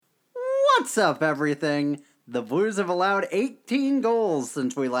What's up, everything? The Blues have allowed 18 goals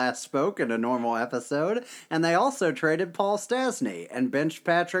since we last spoke in a normal episode, and they also traded Paul Stastny and benched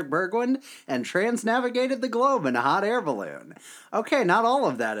Patrick Berglund and transnavigated the globe in a hot air balloon. Okay, not all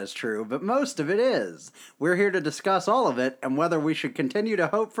of that is true, but most of it is. We're here to discuss all of it and whether we should continue to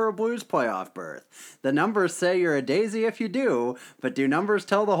hope for a Blues playoff berth. The numbers say you're a daisy if you do, but do numbers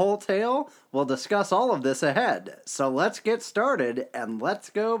tell the whole tale? We'll discuss all of this ahead. So let's get started and let's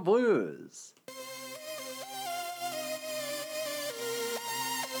go Blues.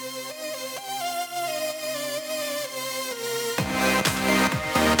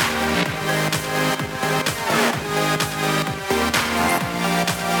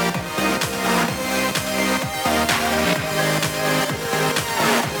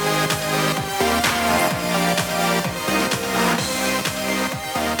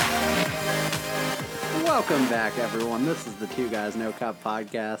 Welcome back, everyone. This is the Two Guys No Cup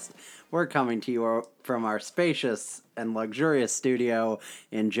podcast. We're coming to you from our spacious and luxurious studio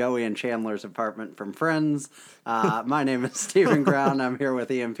in Joey and Chandler's apartment from Friends. My name is Stephen Brown. I'm here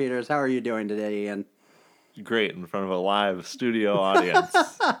with Ian Peters. How are you doing today, Ian? Great, in front of a live studio audience.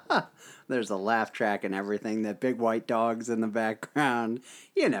 There's a laugh track and everything. That big white dog's in the background.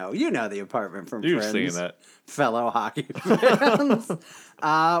 You know the apartment from You've Friends. seen it. Fellow hockey fans.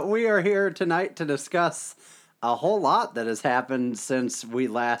 We are here tonight to discuss a whole lot that has happened since we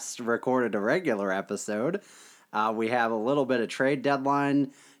last recorded a regular episode. We have a little bit of trade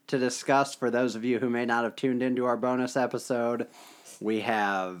deadline to discuss for those of you who may not have tuned into our bonus episode. We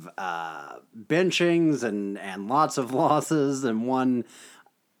have benchings and lots of losses and one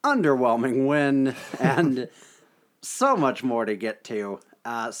underwhelming win and so much more to get to.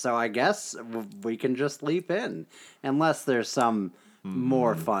 So I guess we can just leap in, unless there's some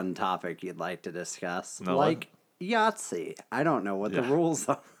more fun topic you'd like to discuss, No, like Yahtzee. I don't know what the rules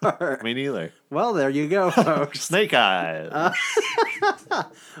are. Me neither. Well, there you go, folks. Snake Eyes.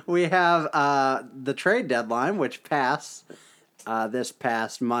 We have the trade deadline, which passed this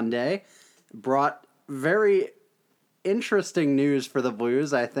past Monday, brought very interesting news for the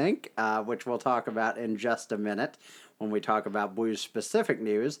Blues, I think, which we'll talk about in just a minute when we talk about Blues-specific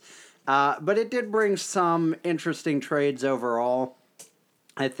news. But it did bring some interesting trades overall.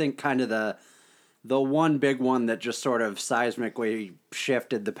 I think kind of the one big one that just sort of seismically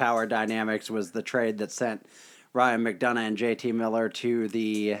shifted the power dynamics was the trade that sent Ryan McDonagh and JT Miller to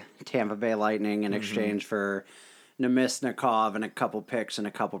the Tampa Bay Lightning in exchange for Namestnikov and a couple picks and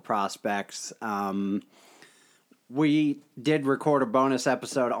a couple prospects. We did record a bonus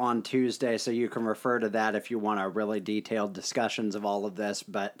episode on Tuesday, so you can refer to that if you want a really detailed discussions of all of this.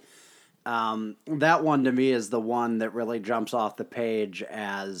 But that one to me is the one that really jumps off the page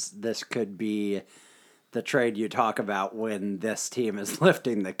as this could be the trade you talk about when this team is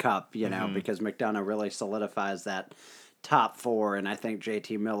lifting the cup, you know, because McDonagh really solidifies that top four, and I think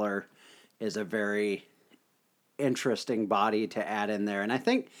JT Miller is a very interesting body to add in there. And I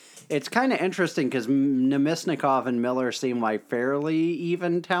think it's kind of interesting because Namestnikov and Miller seem like fairly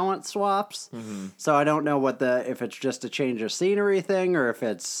even talent swaps. So I don't know if it's just a change of scenery thing or if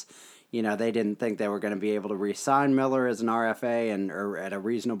it's, you know, they didn't think they were going to be able to re-sign Miller as an RFA or at a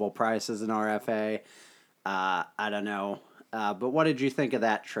reasonable price as an RFA. I don't know. But what did you think of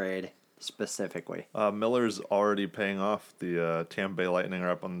that trade specifically? Miller's already paying off. The Tampa Bay Lightning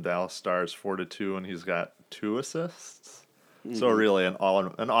are up on the Dallas Stars 4-2, and he's got 2 assists. So really an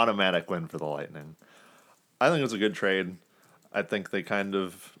automatic win for the Lightning. I think it's a good trade. I think they kind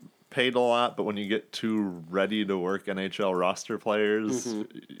of paid a lot, but when you get 2 ready-to-work NHL roster players,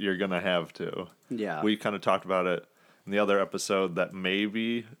 you're going to have to. Yeah. We kind of talked about it in the other episode that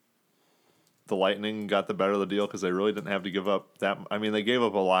maybe the Lightning got the better of the deal because they really didn't have to give up that. I mean, they gave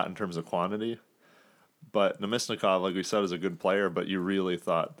up a lot in terms of quantity, but Namestnikov, like we said, is a good player, but you really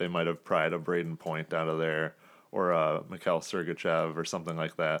thought they might have pried a Braden Point out of there or a Mikhail Sergachev or something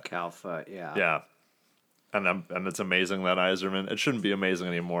like that. Calfa, yeah. Yeah. And it's amazing that Yzerman, it shouldn't be amazing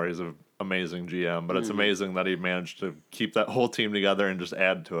anymore. He's an amazing GM, but it's amazing that he managed to keep that whole team together and just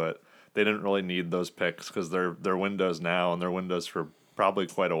add to it. They didn't really need those picks because they're windows now and they're windows for probably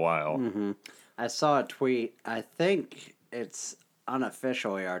quite a while. I saw a tweet. I think it's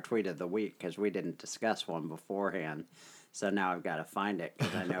unofficially our tweet of the week because we didn't discuss one beforehand. So now I've got to find it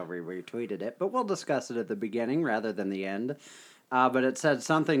because I know we retweeted it. But we'll discuss it at the beginning rather than the end. But it said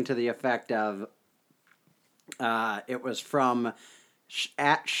something to the effect of, it was from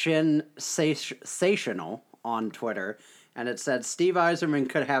at Shinsational on Twitter, and it said Steve Yzerman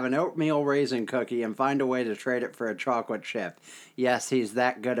could have an oatmeal raisin cookie and find a way to trade it for a chocolate chip. Yes, he's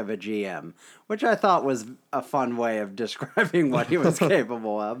that good of a GM, which I thought was a fun way of describing what he was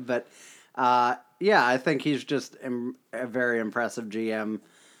capable of. But Yeah, I think he's just a very impressive GM.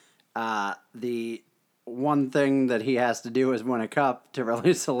 The one thing that he has to do is win a cup to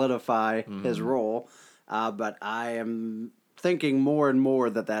really solidify his role. But I am thinking more and more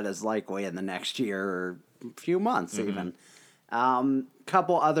that is likely in the next year or few months even.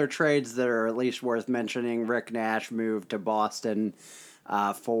 Couple other trades that are at least worth mentioning. Rick Nash moved to Boston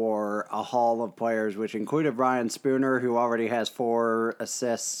for a haul of players, which included Ryan Spooner, who already has 4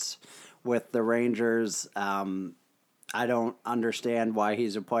 assists with the Rangers. I don't understand why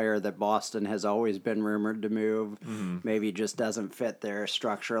he's a player that Boston has always been rumored to move. Maybe just doesn't fit their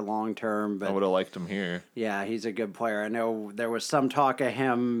structure long term. But I would have liked him here. yeah, he's a good player. I know there was some talk of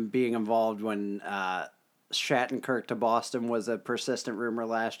him being involved when Shattenkirk to Boston was a persistent rumor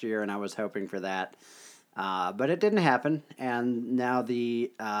last year, and I was hoping for that. But it didn't happen, and now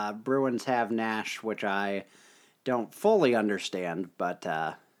the Bruins have Nash, which I don't fully understand, but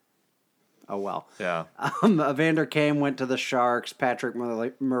oh well. Yeah. Evander Kane went to the Sharks. Patrick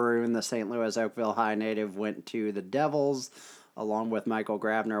Maroon, the St. Louis Oakville High native, went to the Devils, along with Michael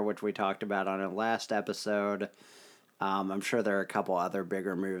Grabner, which we talked about on our last episode. I'm sure there are a couple other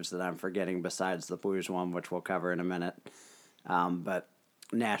bigger moves that I'm forgetting besides the Blues one, which we'll cover in a minute. But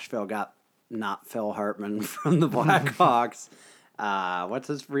Nashville got not Phil Hartman from the Blackhawks. What's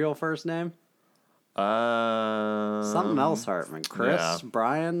his real first name? Something else Hartman. Chris,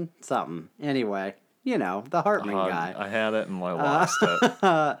 Brian, something. Anyway, the Hartman guy. I had it and I lost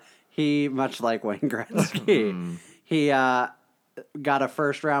it. He, much like Wayne Gretzky, he got a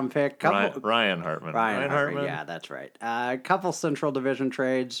first-round pick. Ryan Hartman. Ryan Hartman, yeah, that's right. A couple Central Division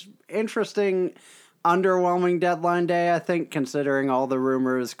trades. Interesting, underwhelming deadline day, I think, considering all the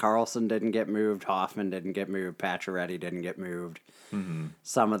rumors. Carlson didn't get moved. Hoffman didn't get moved. Pacioretty didn't get moved.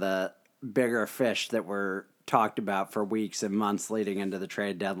 Some of the bigger fish that were talked about for weeks and months leading into the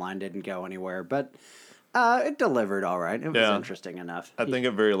trade deadline didn't go anywhere. But it delivered all right. It was interesting enough. I think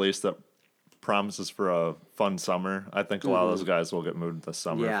at very least that promises for a fun summer. I think a lot of those guys will get moved this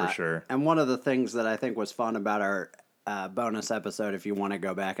summer for sure. And one of the things that I think was fun about our bonus episode, if you want to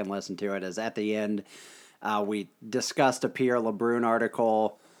go back and listen to it, is at the end we discussed a Pierre LeBrun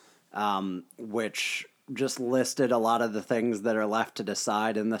article, which just listed a lot of the things that are left to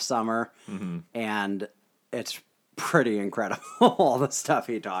decide in the summer. And it's pretty incredible, all the stuff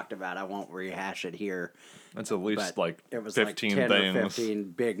he talked about. I won't rehash it here. That's at least it was 15 10 things. or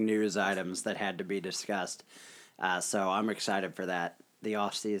 15 big news items that had to be discussed. So I'm excited for that. The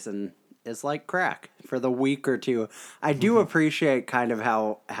off season is like crack for the week or two. I do appreciate kind of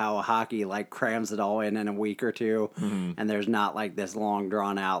how hockey crams it all in a week or two, and there's not this long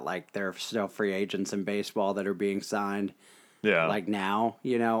drawn out there are still free agents in baseball that are being signed. Yeah, Now,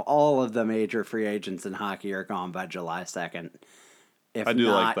 all of the major free agents in hockey are gone by July 2nd. If I do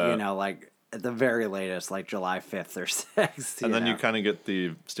not, like that. At the very latest, July 5th or 6th. And then you kind of get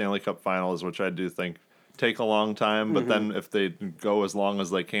the Stanley Cup Finals, which I do think take a long time. But then if they go as long as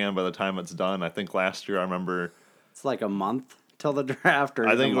they can by the time it's done, I think last year I remember it's a month till the draft, or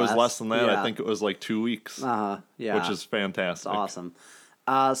I think it was less. less than that. Yeah. I think it was 2 weeks. Yeah, which is fantastic. It's awesome.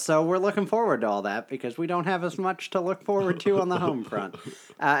 So we're looking forward to all that because we don't have as much to look forward to on the home front.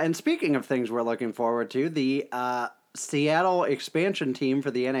 And speaking of things we're looking forward to, the Seattle expansion team for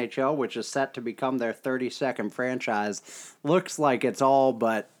the NHL, which is set to become their 32nd franchise, looks like it's all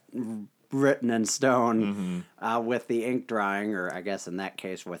but written in stone with the ink drying, or I guess in that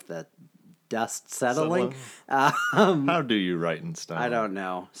case with the dust settling. How do you write in stone? I don't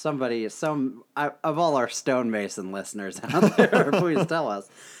know. Of all our stonemason listeners out there, please tell us.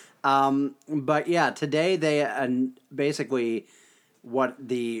 But yeah, today they basically what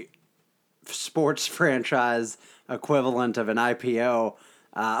the sports franchise equivalent of an IPO,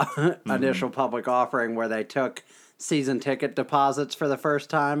 initial public offering, where they took season ticket deposits for the first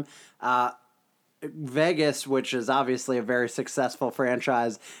time. Vegas, which is obviously a very successful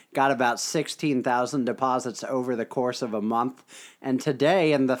franchise, got about 16,000 deposits over the course of a month. And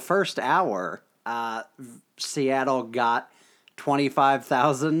today, in the first hour, Seattle got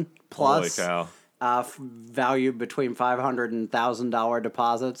 25,000 plus. Holy cow. Valued between $500 and $1,000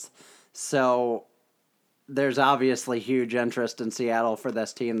 deposits. So there's obviously huge interest in Seattle for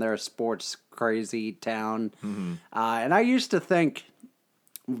this team. They're a sports crazy town. And I used to think,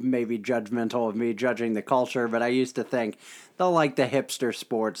 maybe judgmental of me judging the culture, but I used to think they'll like the hipster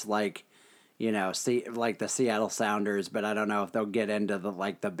sports like the Seattle Sounders, but I don't know if they'll get into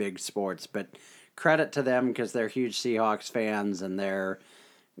the big sports. But credit to them because they're huge Seahawks fans and they're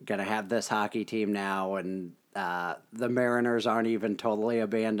going to have this hockey team now, and The Mariners aren't even totally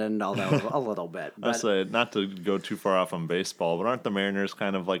abandoned, although a little bit. I But say, not to go too far off on baseball, but aren't the Mariners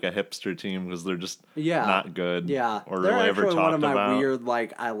kind of like a hipster team because they're just yeah, not good yeah, or they're really ever actually talked one of my about? weird,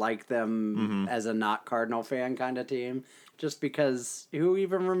 like, I like them as a not Cardinal fan kind of team, just because who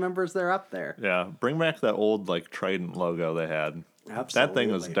even remembers they're up there? Yeah, bring back that old like Trident logo they had. Absolutely, That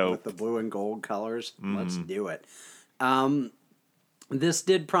thing was dope. with the blue and gold colors. Let's do it. This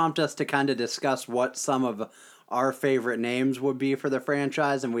did prompt us to kind of discuss what some of our favorite names would be for the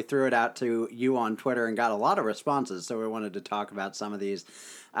franchise, and we threw it out to you on Twitter and got a lot of responses, so we wanted to talk about some of these.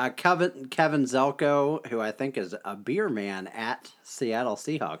 Kevin Zelko, who I think is a beer man at Seattle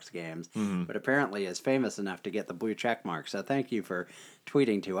Seahawks games, but apparently is famous enough to get the blue check mark, so thank you for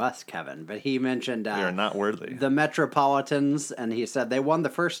tweeting to us, Kevin. But he mentioned We are not worthy. the Metropolitans, and he said they won the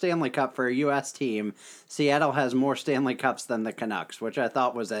first Stanley Cup for a U.S. team. Seattle has more Stanley Cups than the Canucks, which I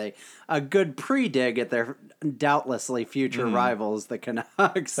thought was a good pre-dig at their doubtlessly future rivals, the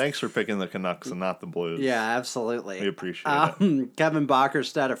Canucks. Thanks for picking the Canucks and not the Blues. Yeah, absolutely. We appreciate it. Kevin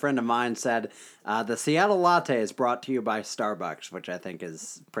Bockerstedt, a friend of mine, said the Seattle Latte is brought to you by Starbucks, which I think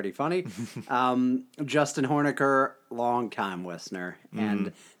is pretty funny. Justin Horniker, long-time listener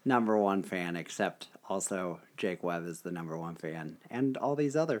and number one fan, except also Jake Webb is the number one fan, and all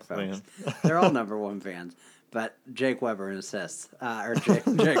these other folks. They're all number one fans. But Jake Weber insists, Jake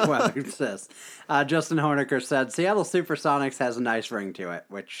Weber insists. Justin Horniker said, Seattle Supersonics has a nice ring to it,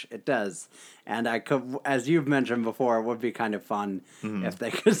 which it does. And I could, as you've mentioned before, it would be kind of fun if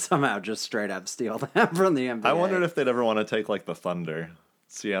they could somehow just straight up steal them from the NBA. I wondered if they'd ever want to take like the Thunder,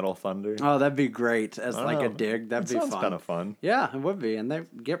 Seattle Thunder. Oh, that'd be great as like a dig. That'd be Sounds fun. kind of fun. Yeah, it would be, and they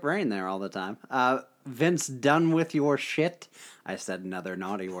get rain there all the time. Vince, done with your shit. I said another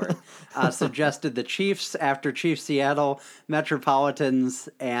naughty word. Suggested the Chiefs after Chiefs Seattle, Metropolitans,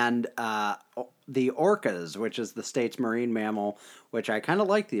 and the Orcas, which is the state's marine mammal, which I kind of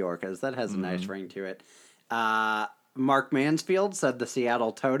like the Orcas. That has a nice ring to it. Mark Mansfield said the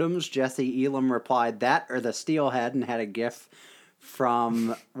Seattle Totems. Jesse Elam replied that or the Steelhead and had a gif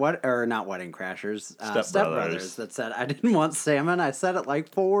from not Wedding Crashers, Step Brothers that said, I didn't want salmon. I said it like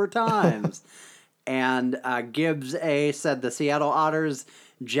 4 times. And Gibbs A said the Seattle Otters.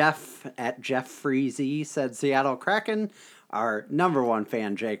 Jeff at Jeff Freezy said Seattle Kraken. Our number one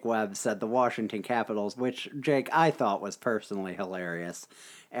fan, Jake Webb, said the Washington Capitals, which, Jake, I thought was personally hilarious.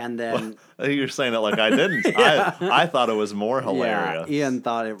 And then... You're saying it like I didn't. Yeah. I thought it was more hilarious. Yeah, Ian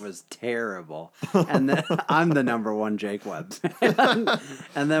thought it was terrible. And then I'm the number one Jake Webb fan.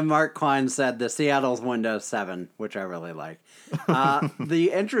 And then Mark Klein said the Seattle's Windows 7, which I really like.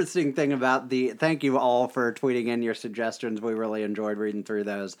 The interesting thing about thank you all for tweeting in your suggestions. We really enjoyed reading through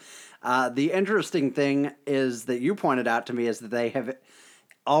those. The interesting thing is that you pointed out to me is that they have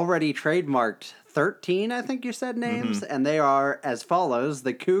already trademarked 13, I think you said, names, and they are as follows: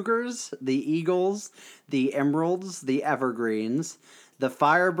 the Cougars, the Eagles, the Emeralds, the Evergreens, the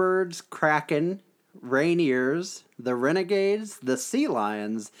Firebirds, Kraken, Rainiers, the Renegades, the Sea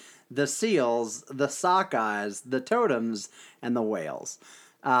Lions, the Seals, the Sockeyes, the Totems, and the Whales.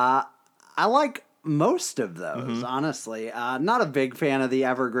 I like most of those, honestly. Not a big fan of the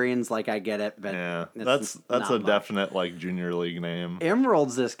Evergreens, like I get it, but yeah, that's a definite like junior league name.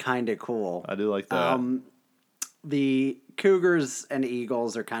 Emeralds is kind of cool. I do like that. The Cougars and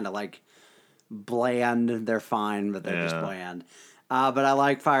Eagles are kind of like bland. They're fine, but they're just bland. But I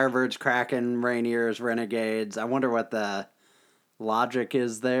like Firebirds, Kraken, Rainiers, Renegades. I wonder what the logic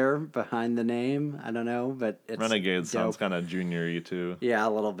is there behind the name. I don't know, but it's Renegades dope. sounds kind of junior-y too. Yeah,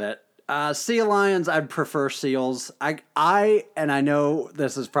 a little bit. Sea Lions, I'd prefer Seals. I know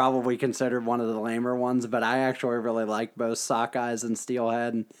this is probably considered one of the lamer ones, but I actually really like both Sockeyes and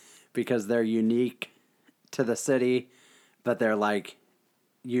Steelhead because they're unique to the city, but they're like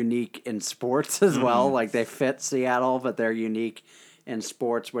unique in sports as well. Like they fit Seattle, but they're unique in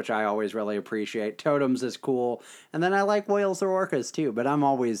sports, which I always really appreciate. Totems is cool, and then I like whales or orcas too, but I'm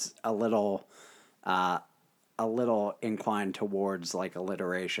always a little inclined towards like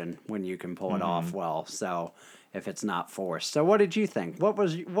alliteration when you can pull it off well. So if it's not forced. So what did you think? What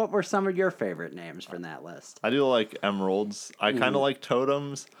were some of your favorite names from that list? I do like Emeralds. I kind of like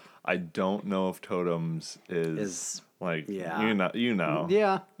Totems. I don't know if Totems is like you know.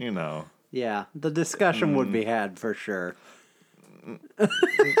 Yeah. You know. Yeah. The discussion would be had for sure.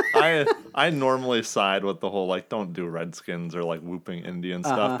 I normally side with the whole like don't do Redskins or like whooping Indian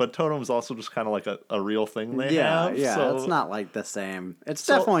stuff, but Totem's also just kind of like a real thing they have. Yeah, so. It's not like the same. It's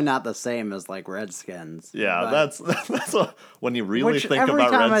definitely not the same as like Redskins. Yeah, that's when you really think about every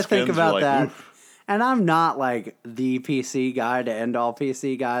time Redskins, I think about you're like, that, oof. And I'm not like the PC guy to end all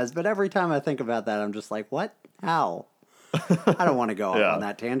PC guys, but every time I think about that, I'm just like, what? How? I don't want to go off Yeah. on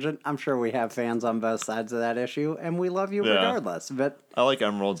that tangent. I'm sure we have fans on both sides of that issue, and we love you Yeah. regardless. But I like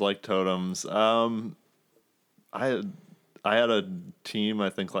emeralds, like totems. I had a team, I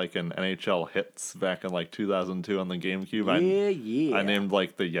think, like in NHL Hits back in like 2002 on the GameCube. yeah. I named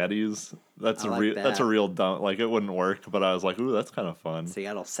like the Yetis. That's I a like real that's a that. real dumb, like it wouldn't work, but I was like, ooh, that's kind of fun.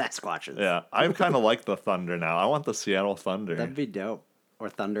 Seattle Sasquatches. Yeah, I kind of like the Thunder now. I want the Seattle Thunder. That'd be dope. Or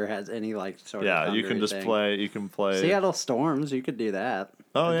Thunder has any like sort of Yeah, you can thundery just thing. play. You can play. Seattle Storms, you could do that.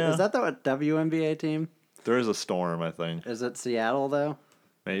 Oh, yeah. Is that the WNBA team? There is a storm, I think. Is it Seattle though?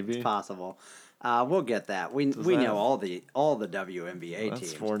 Maybe Possible. We'll get that. We that- know all the WNBA that's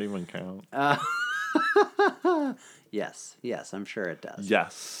teams. 40 even count. Yes, I'm sure it does.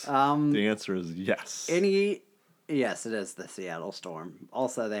 Yes. The answer is yes. Yes, it is the Seattle Storm.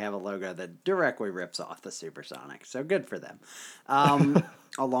 Also, they have a logo that directly rips off the Supersonics, so good for them.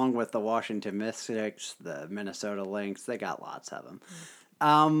 Along with the Washington Mystics, the Minnesota Lynx, they got lots of them.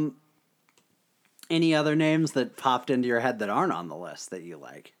 Any other names that popped into your head that aren't on the list that you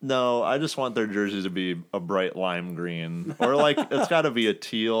like? No, I just want their jerseys to be a bright lime green, or like it's got to be a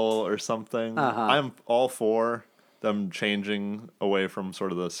teal or something. I'm all for them changing away from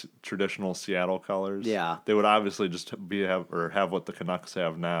sort of the traditional Seattle colors. Yeah. They would obviously just have what the Canucks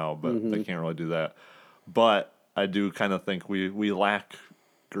have now, but they can't really do that. But I do kind of think we lack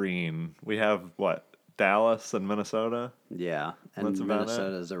green. We have what, Dallas and Minnesota? Yeah, and That's about it.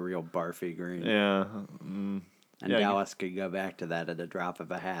 Minnesota's a real barfy green. Yeah. And yeah, Dallas could go back to that at a drop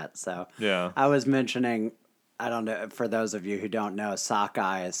of a hat. So Yeah. I was mentioning, I don't know, for those of you who don't know,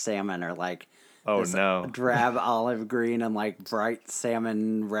 sockeye and salmon are like Oh, this no. drab olive green and like bright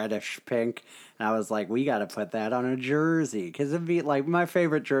salmon reddish pink. And I was like, we got to put that on a jersey. Because it'd be like my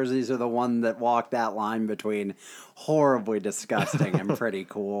favorite jerseys are the one that walk that line between horribly disgusting and pretty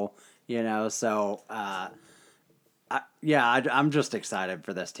cool. You know, so I'm just excited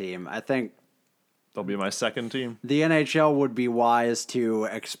for this team. I think They'll be my second team. the NHL would be wise to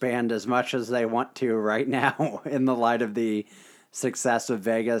expand as much as they want to right now in the light of the success of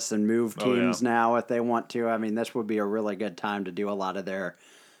Vegas and move teams now if they want to. I mean, this would be a really good time to do a lot of their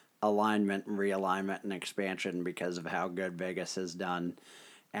alignment and realignment and expansion because of how good Vegas has done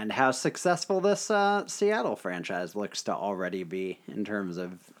and how successful this Seattle franchise looks to already be in terms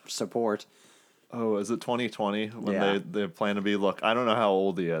of support. Oh, is it 2020 when Yeah. they plan to be? Look, I don't know how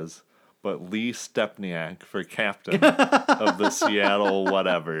old he is, but Lee Stepniak for captain of the Seattle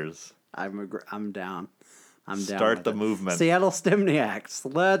whatevers. I'm down. I'm down. Start with the it. movement. Seattle Stimniaks.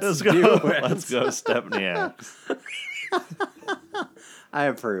 Let's go. do it. Let's go, Stepniaks. I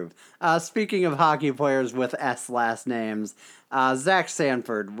approve. Speaking of hockey players with S last names, Zach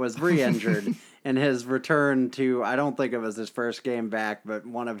Sanford was re-injured in his return to, I don't think it was his first game back, but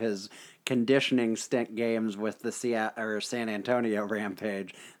one of his conditioning stint games with the San Antonio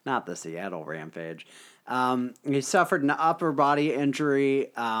Rampage, not the Seattle Rampage. He suffered an upper body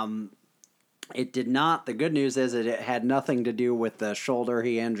injury. It did not. The good news is that it had nothing to do with the shoulder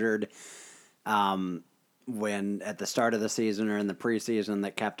he injured when at the start of the season or in the preseason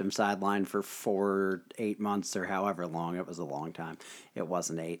that kept him sidelined for 8 months or however long. It was a long time. It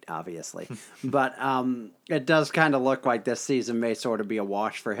wasn't 8, obviously. But it does kind of look like this season may sort of be a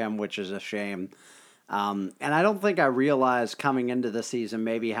wash for him, which is a shame. And I don't think I realized coming into the season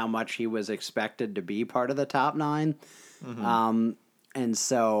maybe how much he was expected to be part of the top 9. And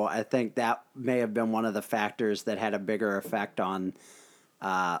so I think that may have been one of the factors that had a bigger effect on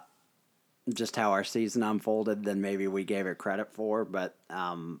just how our season unfolded than maybe we gave it credit for. But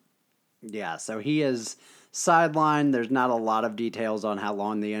yeah, so he is sidelined. There's not a lot of details on how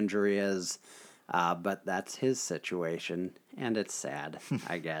long the injury is, but that's his situation, and it's sad,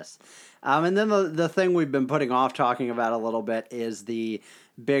 I guess. And then the thing we've been putting off talking about a little bit is the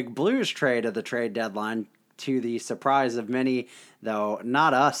big Blues trade of the trade deadline, to the surprise of many, though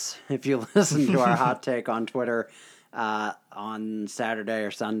not us, if you listen to our hot take on Twitter on Saturday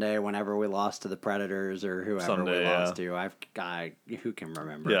or Sunday, whenever we lost to the Predators or whoever Sunday, we lost yeah. to. Who can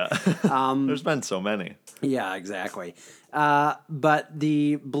remember? Yeah. There's been so many. Yeah, exactly. But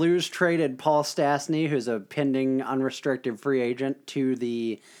the Blues traded Paul Stastny, who's a pending unrestricted free agent, to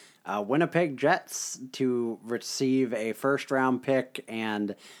the Winnipeg Jets to receive a first-round pick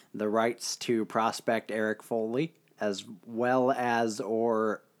and the rights to prospect Eric Foley, as well as,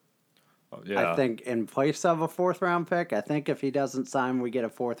 I think, in place of a fourth-round pick. I think if he doesn't sign, we get a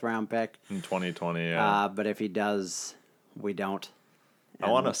fourth-round pick. In 2020, yeah. But if he does, we don't. I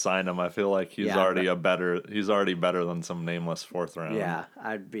want to sign him. I feel like he's already better than some nameless fourth round. Yeah,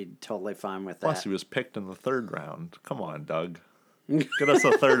 I'd be totally fine with that. Plus, he was picked in the third round. Come on, Doug. Get us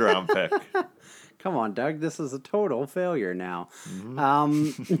a third round pick. Come on, Doug. This is a total failure now.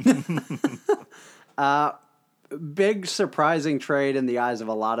 Big surprising trade in the eyes of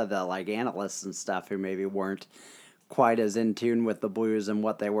a lot of the analysts and stuff who maybe weren't quite as in tune with the Blues and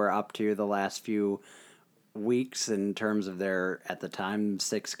what they were up to the last few weeks in terms of their, at the time,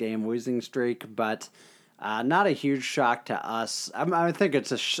 6-game losing streak, but not a huge shock to us. I think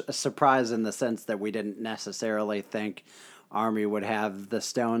it's a surprise in the sense that we didn't necessarily think Army would have the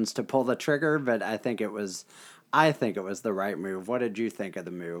stones to pull the trigger, but I think it was the right move. What did you think of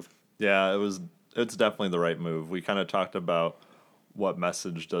the move? Yeah, it's definitely the right move. We kind of talked about what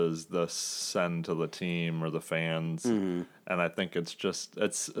message does this send to the team or the fans, and I think it's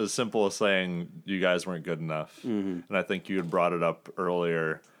as simple as saying you guys weren't good enough. And I think you had brought it up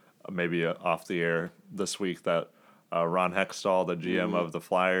earlier, maybe off the air this week, that Ron Hextall, the GM of the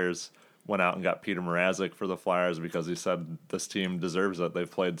Flyers, went out and got Peter Mrazek for the Flyers because he said this team deserves it. They've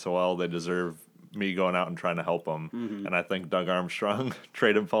played so well. They deserve me going out and trying to help them. And I think Doug Armstrong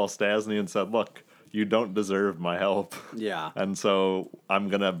traded Paul Stastny and said, look, you don't deserve my help. Yeah. And so I'm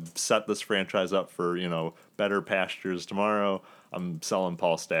going to set this franchise up for, better pastures tomorrow. I'm selling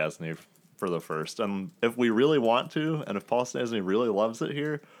Paul Stastny for the first. And if we really want to, and if Paul Stastny really loves it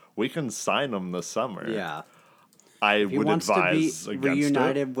here, we can sign him this summer. Yeah. I He would wants advise to be against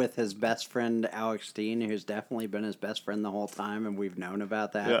reunited it. with his best friend Alex Steen, who's definitely been his best friend the whole time, and we've known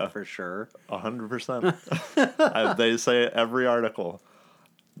about that for sure. 100%. They say it every article.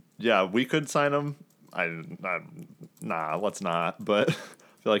 Yeah, we could sign him. Nah, let's not. But I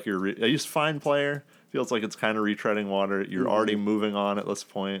feel like he's a fine player. Feels like it's kind of retreading water. You're already moving on at this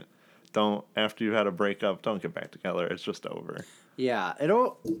point. After you had a breakup, don't get back together. It's just over. Yeah,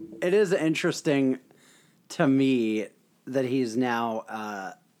 it is interesting to me that he's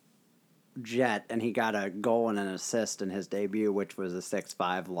now Jet, and he got a goal and an assist in his debut, which was a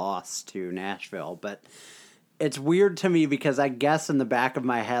 6-5 loss to Nashville. But it's weird to me because I guess in the back of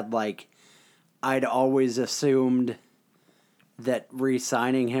my head, I'd always assumed that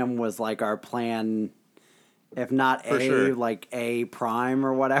re-signing him was our plan, if not A prime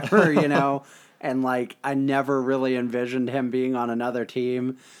or whatever, and I never really envisioned him being on another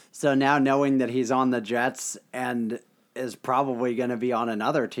team. So now knowing that he's on the Jets and is probably going to be on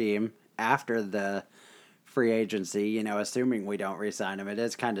another team after the free agency, assuming we don't re-sign him, it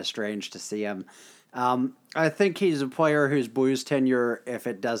is kind of strange to see him. I think he's a player whose Blues tenure, if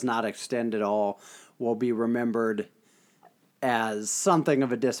it does not extend at all, will be remembered as something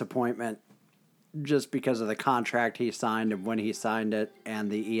of a disappointment just because of the contract he signed and when he signed it and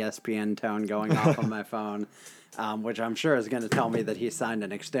the ESPN tone going off on my phone, which I'm sure is going to tell me that he signed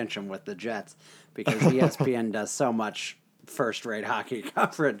an extension with the Jets because ESPN does so much first-rate hockey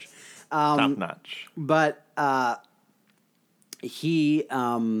coverage. Top notch. But he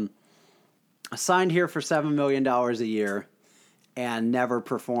signed here for $7 million a year and never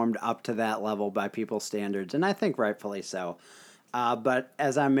performed up to that level by people's standards, and I think rightfully so. But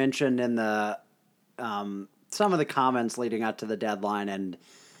as I mentioned in the some of the comments leading up to the deadline and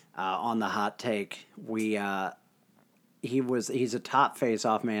on the hot take, he's a top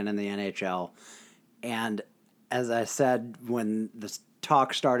face-off man in the NHL, and as I said when the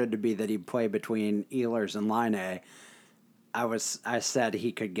talk started to be that he'd play between Ehlers and Laine, I said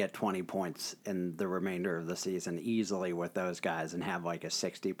he could get 20 points in the remainder of the season easily with those guys and have a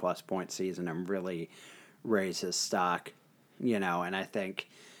 60-plus point season and really raise his stock, and I think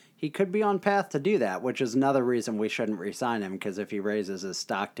he could be on path to do that, which is another reason we shouldn't re-sign him, because if he raises his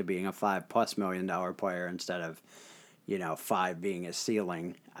stock to being a $5+ million player instead of, 5 being his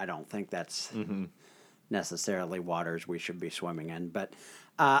ceiling, I don't think that's necessarily waters we should be swimming in. But,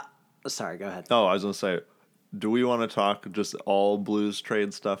 sorry, go ahead. Oh, I was going to say, do we want to talk just all Blues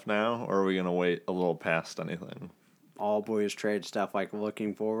trade stuff now, or are we going to wait a little past anything? All Blues trade stuff,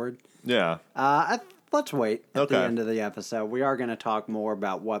 looking forward? Yeah. Let's wait at the end of the episode. We are going to talk more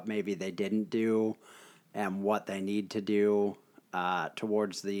about what maybe they didn't do and what they need to do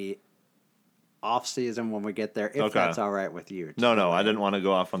towards the off-season when we get there, if that's all right with you. No, I didn't want to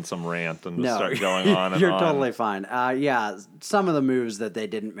go off on some rant and just start going on and You're on. totally fine. Some of the moves that they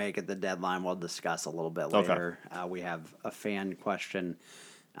didn't make at the deadline we'll discuss a little bit later. We have a fan question,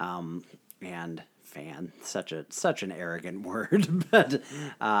 and fan, such an arrogant word, but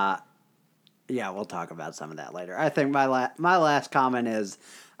we'll talk about some of that later. I think my last comment is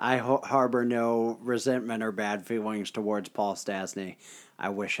I harbor no resentment or bad feelings towards Paul Stastny. I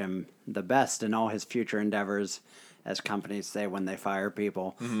wish him the best in all his future endeavors, as companies say when they fire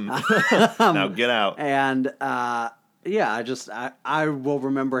people. Now get out. And I will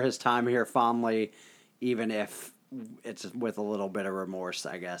remember his time here fondly, even if it's with a little bit of remorse,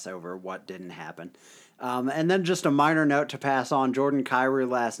 I guess, over what didn't happen. And then just a minor note to pass on, Jordan Kyrou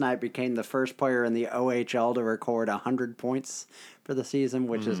last night became the first player in the OHL to record 100 points for the season,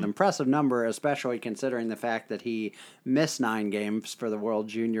 which is an impressive number, especially considering the fact that he missed 9 games for the World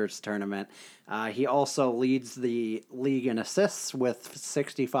Juniors tournament. He also leads the league in assists with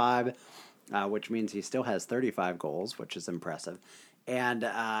 65, which means he still has 35 goals, which is impressive. And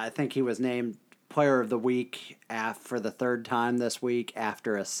I think he was named Player of the Week for the third time this week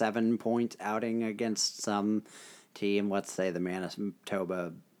after a 7-point outing against some team, let's say the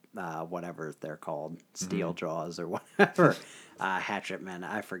Manitoba, whatever they're called, Steel Jaws or whatever, Hatchetmen,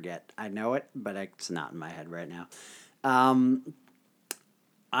 I forget. I know it, but it's not in my head right now.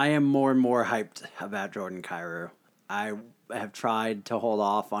 I am more and more hyped about Jordan Kyrou. I have tried to hold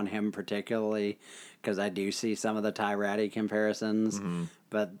off on him particularly because I do see some of the Ty Ratty comparisons,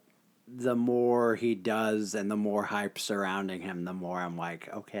 but the more he does and the more hype surrounding him, the more I'm like,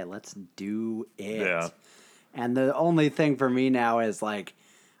 okay, let's do it. Yeah. And the only thing for me now is like,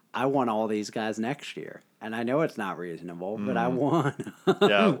 I want all these guys next year. And I know it's not reasonable, but I want.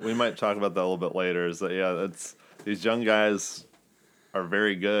 Yeah, we might talk about that a little bit later. Is that, it's these young guys are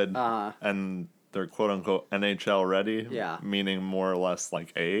very good and they're quote unquote NHL ready. Yeah. Meaning more or less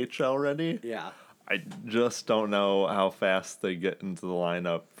like AHL ready. Yeah. I just don't know how fast they get into the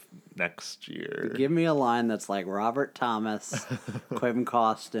lineup next year. Give me a line that's like Robert Thomas, Quim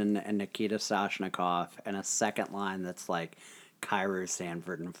Costin, and Nikita Soshnikov, and a second line that's like Kyrou,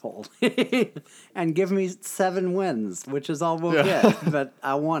 Sanford, and Foley. And give me 7 wins, which is all we'll get, but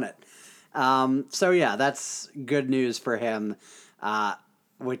I want it. So yeah, that's good news for him,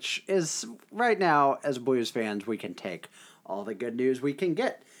 which is right now, as Blues fans, we can take all the good news we can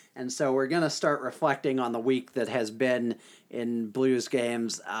get. And so we're going to start reflecting on the week that has been in Blues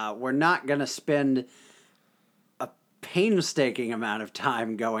games. We're not going to spend a painstaking amount of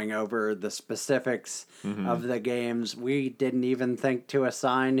time going over the specifics of the games. We didn't even think to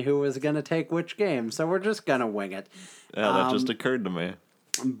assign who was going to take which game, so we're just going to wing it. Yeah, that just occurred to me.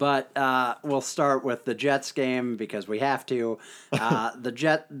 But we'll start with the Jets game because we have to.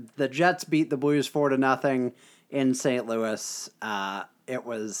 The Jets beat the Blues 4-0 in St. Louis. It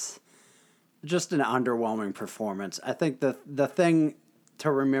was just an underwhelming performance. I think the thing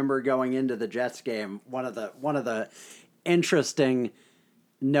to remember going into the Jets game, one of the interesting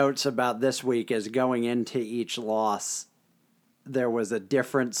notes about this week is going into each loss, there was a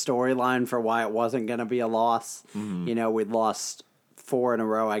different storyline for why it wasn't going to be a loss. You know, we'd lost 4 in a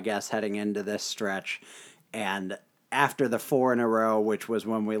row, I guess, heading into this stretch. And after the 4 in a row, which was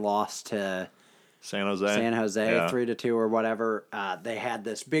when we lost to San Jose, yeah. 3-2 or whatever. They had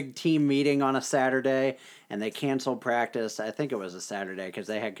this big team meeting on a Saturday, and they canceled practice. I think it was a Saturday because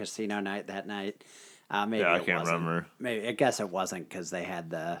they had casino night that night. Maybe I it can't wasn't. remember. Maybe I guess it wasn't because they had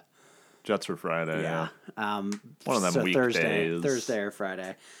the Jets were Friday. Yeah, one of them so weekdays. Thursday or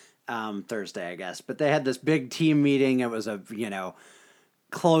Friday. Thursday, I guess. But they had this big team meeting. It was a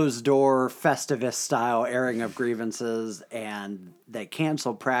closed door Festivus style airing of grievances, and they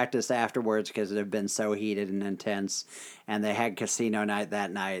canceled practice afterwards because it had been so heated and intense, and they had casino night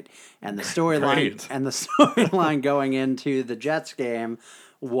that night. And the storyline going into the Jets game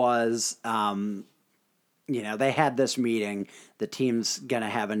was they had this meeting. The team's going to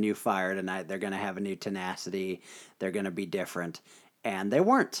have a new fire tonight. They're going to have a new tenacity. They're going to be different. And they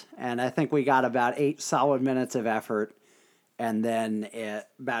weren't. And I think we got about 8 solid minutes of effort. And then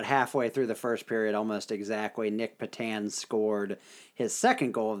about halfway through the first period, almost exactly, Nick Patan scored his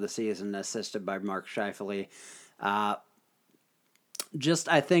second goal of the season, assisted by Mark Scheifele. I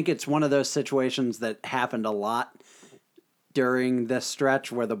think it's one of those situations that happened a lot during this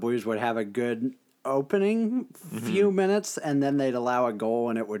stretch where the Blues would have a good opening few minutes, and then they'd allow a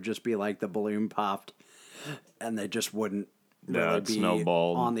goal, and it would just be like the balloon popped, and they just wouldn't really be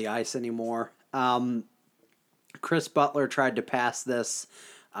snowballed on the ice anymore. Chris Butler tried to pass this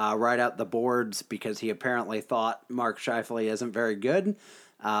right out the boards because he apparently thought Mark Scheifele isn't very good,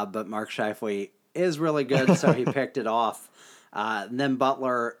 but Mark Scheifele is really good, so he picked it off. And then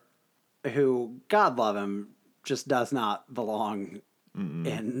Butler, who, God love him, just does not belong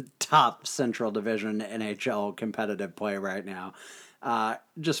in top Central Division NHL competitive play right now,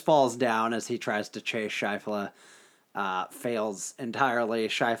 just falls down as he tries to chase Scheifele. Fails entirely.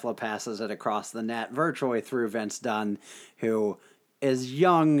 Scheifele passes it across the net, virtually through Vince Dunn, who is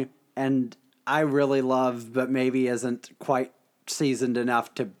young and I really love, but maybe isn't quite seasoned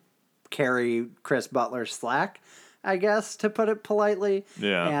enough to carry Chris Butler's slack, I guess, to put it politely.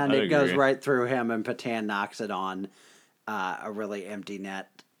 Yeah, and I it goes agree. right through him, and Patan knocks it on a really empty net.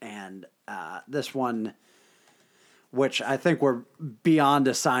 And this one, which I think we're beyond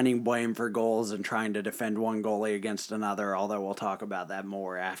assigning blame for goals and trying to defend one goalie against another, although we'll talk about that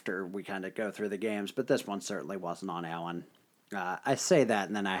more after we kind of go through the games. But this one certainly wasn't on Allen. I say that,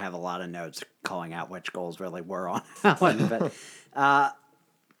 and then I have a lot of notes calling out which goals really were on Allen. But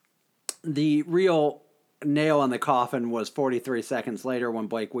the real nail in the coffin was 43 seconds later when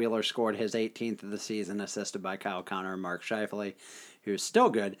Blake Wheeler scored his 18th of the season, assisted by Kyle Connor and Mark Scheifele, who's still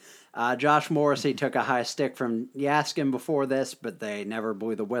good. Josh Morrissey took a high stick from Yaskin before this, but they never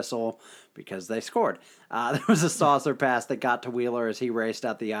blew the whistle because they scored. There was a saucer pass that got to Wheeler as he raced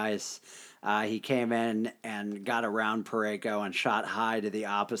up the ice. He came in and got around Parayko and shot high to the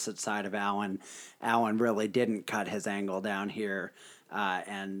opposite side of Allen. Allen really didn't cut his angle down here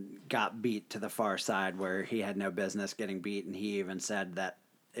and got beat to the far side where he had no business getting beat, and he even said that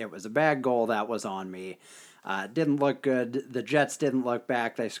it was a bad goal, that was on me. Didn't look good. The Jets didn't look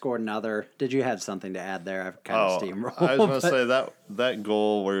back. They scored another. Did you have something to add there? I've kind of steamrolled. I was going to say that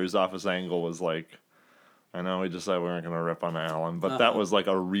goal where he was off his angle was like, I know we just said we weren't going to rip on Allen, but that was like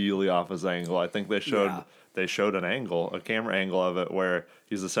a really off his angle. I think they showed an angle, a camera angle of it where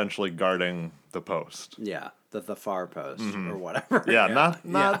he's essentially guarding the post. Yeah, the far post or whatever. Yeah,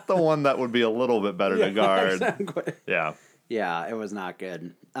 not the one that would be a little bit better to guard. Exactly. Yeah, it was not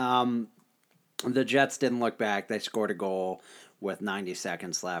good. The Jets didn't look back. They scored a goal with 90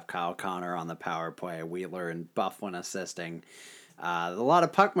 seconds left. Kyle Connor on the power play, Wheeler and Bufflin assisting. A lot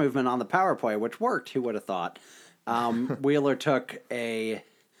of puck movement on the power play, which worked. Who would have thought? Wheeler took a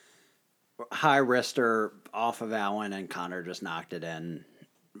high wrister off of Allen, and Connor just knocked it in.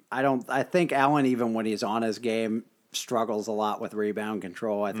 I think Allen, even when he's on his game, struggles a lot with rebound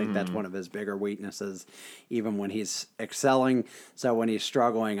control. I think that's one of his bigger weaknesses, even when he's excelling. So when he's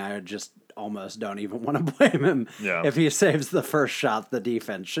struggling, I just almost don't even want to blame him. Yeah. If he saves the first shot, the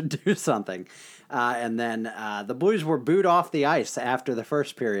defense should do something. And then the Blues were booed off the ice after the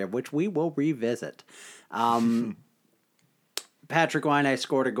first period, which we will revisit. Patrick Laine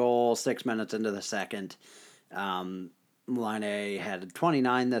scored a goal 6 minutes into the second. Laine had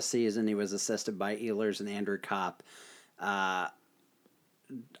 29 this season. He was assisted by Ehlers and Andrew Kopp. Ehlers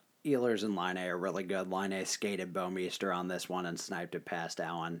and Laine are really good. Laine skated Bouwmeester on this one and sniped it past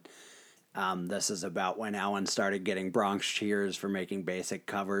Allen. This is about when Allen started getting Bronx cheers for making basic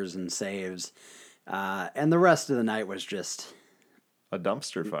covers and saves. And the rest of the night was just a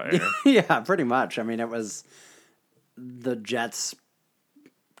dumpster fire. Yeah, pretty much. I mean, it was the Jets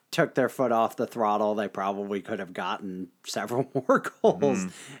took their foot off the throttle. They probably could have gotten several more goals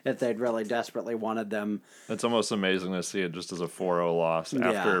if they'd really desperately wanted them. It's almost amazing to see it just as a 4-0 loss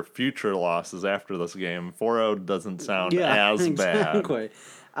after future losses after this game. 4-0 doesn't sound as exactly.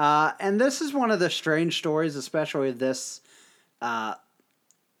 Bad. And this is one of the strange stories, especially this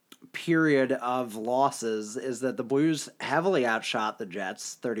period of losses, is that the Blues heavily outshot the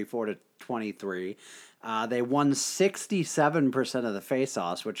Jets 34-23. They won 67% of the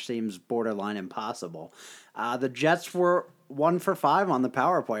faceoffs, which seems borderline impossible. The Jets were 1 for 5 on the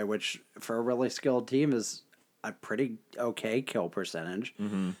power play, which for a really skilled team is a pretty okay kill percentage.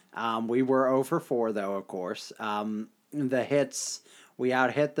 We were 0 for 4, though, of course. The hits, we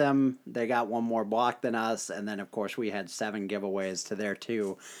out-hit them. They got one more block than us, and then, of course, we had 7 giveaways to their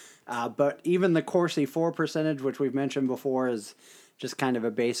 2. But even the Corsi 4 percentage, which we've mentioned before, is just kind of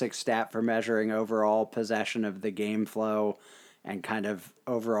a basic stat for measuring overall possession of the game flow and kind of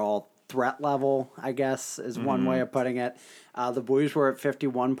overall threat level, I guess, is one way of putting it. The Blues were at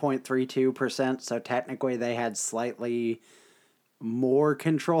 51.32%, so technically they had slightly more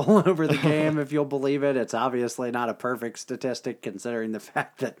control over the game, if you'll believe it. It's obviously not a perfect statistic considering the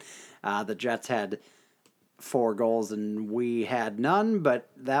fact that the Jets had 4 goals and we had none,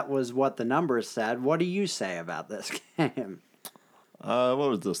 but that was what the numbers said. What do you say about this game? What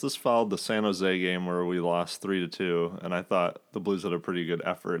was this? This followed the San Jose game where we lost 3-2, and I thought the Blues had a pretty good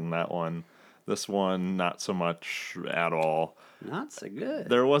effort in that one. This one, not so much at all. Not so good.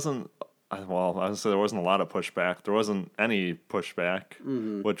 There wasn't, well, I would say there wasn't a lot of pushback. There wasn't any pushback,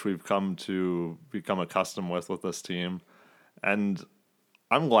 which we've come to become accustomed with this team. And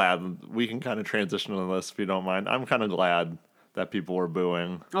I'm glad we can kind of transition to this if you don't mind. I'm kind of glad that people were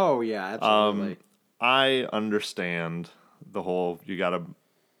booing. Oh, yeah, absolutely. I understand the whole, you got to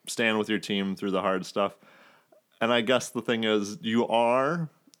stand with your team through the hard stuff. And I guess the thing is, you are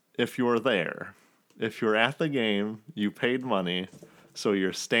if you're there. If you're at the game, you paid money, so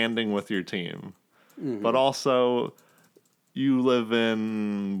you're standing with your team. But also, you live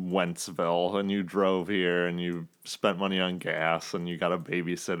in Wentzville, and you drove here, and you spent money on gas, and you got a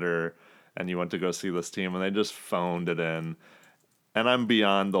babysitter, and you went to go see this team, and they just phoned it in. And I'm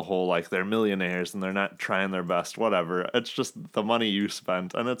beyond the whole, like, they're millionaires and they're not trying their best, whatever. It's just the money you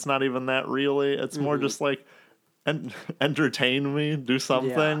spent. And it's not even that really. It's more just like, entertain me, do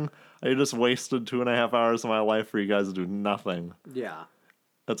something. I just wasted 2.5 hours of my life for you guys to do nothing. Yeah.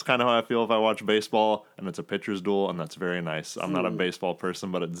 That's kind of how I feel if I watch baseball and it's a pitcher's duel, and that's very nice. I'm not a baseball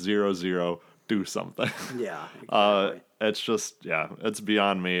person, but it's 0-0. Do something. Yeah. Exactly. It's just, it's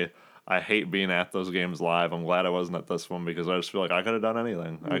beyond me. I hate being at those games live. I'm glad I wasn't at this one because I just feel like I could have done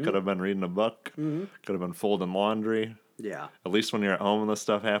anything. I could have been reading a book, could have been folding laundry. Yeah. At least when you're at home and this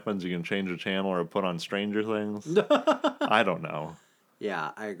stuff happens, you can change the channel or put on Stranger Things. I don't know.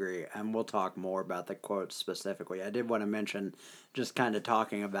 Yeah, I agree. And we'll talk more about the quotes specifically. I did want to mention, just kind of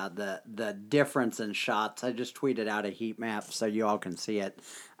talking about the difference in shots. I just tweeted out a heat map so you all can see it.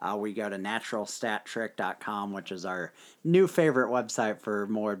 We go to naturalstattrick.com, which is our new favorite website for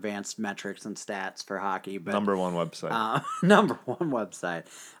more advanced metrics and stats for hockey. But Number one website. Number one website.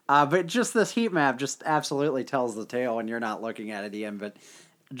 But just this heat map just absolutely tells the tale when you're not looking at it, Ian. But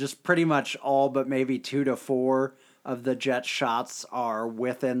just pretty much all but maybe 2 to 4 of the Jets' shots are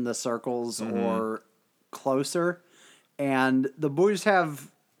within the circles or closer. And the Blues have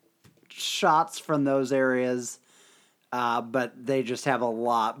shots from those areas, but they just have a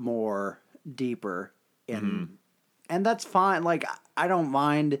lot more deeper in. And that's fine. Like, I don't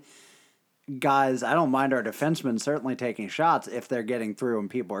mind guys, I don't mind our defensemen certainly taking shots if they're getting through and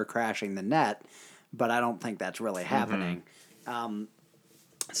people are crashing the net, but I don't think that's really happening.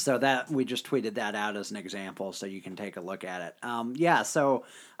 So that we just tweeted that out as an example, so you can take a look at it. So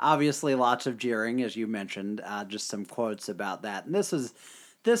obviously lots of jeering, as you mentioned, just some quotes about that. And this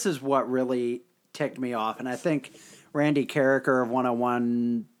is what really ticked me off. And I think Randy Carricker of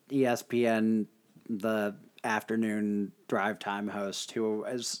 101 ESPN, the afternoon drive time host, who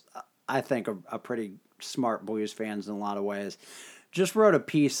is, I think, a pretty smart Blues fans in a lot of ways, just wrote a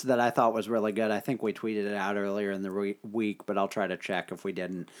piece that I thought was really good. I think we tweeted it out earlier in the week, but I'll try to check if we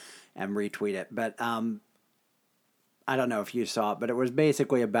didn't and retweet it. But I don't know if you saw it, but it was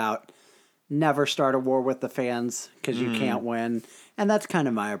basically about never start a war with the fans because you can't win. And that's kind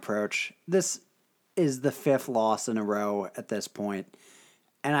of my approach. This is the 5th loss in a row at this point.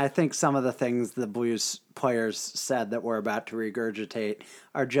 And I think some of the things the Blues players said that we're about to regurgitate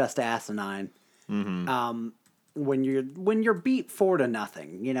are just asinine. When you're beat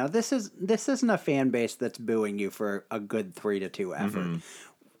 4-0, you know, this isn't a fan base that's booing you for a good 3-2 effort.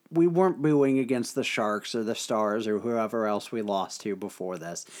 We weren't booing against the Sharks or the Stars or whoever else we lost to before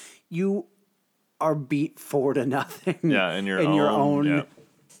this. You are beat 4-0. In your own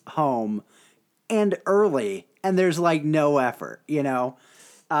home and early, and there's like no effort, you know.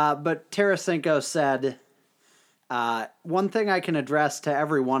 But Tarasenko said, one thing I can address to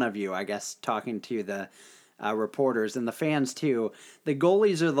every one of you, I guess, talking to the reporters and the fans too, the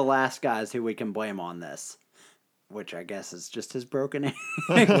goalies are the last guys who we can blame on this, which I guess is just his broken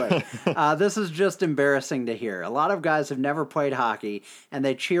anyway. This is just embarrassing to hear. A lot of guys have never played hockey, and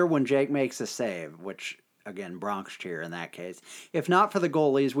they cheer when Jake makes a save, which, again, Bronx cheer in that case. If not for the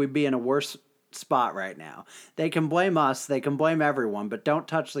goalies, we'd be in a worse spot right now. They can blame us, they can blame everyone, but don't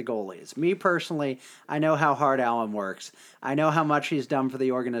touch the goalies. Me personally, I know how hard Alan works. I know how much he's done for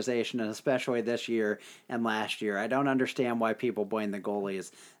the organization, and especially this year and last year. I don't understand why people blame the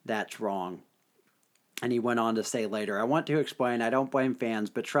goalies. That's wrong. And he went on to say later, I want to explain, I don't blame fans,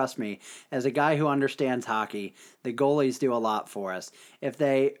 but trust me, as a guy who understands hockey, the goalies do a lot for us. If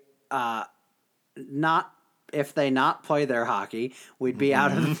they not play their hockey, we'd be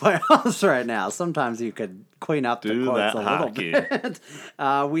out of the playoffs right now. Sometimes you could clean up the quotes a little bit.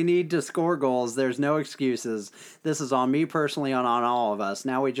 We need to score goals. There's no excuses. This is on me personally and on all of us.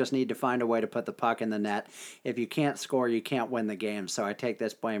 Now we just need to find a way to put the puck in the net. If you can't score, you can't win the game. So I take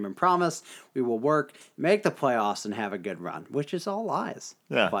this blame and promise we will work, make the playoffs, and have a good run, which is all lies.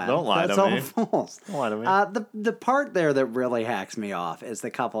 Yeah, don't lie That's to all me. false. Don't lie to me. The part there that really hacks me off is the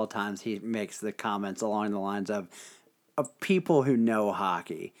couple of times he makes the comments along the lines of people who know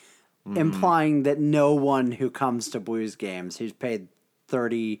hockey, implying that no one who comes to Blues games who's paid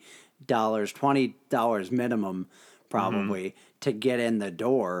 $30, $20 minimum probably to get in the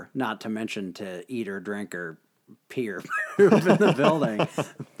door, not to mention to eat or drink or pee or poop in the building.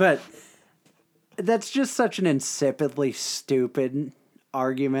 But that's just such an insipidly stupid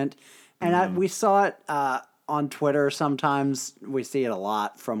argument. And we saw it on Twitter sometimes. We see it a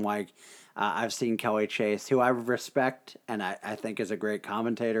lot from I've seen Kelly Chase, who I respect and I think is a great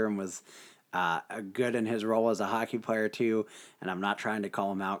commentator and was good in his role as a hockey player too. And I'm not trying to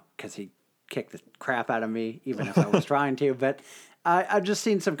call him out because he kicked the crap out of me, even if I was trying to. But I've just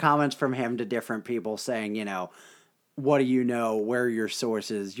seen some comments from him to different people saying, you know, what do you know? Where are your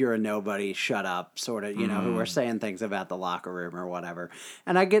sources? You're a nobody. Shut up. Sort of, who are saying things about the locker room or whatever.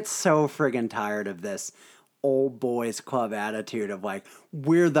 And I get so friggin' tired of this old boys club attitude of like,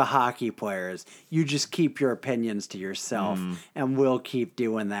 we're the hockey players. You just keep your opinions to yourself and we'll keep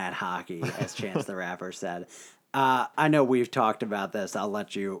doing that hockey, as Chance the Rapper said. I know we've talked about this. I'll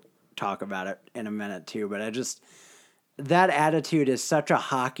let you talk about it in a minute too, but that attitude is such a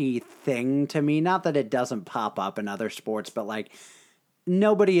hockey thing to me. Not that it doesn't pop up in other sports, but like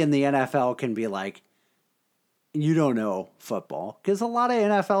nobody in the NFL can be like, you don't know football. Because a lot of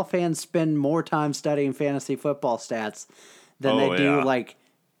NFL fans spend more time studying fantasy football stats than they do like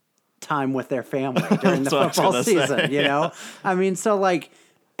time with their family during the football season, I mean, so like,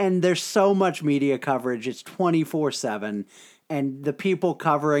 and there's so much media coverage. It's 24/7. And the people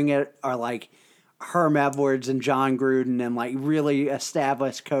covering it are like Herm Edwards and John Gruden and like really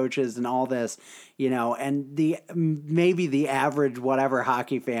established coaches and all this, and maybe the average whatever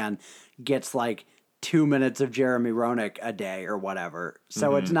hockey fan gets like 2 minutes of Jeremy Roenick a day or whatever.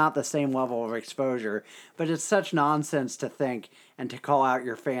 So it's not the same level of exposure, but it's such nonsense to think and to call out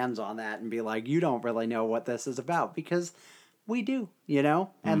your fans on that and be like, you don't really know what this is about, because we do,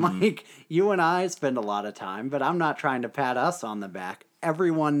 and like you and I spend a lot of time, but I'm not trying to pat us on the back.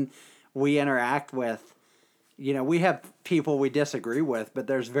 Everyone we interact with, we have people we disagree with, but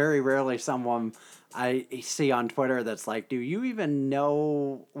there's very rarely someone I see on Twitter that's like, do you even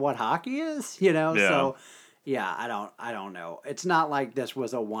know what hockey is? Yeah. So yeah, I don't know. It's not like this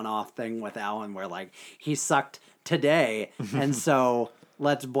was a one-off thing with Allen where like he sucked today and so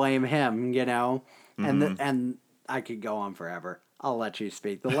let's blame him, and I could go on forever. I'll let you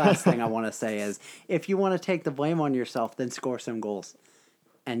speak. The last thing I want to say is, if you want to take the blame on yourself, then score some goals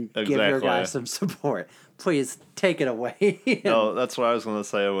and give your guys some support. Please take it away. No, that's what I was going to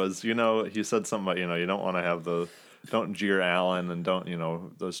say was, he said something about, you don't want to have don't jeer Allen and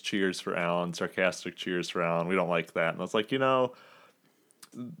don't, those cheers for Allen, sarcastic cheers for Allen. We don't like that. And I was like,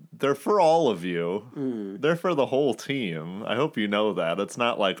 they're for all of you. They're for the whole team. I hope you know that. It's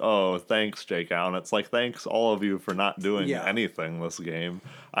not like, oh, thanks, Jake Allen. It's like, thanks all of you for not doing anything this game.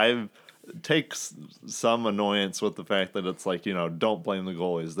 I take some annoyance with the fact that it's like, don't blame the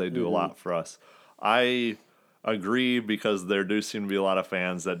goalies. They do a lot for us. I agree, because there do seem to be a lot of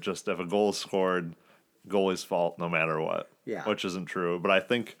fans that just, if a goal is scored, goalie's fault no matter what. Yeah. Which isn't true. But I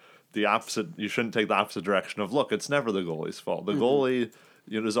think the opposite, you shouldn't take the opposite direction of, look, it's never the goalie's fault. The goalie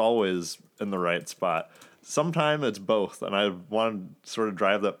is always in the right spot. Sometimes it's both, and I want to sort of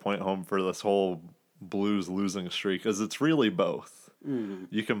drive that point home for this whole Blues losing streak, because it's really both.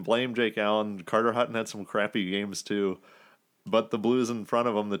 You can blame Jake Allen. Carter Hutton had some crappy games too, but the Blues in front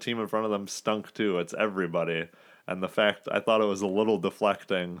of them, the team in front of them, stunk too. It's everybody. And the fact, I thought it was a little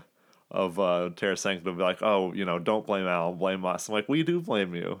deflecting of Tarasenko to be like, oh, don't blame Allen, blame us. I'm like, we do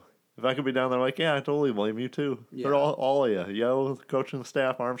blame you. If I could be down there like, yeah, I totally blame you too. Yeah. For all of you. Yo, coaching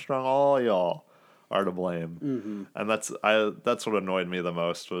staff, Armstrong, all of y'all are to blame. And that's what annoyed me the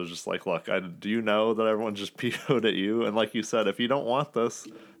most, was just like, look, do you know that everyone just PO'd at you? And like you said, if you don't want this,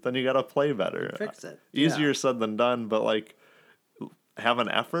 then you got to play better. Fix it. Easier said than done, but like, have an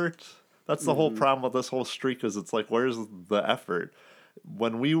effort. That's the whole problem with this whole streak, is it's like, where's the effort?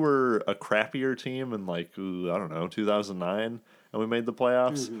 When we were a crappier team in like, I don't know, 2009, and we made the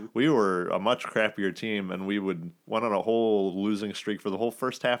playoffs, we were a much crappier team, and we went on a whole losing streak for the whole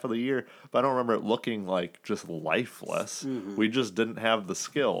first half of the year, but I don't remember it looking like just lifeless. We just didn't have the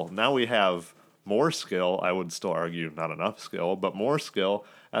skill. Now we have more skill. I would still argue not enough skill, but more skill,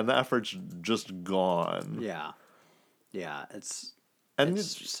 and the effort's just gone. Yeah. It's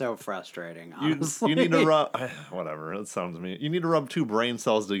so frustrating, You honestly. need to rub, whatever, it sounds mean. You need to rub two brain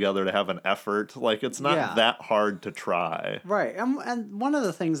cells together to have an effort. Like, it's not that hard to try. Right. And one of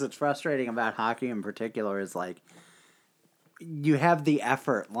the things that's frustrating about hockey in particular is, like, you have the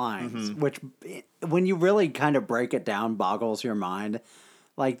effort lines, which, when you really kind of break it down, boggles your mind.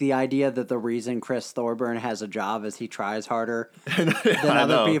 Like, the idea that the reason Chris Thorburn has a job is he tries harder than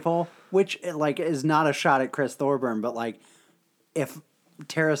other people, which, like, is not a shot at Chris Thorburn, but, like, if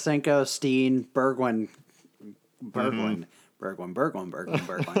Tarasenko, Steen, Berglund,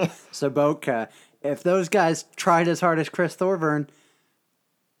 Sobotka, if those guys tried as hard as Chris Thorburn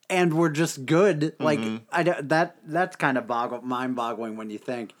and were just good, like, that's kind of mind-boggling when you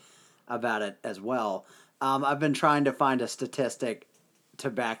think about it as well. I've been trying to find a statistic to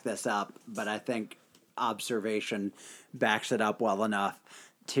back this up, but I think observation backs it up well enough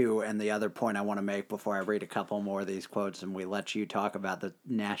too. And the other point I want to make before I read a couple more of these quotes and we let you talk about the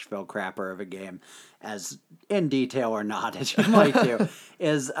Nashville crapper of a game as in detail or not as you like to,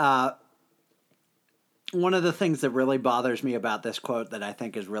 is one of the things that really bothers me about this quote that I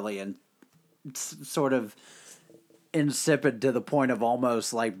think is really sort of insipid to the point of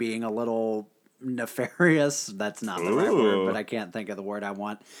almost like being a little nefarious. That's not the right word, but I can't think of the word I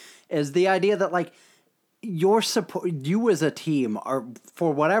want. Is the idea that like your support, you as a team are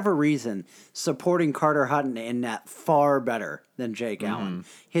for whatever reason supporting Carter Hutton in net far better than Jake Allen.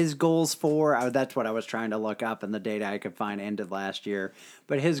 His goals that's what I was trying to look up, and the data I could find ended last year.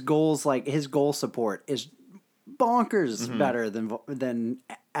 But his goals, like his goal support, is bonkers better than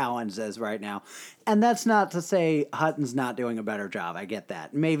Allen's is right now. And that's not to say Hutton's not doing a better job. I get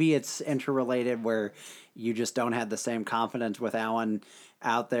that. Maybe it's interrelated where you just don't have the same confidence with Allen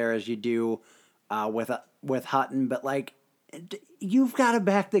out there as you do with Hutton. But like, you've got to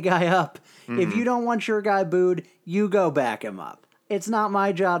back the guy up. If you don't want your guy booed, you go back him up. It's not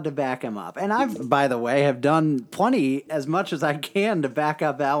my job to back him up. And I've, by the way, have done plenty, as much as I can, to back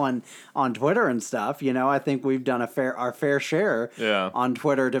up Allen on Twitter and stuff. You know, I think we've done our fair share on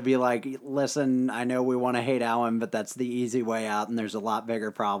Twitter to be like, listen, I know we want to hate Allen, but that's the easy way out, and there's a lot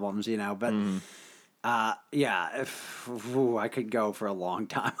bigger problems, you know. But I could go for a long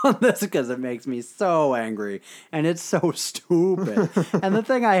time on this because it makes me so angry and it's so stupid. And the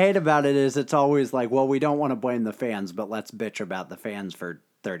thing I hate about it is it's always like, well, we don't want to blame the fans, but let's bitch about the fans for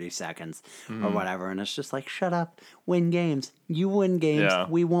 30 seconds or whatever. And it's just like, shut up, win games. You win games,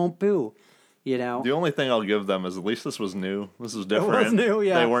 we won't boo. You know, the only thing I'll give them is at least this was new. This was different. It was new,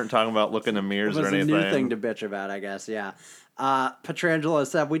 yeah. They weren't talking about looking in mirrors or anything. It was a new thing to bitch about, I guess, yeah. Petrangelo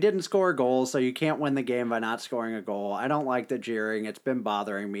said, we didn't score goals, so you can't win the game by not scoring a goal. I don't like the jeering. It's been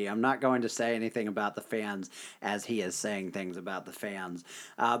bothering me. I'm not going to say anything about the fans as he is saying things about the fans.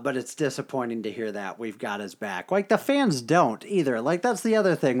 But it's disappointing to hear that. We've got his back. Like, the fans don't either. Like, that's the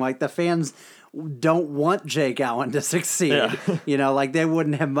other thing. Like, the fans don't want Jake Allen to succeed. Yeah. You know, like, they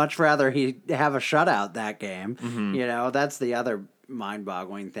wouldn't have much rather he have a shutout that game. You know, that's the other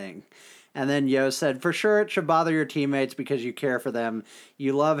mind-boggling thing. And then Yo said, for sure it should bother your teammates because you care for them.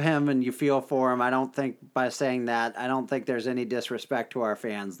 You love him and you feel for him. I don't think by saying that, I don't think there's any disrespect to our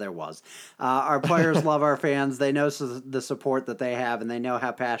fans. There was. Our players love our fans. They know the support that they have, and they know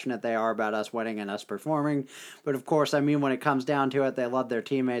how passionate they are about us winning and us performing. But of course, I mean, when it comes down to it, they love their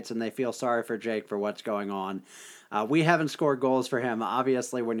teammates and they feel sorry for Jake for what's going on. We haven't scored goals for him.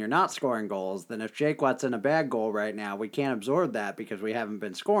 Obviously, when you're not scoring goals, then if Jake lets in a bad goal right now, we can't absorb that because we haven't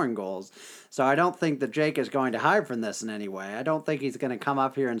been scoring goals. So I don't think that Jake is going to hide from this in any way. I don't think he's going to come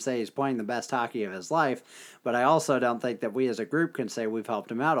up here and say he's playing the best hockey of his life. But I also don't think that we as a group can say we've helped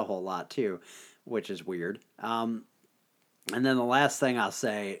him out a whole lot, too, which is weird. And then the last thing I'll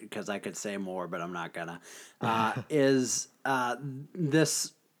say, because I could say more, but I'm not going to, is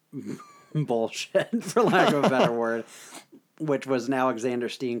this bullshit, for lack of a better word, which was an Alexander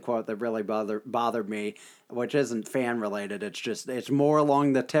Steen quote that really bothered me, which isn't fan related. It's more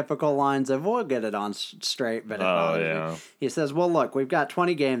along the typical lines of, we'll get it on straight, but it bothers me. He says, well, look, we've got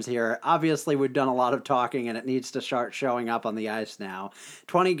 20 games here. Obviously, we've done a lot of talking, and it needs to start showing up on the ice now.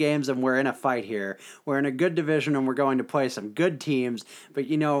 20 games, and we're in a fight here. We're in a good division, and we're going to play some good teams. But,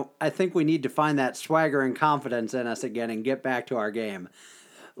 you know, I think we need to find that swagger and confidence in us again and get back to our game.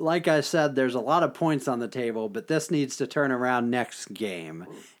 Like I said, there's a lot of points on the table, but this needs to turn around next game.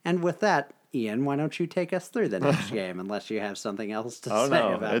 And with that, Ian, why don't you take us through the next game, unless you have something else to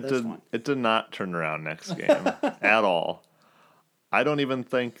say about this one? It did not turn around next game at all. I don't even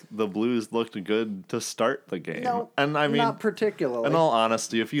think the Blues looked good to start the game. No, and I mean, not particularly. In all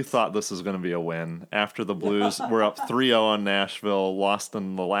honesty, if you thought this was going to be a win after the Blues were up 3-0 on Nashville, lost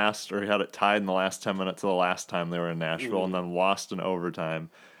in the last, or had it tied in the last 10 minutes of the last time they were in Nashville, and then lost in overtime,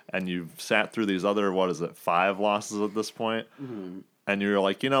 and you've sat through these other, 5 losses at this point, and you're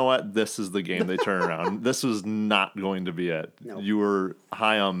like, you know what? This is the game they turn around. This was not going to be it. Nope. You were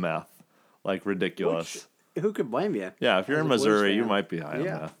high on meth. Like, ridiculous. Who could blame you? Yeah, if you're in Missouri, you might be high on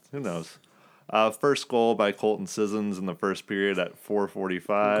meth. Who knows? First goal by Colton Sissons in the first period at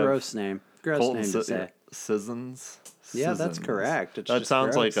 4:45. Gross name. Gross name to say. Sissons? Yeah, that's correct. That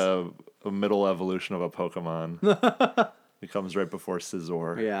sounds like a middle evolution of a Pokemon. It comes right before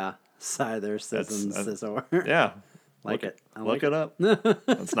Scizor. Yeah. Scyther, Sissons, Scizor. Yeah. Look it up.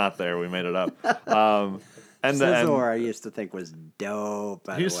 It's not there. We made it up. And Scizor, I used to think was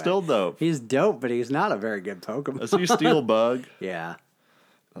dope. He's still dope. He's dope, but he's not a very good Pokemon. Is he Steel Bug? Yeah.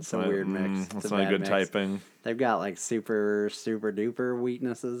 That's a weird mix. That's not good typing. They've got like super duper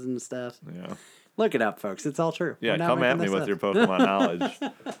weaknesses and stuff. Yeah. Look it up, folks. It's all true. Yeah, come at me with your Pokemon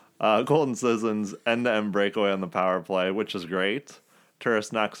knowledge. Colton Sissons, end-to-end breakaway on the power play, which is great.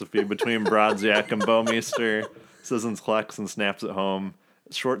 Turris knocks a feed between Brodziak and Bouwmeester. Sissons collects and snaps it home.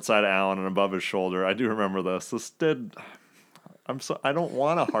 short side of Allen and above his shoulder. I do remember this. I don't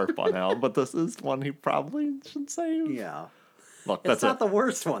want to harp on Allen, but this is one he probably should save. Yeah. Look, It's that's not it. the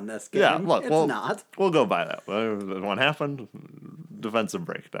worst one this game. Yeah, look, it's well, not. We'll go by that. What happened? Defensive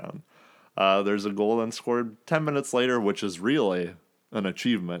breakdown. There's a goal then scored 10 minutes later, which is really an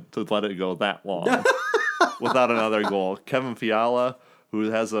achievement to let it go that long without another goal. Kevin Fiala,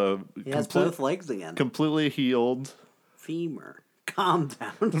 who has He has both legs again. completely healed. Femur. Calm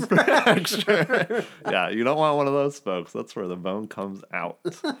down. Yeah, you don't want one of those, folks. That's where the bone comes out.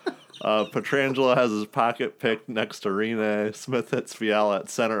 Petrangelo has his pocket picked next to Rene. Smith hits Fiala at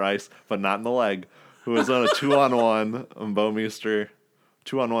center ice, but not in the leg, who is on a 2-on-1 on Bouwmeester.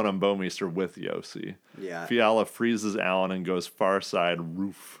 2-on-1 on Bouwmeester with Yossi. Yeah. Fiala freezes Allen and goes far side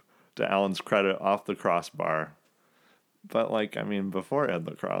roof to Allen's credit off the crossbar. But, before he had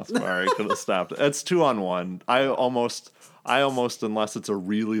the crossbar, he could have stopped it. It's 2-on-1. I almost, unless it's a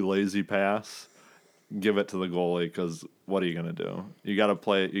really lazy pass, give it to the goalie, because what are you going to do? You got to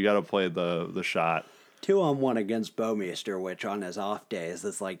play the shot. 2-on-1 against Bouwmeester, which on his off days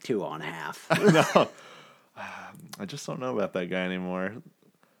is like 2-on-half. No. I just don't know about that guy anymore.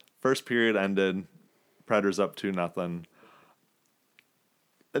 First period ended. Predators up 2-0.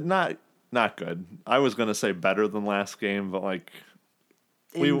 Not good. I was going to say better than last game, but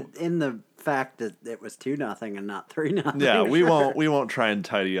in the fact that it was 2-0 and not 3-0. Yeah, we won't try and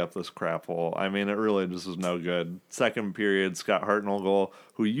tidy up this crap hole. I mean, it really just was no good. Second period, Scott Hartnell goal,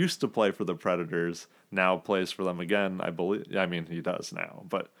 who used to play for the Predators, now plays for them again. I believe. I mean, he does now,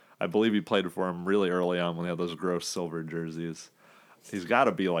 but I believe he played for him really early on when he had those gross silver jerseys. He's got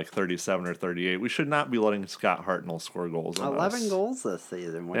to be like 37 or 38. We should not be letting Scott Hartnell score goals. 11 goals this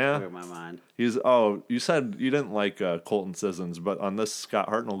season, which blew my mind. You said you didn't like Colton Sissons, but on this Scott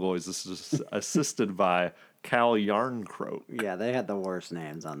Hartnell goal, he's assisted by Cal Yarncroke. Yeah, they had the worst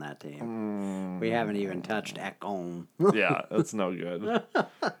names on that team. We haven't even touched Ekholm. Yeah, that's no good.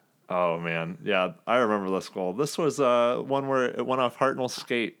 Oh, man. Yeah, I remember this goal. This was one where it went off Hartnell's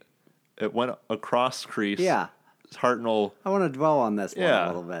skate. It went across crease. Yeah. Hartnell. I want to dwell on this one a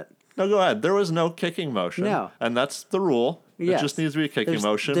little bit. No, go ahead. There was no kicking motion. No. And that's the rule. Yes. It just needs to be a kicking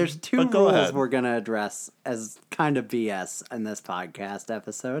motion. There's two but go rules ahead. we're going to address as kind of BS in this podcast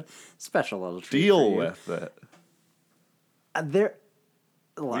episode. Special little treat Deal for you. with it.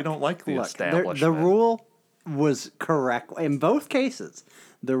 We don't like the establishment. The rule was correct. In both cases,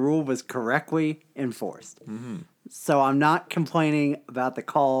 the rule was correctly enforced. Mm-hmm. So I'm not complaining about the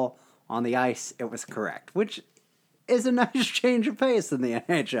call on the ice. It was correct, which is a nice change of pace in the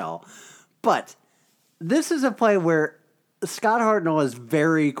NHL. But this is a play where Scott Hartnell is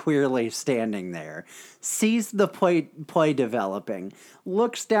very clearly standing there, sees the play developing,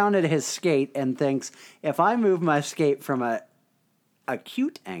 looks down at his skate and thinks, if I move my skate from a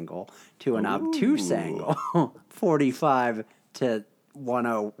acute angle to an obtuse angle, 45 to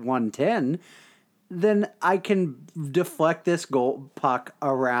 110, then I can deflect this goal puck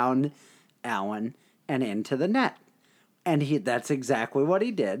around Allen and into the net. And that's exactly what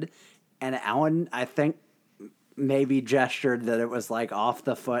he did. And Allen, I think, maybe gestured that it was like off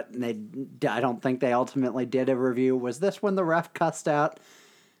the foot, and I don't think they ultimately did a review. Was this when the ref cussed out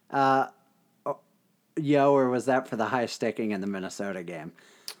Yo, or was that for the high sticking in the Minnesota game?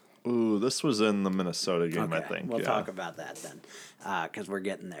 Ooh, this was in the Minnesota game, Okay, I think. We'll talk about that then, because we're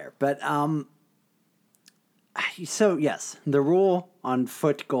getting there. But so yes, the rule on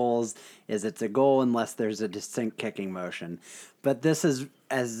foot goals is it's a goal unless there's a distinct kicking motion. But this is,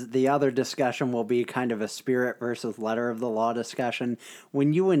 as the other discussion will be, kind of a spirit versus letter of the law discussion.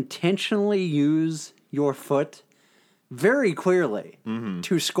 When you intentionally use your foot very clearly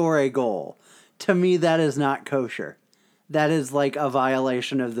to score a goal, to me that is not kosher. That is like a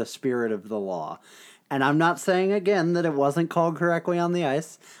violation of the spirit of the law. And I'm not saying, again, that it wasn't called correctly on the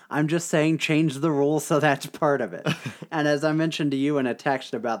ice. I'm just saying change the rules so that's part of it. And as I mentioned to you in a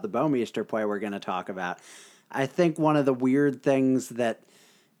text about the Bouwmeester play we're going to talk about, I think one of the weird things that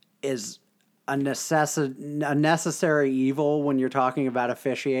is a necessary evil when you're talking about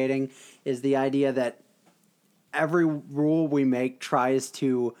officiating is the idea that every rule we make tries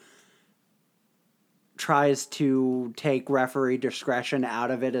to take referee discretion out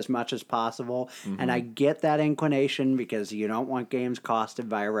of it as much as possible. Mm-hmm. And I get that inclination because you don't want games costed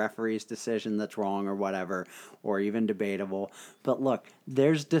by a referee's decision that's wrong or whatever, or even debatable. But look,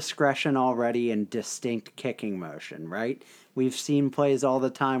 there's discretion already in distinct kicking motion, right? We've seen plays all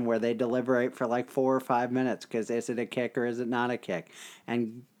the time where they deliberate for like 4 or 5 minutes because is it a kick or is it not a kick?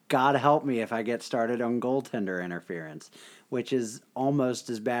 And God help me if I get started on goaltender interference, which is almost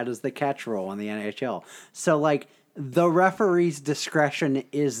as bad as the catch rule in the NHL. So, like, the referee's discretion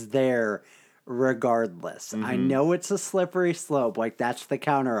is there regardless. I know it's a slippery slope. Like, that's the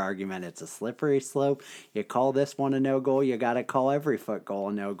counter argument. It's a slippery slope. You call this one a no goal, you got to call every foot goal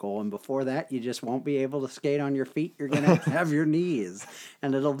a no goal. And before that, you just won't be able to skate on your feet. You're going to have your knees,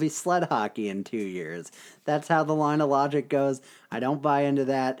 and it'll be sled hockey in 2 years. That's how the line of logic goes. I don't buy into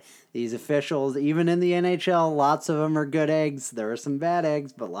that. These officials, even in the NHL, lots of them are good eggs. There are some bad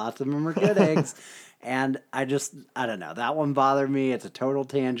eggs, but lots of them are good eggs. And I don't know. That one bothered me. It's a total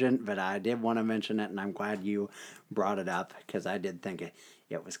tangent, but I did want to mention it, and I'm glad you brought it up because I did think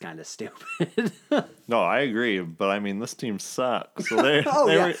it was kind of stupid. No, I agree, but I mean, this team sucks. So they,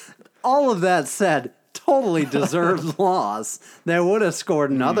 All of that said, totally deserved loss. They would have scored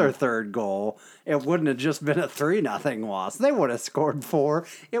another third goal. It wouldn't have just been a 3-0 loss. They would have scored 4.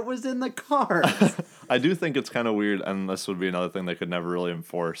 It was in the cards. I do think it's kind of weird, and this would be another thing they could never really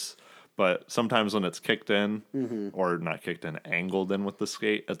enforce. But sometimes when it's kicked in, or not kicked in, angled in with the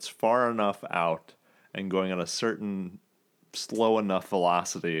skate, it's far enough out and going at a certain slow enough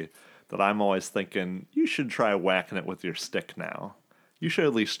velocity that I'm always thinking, you should try whacking it with your stick now. You should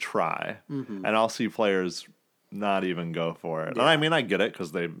at least try. And I'll see players not even go for it. Yeah. And I mean, I get it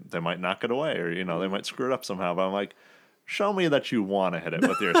because they might knock it away or, they might screw it up somehow. But I'm like, show me that you want to hit it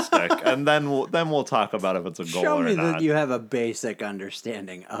with your stick, and then we'll talk about if it's a goal or not. Show me that you have a basic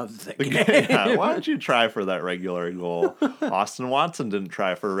understanding of the game. Yeah, why don't you try for that regular goal? Austin Watson didn't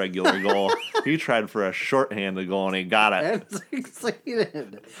try for a regular goal. He tried for a shorthanded goal, and he got it. And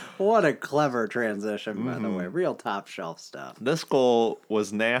succeeded. What a clever transition, by the way. Real top shelf stuff. This goal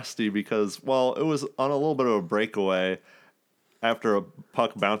was nasty because, it was on a little bit of a breakaway. After a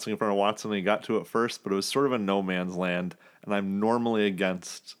puck bouncing in front of Watson, he got to it first, but it was sort of a no man's land, and I'm normally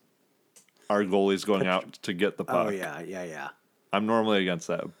against our goalies going out to get the puck. Oh, yeah. I'm normally against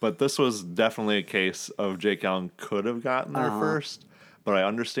that, but this was definitely a case of Jake Allen could have gotten there first, but I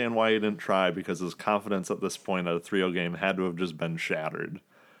understand why he didn't try because his confidence at this point at a 3-0 game had to have just been shattered.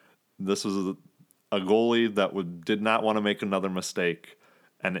 This was a goalie that did not want to make another mistake,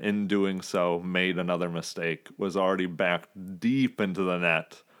 and in doing so, made another mistake, was already back deep into the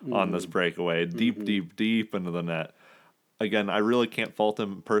net on this breakaway, deep into the net. Again, I really can't fault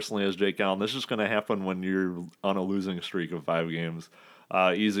him personally as Jake Allen. This is going to happen when you're on a losing streak of 5 games.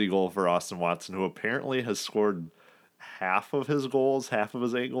 Easy goal for Austin Watson, who apparently has scored half of his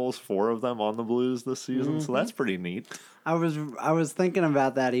 8 goals, 4 of them on the Blues this season. So that's pretty neat. I was thinking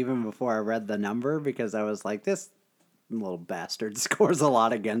about that even before I read the number because I was like, this little bastard scores a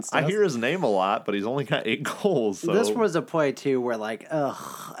lot against us. I hear his name a lot, but he's only got 8 goals. So. This was a play too where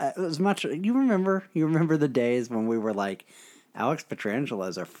as much you remember the days when we were like, Alex Pietrangelo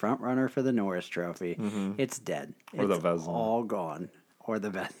is a front runner for the Norris Trophy. It's dead. Or the Vezina. All gone. Or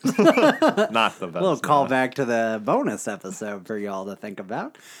the Vezina. Not the Vezina. A little callback to the bonus episode for y'all to think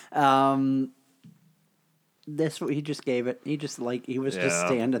about. He just gave it. He just just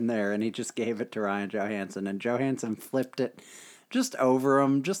standing there, and he just gave it to Ryan Johansson, and Johansson flipped it just over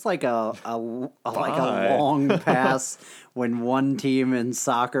him, just like a long pass when one team in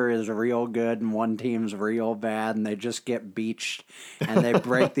soccer is real good and one team's real bad, and they just get beached and they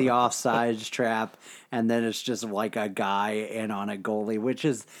break the offsides trap, and then it's just like a guy in on a goalie, which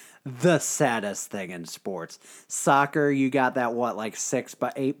is the saddest thing in sports. Soccer, you got that 6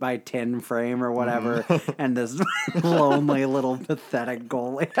 by 8 by 10 frame or whatever, and this lonely little pathetic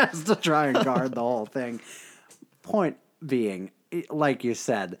goalie has to try and guard the whole thing. Point being, like you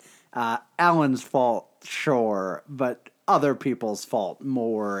said, Allen's fault, sure, but other people's fault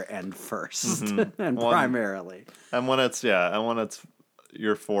more and first and primarily. And when it's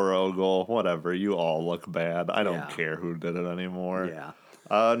your 4-0 goal, whatever, you all look bad. I don't care who did it anymore. Yeah.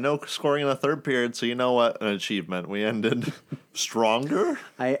 No scoring in the third period, so you know what? An achievement. We ended stronger.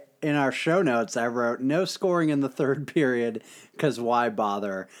 In our show notes, I wrote, no scoring in the third period, because why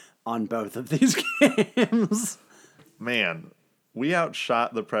bother on both of these games? Man, we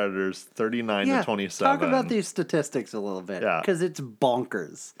outshot the Predators 39-27. Talk about these statistics a little bit, because it's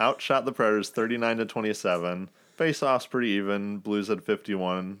bonkers. Outshot the Predators 39-27. Face-offs pretty even. Blues had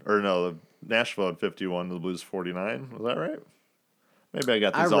 51. Or no, Nashville had 51. The Blues 49. Was that right? Maybe I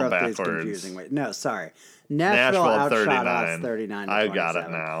got these all backwards. No, sorry. Nashville outshot us 39-27. I got it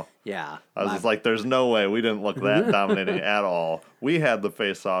now. Yeah. I was just like, there's no way we didn't look that dominating at all. We had the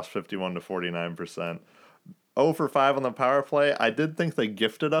face-offs 51-49%. 0 for 5 on the power play. I did think they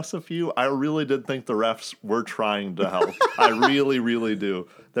gifted us a few. I really did think the refs were trying to help. I really, really do.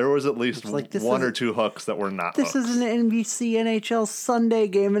 There was at least one or two hooks that were not This hooks. is an NBC NHL Sunday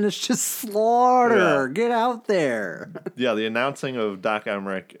game, and it's just slaughter. Yeah. Get out there. Yeah, the announcing of Doc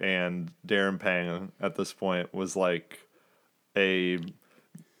Emmerich and Darren Pang at this point was like a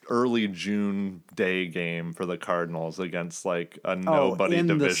early June day game for the Cardinals against like a nobody in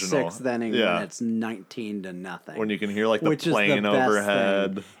divisional. the 6th inning when it's 19-0. When you can hear like the Which plane is the best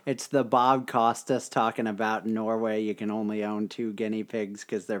overhead. thing. It's the Bob Costas talking about Norway. You can only own 2 guinea pigs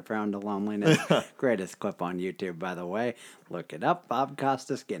because they're prone to loneliness. Greatest clip on YouTube, by the way. Look it up, Bob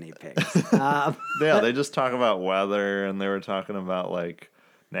Costas guinea pigs. Yeah, they just talk about weather, and they were talking about like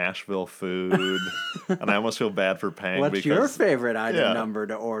Nashville food, and I almost feel bad for Pang. What's because your favorite item number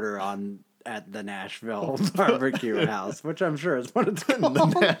to order at the Nashville barbecue house, which I'm sure is what it's called.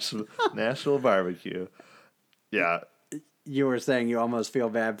 the Nashville barbecue. Yeah. You were saying you almost feel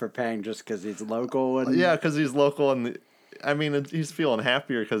bad for Pang just because he's local. And Yeah, because he's local, and I mean, he's feeling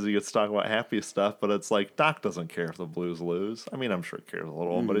happier because he gets to talk about happy stuff, but it's like, Doc doesn't care if the Blues lose. I mean, I'm sure he cares a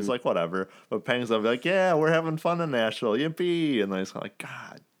little, but he's like, whatever. But Pang's like, yeah, we're having fun in Nashville, yippee! And then he's like,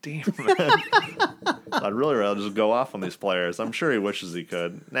 God damn it. I'd really rather just go off on these players. I'm sure he wishes he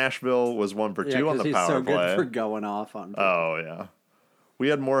could. Nashville was 1 for 2 on the he's power so play. good for going off on people. Oh, yeah. We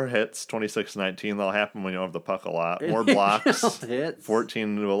had more hits, 26-19. That'll happen when you don't have the puck a lot. More blocks, hits.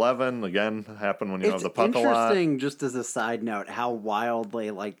 14-11. Again, happen when you don't have the puck a lot. It's interesting, just as a side note, how wildly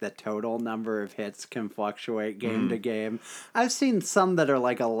like the total number of hits can fluctuate game to game. I've seen some that are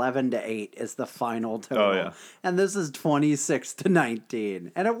like 11-8 is the final total. Oh, yeah. And this is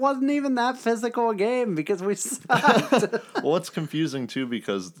 26-19. And it wasn't even that physical a game because we sucked. Well, it's confusing too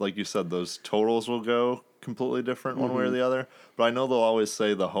because, like you said, those totals will go completely different one way or the other. But I know they'll always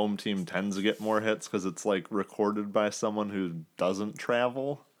say the home team tends to get more hits because it's like recorded by someone who doesn't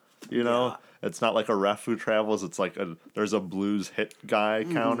travel. You know, it's not like a ref who travels. It's like there's a Blues hit guy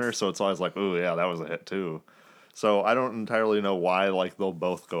counter, so it's always like, oh yeah, that was a hit too. So I don't entirely know why like they'll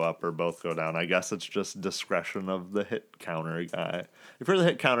both go up or both go down. I guess it's just discretion of the hit counter guy. If you're the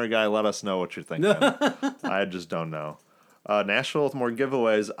hit counter guy, let us know what you're thinking. I just don't know. Nashville with more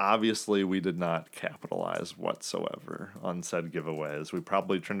giveaways. Obviously, we did not capitalize whatsoever on said giveaways. We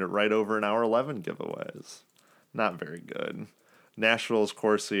probably turned it right over an hour 11 giveaways. Not very good. Nashville's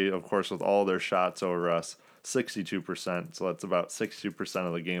Corsi, of course, with all their shots over us, 62%. So that's about 62%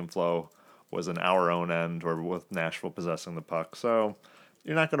 of the game flow was in our own end or with Nashville possessing the puck. So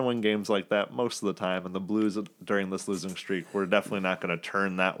you're not going to win games like that most of the time. And the Blues during this losing streak, we're definitely not going to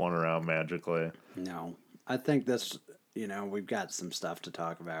turn that one around magically. No. I think this... we've got some stuff to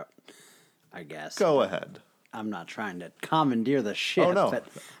talk about, I guess. Go ahead. I'm not trying to commandeer the ship, Oh, no. but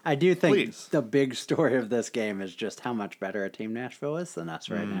I do think Please. the big story of this game is just how much better a team Nashville is than us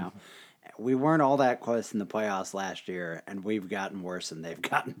right now. We weren't all that close in the playoffs last year, and we've gotten worse and they've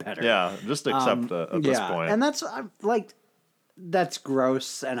gotten better. Yeah, just accept it at this point. And that's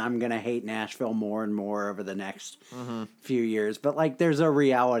gross, and I'm going to hate Nashville more and more over the next few years. But, there's a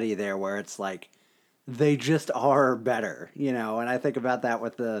reality there where it's they just are better, and I think about that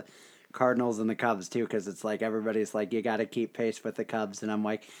with the Cardinals and the Cubs too, because it's everybody's you got to keep pace with the Cubs, and I'm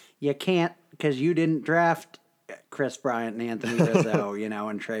you can't because you didn't draft Chris Bryant and Anthony Rizzo,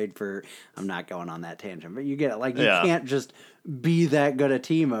 and trade for. I'm not going on that tangent, but you get it. You can't just be that good a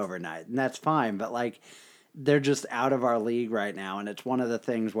team overnight, and that's fine. But they're just out of our league right now, and it's one of the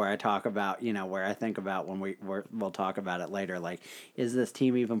things where I talk about, where I think about when we'll talk about it later. Is this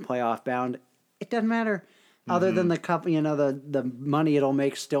team even playoff bound? It doesn't matter. Other than the cup, the money it'll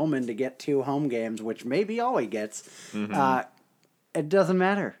make Stillman to get 2 home games, which may be all he gets. It doesn't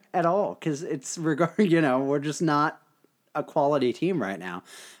matter at all because it's we're just not a quality team right now.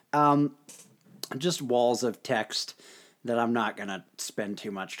 Just walls of text that I'm not going to spend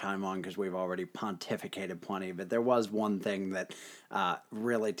too much time on because we've already pontificated plenty. But there was one thing that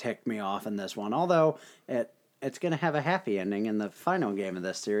really ticked me off in this one, although it's going to have a happy ending in the final game of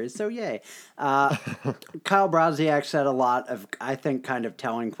this series, so yay. Kyle Brodziak said a lot of, I think, kind of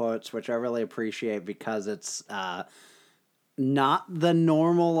telling quotes, which I really appreciate because it's not the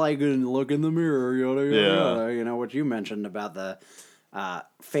normal, look in the mirror, yada, yada, yada, what you mentioned about the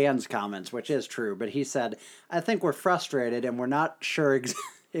fans' comments, which is true. But he said, I think we're frustrated and we're not sure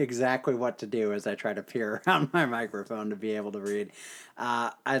exactly what to do as I try to peer around my microphone to be able to read.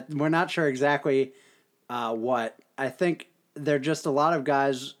 We're not sure exactly... what I think they're just a lot of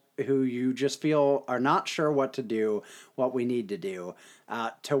guys who you just feel are not sure what to do, what we need to do.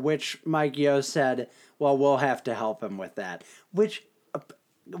 To which Mike Yeo said, well, we'll have to help him with that. Which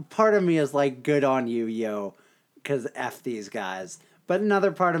part of me is good on you, Yeo. because F these guys. But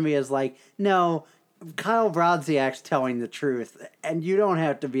another part of me is like, no, Kyle Brodziak's telling the truth, and you don't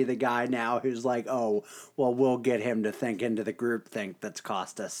have to be the guy now who's like, oh, well, we'll get him to think into the group think that's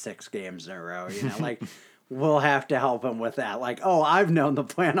cost us 6 games in a row. Like, we'll have to help him with that. Like, oh, I've known the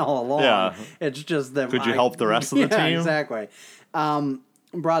plan all along. Yeah. It's just that Could you help the rest of the team? Exactly.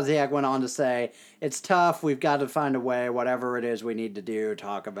 Brodziak went on to say, it's tough. We've got to find a way, whatever it is we need to do,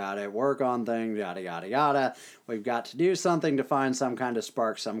 talk about it, work on things, yada, yada, yada. We've got to do something to find some kind of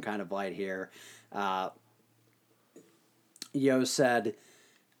spark, some kind of light here. Yo said,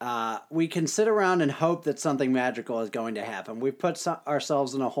 we can sit around and hope that something magical is going to happen. We've put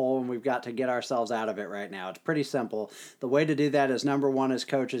ourselves in a hole and we've got to get ourselves out of it right now. It's pretty simple. The way to do that is, number one, as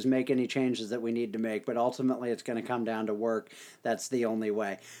coaches, make any changes that we need to make, but ultimately it's going to come down to work. That's the only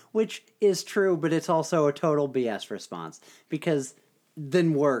way. Which is true, but it's also a total BS response. Because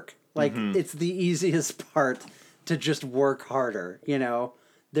then work. Like, it's the easiest part to just work harder,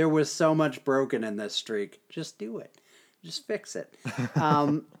 There was so much broken in this streak. Just do it. Just fix it.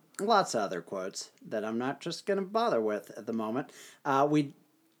 Lots of other quotes that I'm not just going to bother with at the moment. We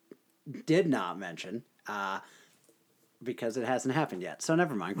did not mention, because it hasn't happened yet. So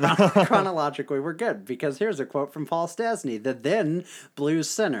never mind. Chronologically, we're good, because here's a quote from Paul Stastny, the then Blues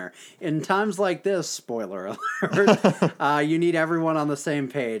center. In times like this, spoiler alert, you need everyone on the same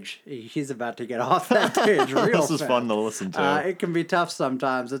page. He's about to get off that page real This is fast. fun to listen to. It can be tough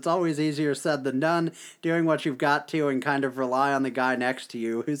sometimes. It's always easier said than done, doing what you've got to and kind of rely on the guy next to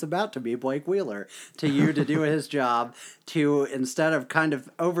you, who's about to be Blake Wheeler, to you to do his job, to instead of kind of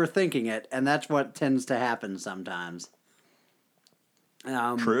overthinking it, and that's what tends to happen sometimes.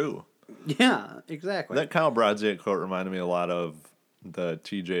 True. Yeah, exactly. That Kyle Brodziak quote reminded me a lot of the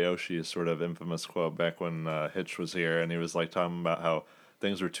TJ Oshie sort of infamous quote back when Hitch was here, and he was like talking about how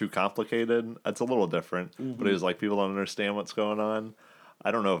things were too complicated. It's a little different, but he was like, people don't understand what's going on. I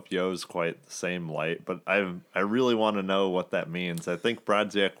don't know if Yo's quite the same light, but I really want to know what that means. I think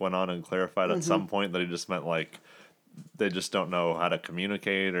Brodziak went on and clarified at some point that he just meant like they just don't know how to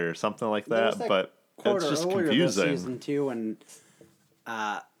communicate or something like that. But it's just confusing. This season too, and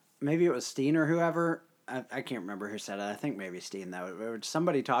maybe it was Steen or whoever. I can't remember who said it. I think maybe Steen, though.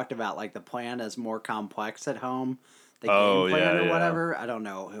 Somebody talked about like the plan is more complex at home, the game plan or whatever. I don't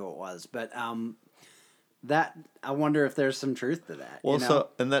know who it was, but that I wonder if there's some truth to that. Well, so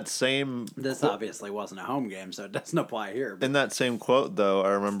in that same this obviously wasn't a home game, so it doesn't apply here. But. In that same quote, though,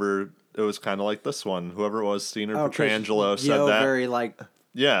 I remember it was kind of like this one. Whoever it was, Steen or Pietrangelo, said that. Very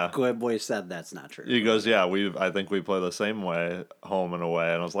yeah, glibly said that's not true. He goes, yeah, I think we play the same way, home and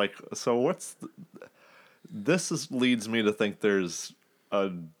away. And I was like, so what's leads me to think there's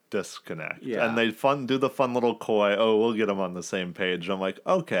a disconnect. Yeah. And they do the fun little coy, oh, we'll get them on the same page. I'm like,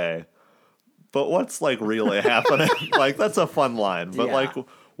 okay, but what's like really happening? Like, that's a fun line, but like,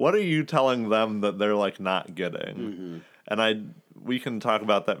 what are you telling them that they're like not getting? And we can talk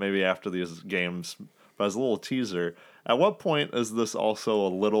about that maybe after these games, but as a little teaser, at what point is this also a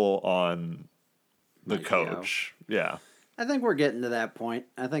little on the coach? Yeah. I think we're getting to that point.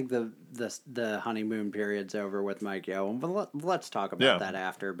 I think the honeymoon period's over with Mike Yeo, but let's talk about that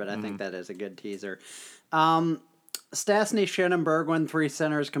after. But I think that is a good teaser. Stastny, Shin, and Bergwijn, 3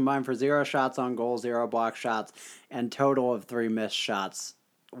 centers combined for 0 shots on goal, 0 block shots, and total of 3 missed shots.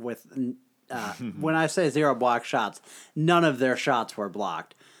 With when I say 0 block shots, none of their shots were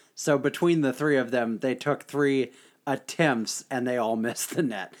blocked. So between the 3 of them, they took 3 attempts and they all missed the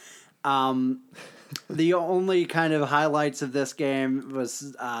net. The only kind of highlights of this game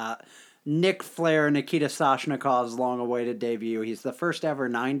was Nick Flair, Nikita Soshnikov's long-awaited debut. He's the first ever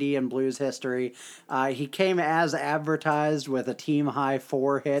 90 in Blues history. He came as advertised with a team-high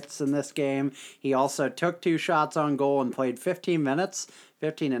 4 hits in this game. He also took 2 shots on goal and played 15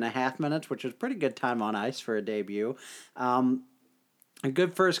 and a half minutes, which is pretty good time on ice for a debut. A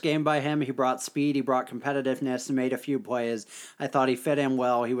good first game by him. He brought speed, he brought competitiveness, and made a few plays. I thought he fit in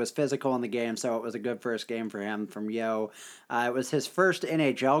well. He was physical in the game, so it was a good first game for him from Yo. It was his first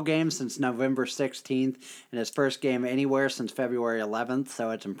NHL game since November 16th, and his first game anywhere since February 11th, so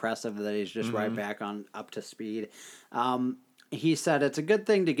it's impressive that he's just right back on up to speed. He said, it's a good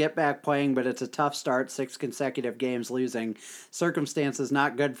thing to get back playing, but it's a tough start, 6 consecutive games losing. Circumstances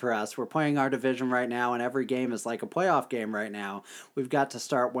not good for us. We're playing our division right now, and every game is like a playoff game right now. We've got to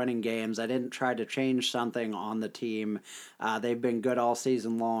start winning games. I didn't try to change something on the team. They've been good all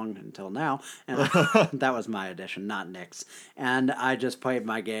season long until now. And that was my addition, not Nick's. And I just played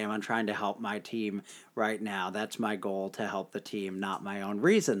my game. I'm trying to help my team right now. That's my goal, to help the team, not my own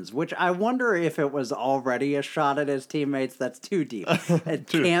reasons, which I wonder if it was already a shot at his teammates. That's too deep. It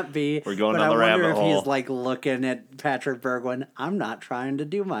can't be. We're going but down the rabbit I wonder if hole. he's like looking at Patrick Bergwijn. I'm not trying to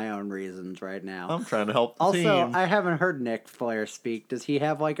do my own reasons right now. I'm trying to help the Also, team. I haven't heard Nick Flair speak. Does he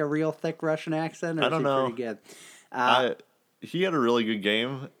have like a real thick Russian accent? Or I don't is he know. Pretty good. He had a really good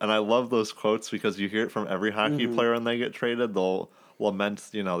game, and I love those quotes because you hear it from every hockey player when they get traded. They'll lament,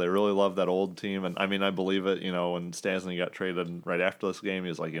 they really love that old team. And I mean, I believe it, when Stasny got traded right after this game, he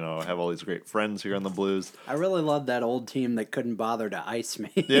was like, I have all these great friends here in the Blues. I really love that old team that couldn't bother to ice me.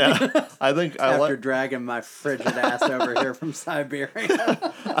 Yeah, I think After dragging my frigid ass over here from Siberia.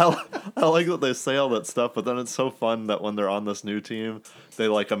 I like that they say all that stuff, but then it's so fun that when they're on this new team, they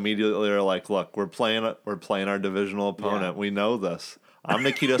like immediately are like, "Look, we're playing our divisional opponent. Yeah. We know this. I'm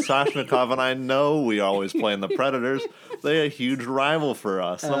Nikita Soshnikov, and I know we always play in the Predators. They're a huge rival for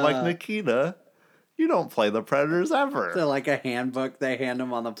us." And I'm like, Nikita, you don't play the Predators ever. So like a handbook they hand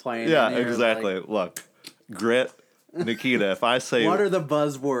them on the plane. Yeah, and you're exactly. like, Look, grit, Nikita. If I say what are the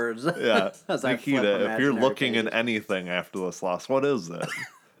buzzwords? yeah, As I flip Nikita, if you're imaginary looking in pages. anything after this loss, what is it?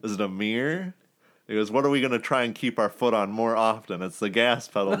 Is it a mirror? He goes, what are we going to try and keep our foot on more often? It's the gas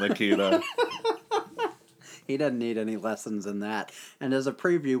pedal, Nikita. He doesn't need any lessons in that. And as a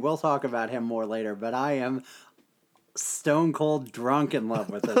preview, we'll talk about him more later, but I am stone cold drunk in love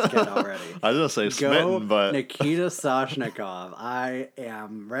with this kid already. I was going to say Go smitten, but Nikita Soshnikov. I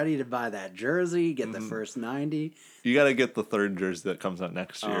am ready to buy that jersey, get Mm-hmm. the first 90. you got to get the third jersey that comes out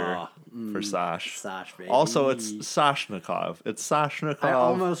next year for Sash. Sash, baby. Also, it's Soshnikov. It's Soshnikov. I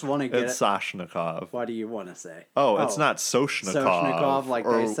almost want to get It's it. Soshnikov. What do you want to say? Oh, it's not Soshnikov. Soshnikov, like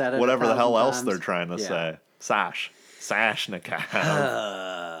or they said it whatever the hell 1,000 else times. they're trying to Yeah. say.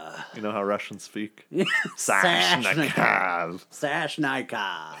 Sashnikov. You know how Russians speak? Sashnikov.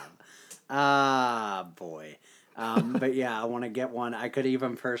 Sashnikov. Ah, boy. But yeah, I want to get one. I could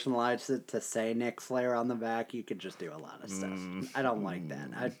even personalize it to say Nick Flair on the back. You could just do a lot of stuff. I don't like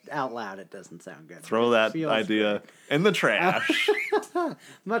that. Out loud, it doesn't sound good. Throw It that feels idea in the trash. great.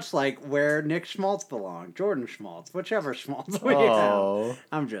 Much like where Nick Schmaltz belonged. Jordan Schmaltz. Whichever Schmaltz we Oh. have.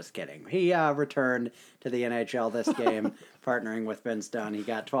 I'm just kidding. He returned to the NHL this game, partnering with Vince Dunn. He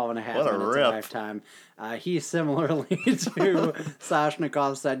got 12 and a half What a minutes rip. of lifetime. He similarly to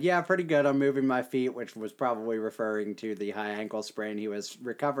Soshnikov said, yeah, pretty good. I'm moving my feet, which was probably referring to the high ankle sprain he was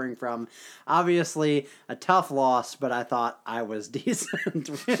recovering from. Obviously, a tough loss, but I thought I was decent,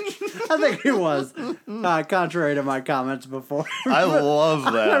 which I think he was, contrary to my comments before. I love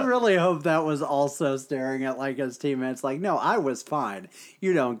I that. really hope that was also staring at like his teammates like, no, I was fine.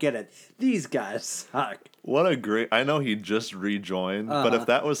 You don't get it. These guys suck. What a great... I know he just rejoined, but if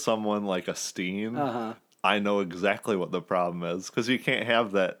that was someone like a Steen, I know exactly what the problem is. Because you can't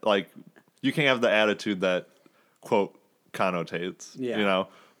have that, you can't have the attitude that, quote, connotates, Yeah.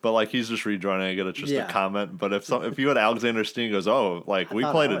 But, he's just rejoining. I get it's just Yeah. a comment. But if you had Alexander Steen goes, oh, we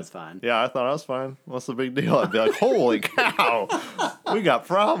thought played I it. was fine. Yeah, I thought I was fine. What's the big deal? I'd be like, holy cow. We got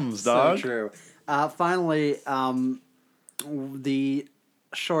problems, dog. So true. Finally, the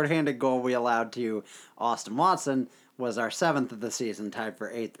shorthanded goal we allowed to Austin Watson was our 7th of the season, tied for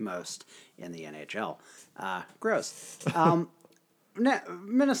 8th most in the NHL. Gross.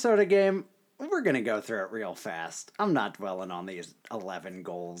 Minnesota game, we're going to go through it real fast. I'm not dwelling on these 11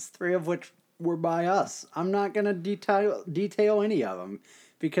 goals, 3 of which were by us. I'm not going to detail any of them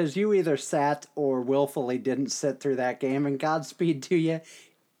because you either sat or willfully didn't sit through that game, and Godspeed to you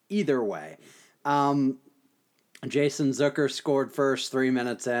either way. Jason Zucker scored first 3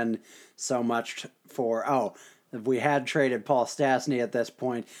 minutes in. So much for, if we had traded Paul Stastny at this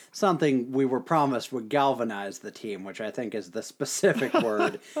point, something we were promised would galvanize the team, which I think is the specific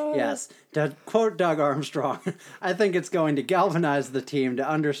word. Yes, to quote Doug Armstrong, I think it's going to galvanize the team to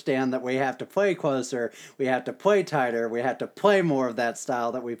understand that we have to play closer, we have to play tighter, we have to play more of that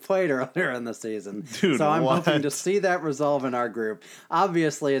style that we played earlier in the season. Dude, so I'm what? hoping to see that resolve in our group.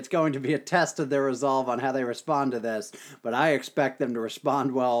 Obviously, it's going to be a test of their resolve on how they respond to this, but I expect them to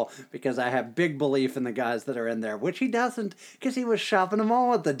respond well because I have big belief in the guys that are in there, which he doesn't because he was shopping them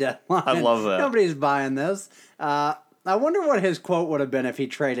all at the deadline. I love that. Nobody's buying this. I wonder what his quote would have been if he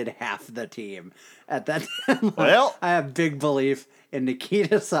traded half the team at that deadline. Well, I have big belief in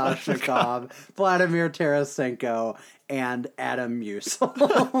Nikita Soshnikov, Vladimir Tarasenko, and Adam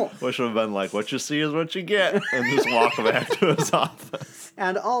Musil. which would have been like, what you see is what you get, and just walk back to his office.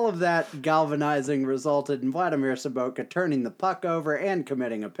 And all of that galvanizing resulted in Vladimir Sobotka turning the puck over and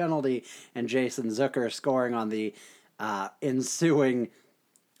committing a penalty, and Jason Zucker scoring on the ensuing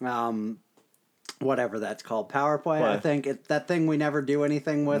whatever that's called, power play. I think that thing we never do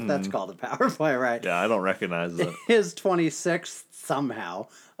anything with. That's called a power play, right? Yeah, I don't recognize it. His 26th somehow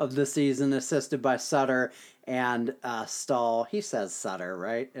of the season, assisted by Sutter and Stahl. He says Sutter,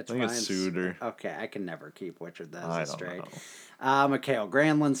 right? I think it's Suter. Okay, I can never keep which of those I is don't straight. know. Mikhail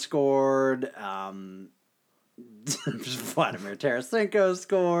Granlund scored. Vladimir Tarasenko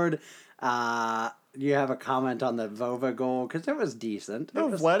scored. You have a comment on the Vova goal? Because it was decent. No,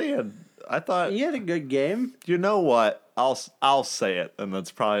 Vladdy I thought... He had a good game. You know what? I'll say it, and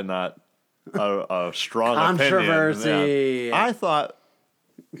that's probably not a strong Controversy. Opinion. Yeah. I thought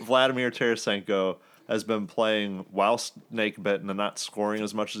Vladimir Tarasenko has been playing while snake bitten and not scoring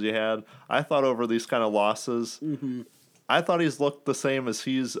as much as he had. I thought over these kind of losses, I thought he's looked the same as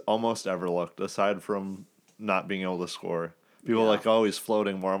he's almost ever looked, aside from not being able to score. People are like, oh, he's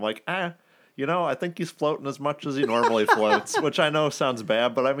floating more. I'm like, I think he's floating as much as he normally floats, which I know sounds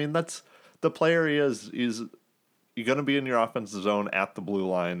bad, but I mean, that's the player he is. You're going to be in your offensive zone at the blue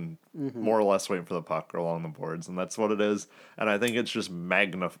line, more or less waiting for the puck or along the boards, and that's what it is. And I think it's just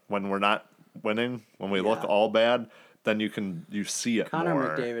when we're not winning, when we look all bad, then you see it Connor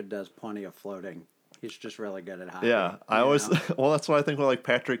more. McDavid does plenty of floating. He's just really good at hockey. Yeah, well, that's what I think with like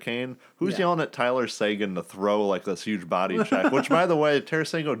Patrick Kane. Who's yelling at Tyler Seguin to throw like this huge body check, which by the way,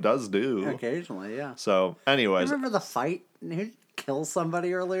 Tarasenko does do. Occasionally, yeah. So anyways. Remember the fight? Who killed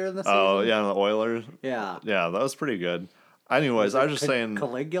somebody earlier in the season? Oh, yeah, the Oilers. Yeah. Yeah, that was pretty good. Anyways, I was just saying.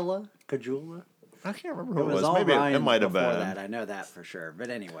 Caligula? I can't remember who it was. All Maybe Ryans it might have been. That. I know that for sure.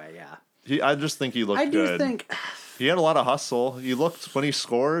 But anyway, yeah. I just think he looked good. I do think he had a lot of hustle. He looked, when he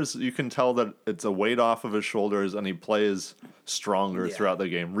scores, you can tell that it's a weight off of his shoulders and he plays stronger throughout the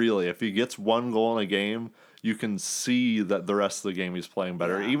game. Really, if he gets one goal in a game, you can see that the rest of the game he's playing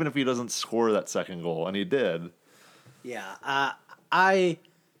better, even if he doesn't score that second goal, and he did. Yeah,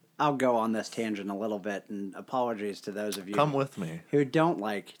 I'll go on this tangent a little bit, and apologies to those of you Come with me who don't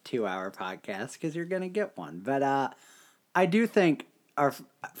like 2-hour podcasts, because you're going to get one. But I do think our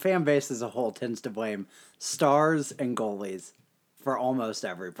fan base as a whole tends to blame stars and goalies for almost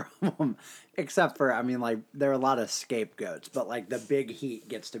every problem, except for, I mean, like, there are a lot of scapegoats, but like the big heat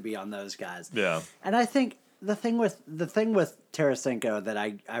gets to be on those guys. Yeah. And I think the thing with Tarasenko that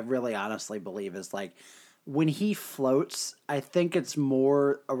I really honestly believe is, like, when he floats, I think it's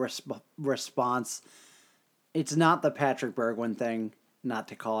more a response. It's not the Patrick Bergwijn thing, not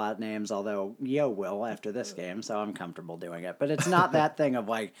to call out names, although Yo will after this game, so I'm comfortable doing it. But it's not that thing of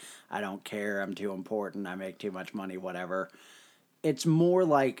like, I don't care, I'm too important, I make too much money, whatever. It's more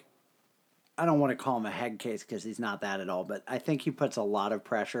like, I don't want to call him a head case because he's not that at all, but I think he puts a lot of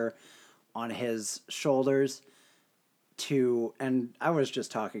pressure on his shoulders and I was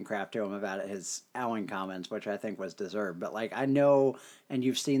just talking crap to him about his Allen comments, which I think was deserved. But like, I know, and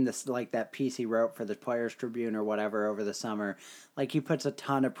you've seen this, like that piece he wrote for the Players Tribune or whatever over the summer, like he puts a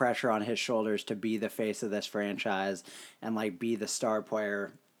ton of pressure on his shoulders to be the face of this franchise and like be the star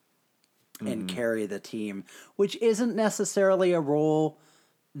player and carry the team, which isn't necessarily a role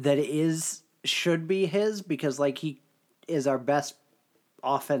that should be his, because like he is our best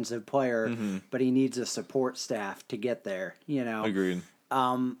offensive player, but he needs a support staff to get there, you know? Agreed.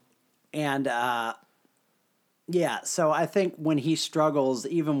 So I think when he struggles,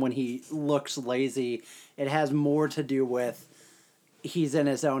 even when he looks lazy, it has more to do with he's in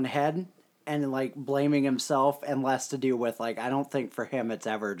his own head and like blaming himself, and less to do with like, I don't think for him it's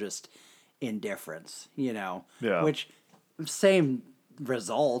ever just indifference, you know? Yeah. Which, same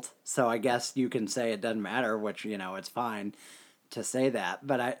result, so I guess you can say it doesn't matter, which, you know, it's fine to say that,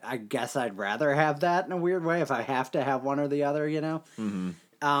 but I guess I'd rather have that in a weird way if I have to have one or the other, you know?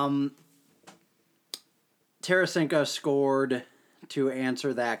 Tarasenko scored to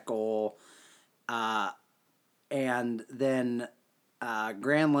answer that goal, and then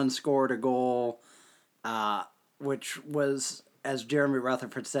Granlund scored a goal, which was, as Jeremy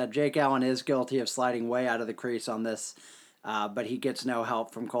Rutherford said, Jake Allen is guilty of sliding way out of the crease on this, but he gets no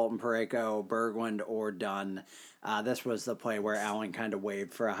help from Colton Parayko, Bergwijn, or Dunn. This was the play where Allen kind of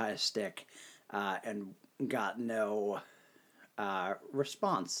waved for a high stick and got no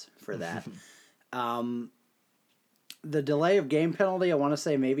response for that. The delay of game penalty, I want to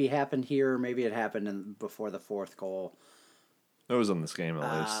say maybe happened here, or maybe it happened before the fourth goal. It was in this game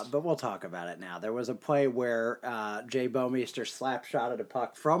at least. But we'll talk about it now. There was a play where Jay Bouwmeester slap shotted a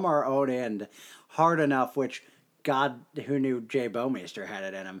puck from our own end hard enough, which God, who knew Jay Bouwmeester had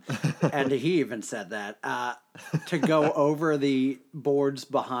it in him, and he even said that, to go over the boards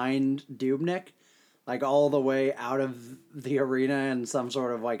behind Dubnyk, like all the way out of the arena in some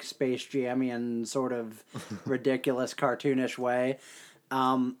sort of like Space Jamian sort of ridiculous cartoonish way.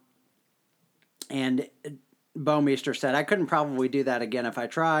 And Bowmeister said, I couldn't probably do that again if I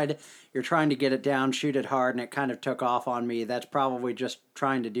tried. You're trying to get it down, shoot it hard, and it kind of took off on me. That's probably just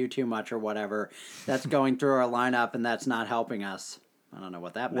trying to do too much or whatever. That's going through our lineup, and that's not helping us. I don't know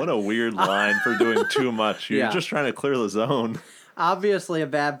what that meant. What a weird line for doing too much. You're Yeah. just trying to clear the zone. Obviously, a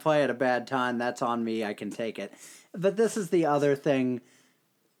bad play at a bad time. That's on me. I can take it. But this is the other thing.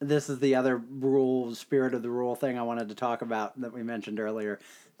 This is the other rule, spirit of the rule thing I wanted to talk about that we mentioned earlier.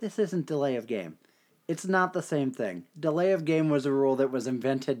 This isn't delay of game. It's not the same thing. Delay of game was a rule that was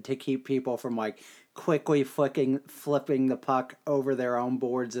invented to keep people from like quickly flipping the puck over their own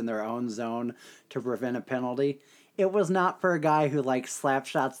boards in their own zone to prevent a penalty. It was not for a guy who like slap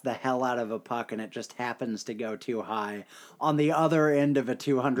shots the hell out of a puck and it just happens to go too high on the other end of a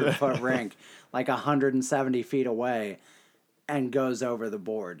 200-foot rink, like 170 feet away, and goes over the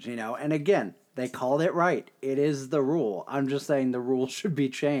boards, you know? And again, they called it right. It is the rule. I'm just saying the rule should be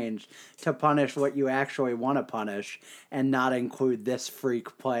changed to punish what you actually want to punish and not include this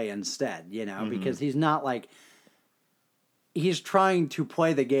freak play instead, you know? Because he's not like... He's trying to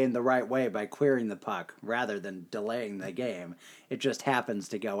play the game the right way by clearing the puck rather than delaying the game. It just happens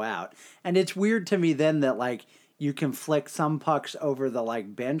to go out. And it's weird to me then that, like, you can flick some pucks over the,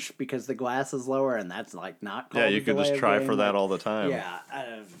 like, bench because the glass is lower and that's, like, not called Yeah, you could just try for that all the time. Yeah,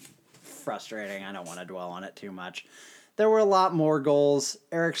 frustrating. I don't want to dwell on it too much. There were a lot more goals.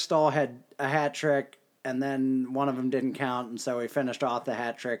 Eric Stahl had a hat trick, and then one of them didn't count, and so he finished off the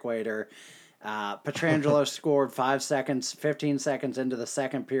hat trick later. Pietrangelo scored 15 seconds into the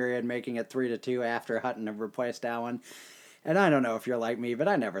second period, making it 3-2 after Hutton had replaced Allen. And I don't know if you're like me, but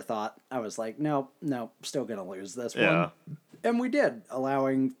I never thought. I was like, no, still going to lose this one. And we did,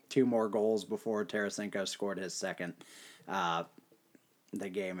 allowing 2 more goals before Tarasenko scored his second. The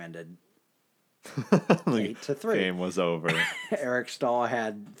game ended 8-3. Game was over. Eric Stahl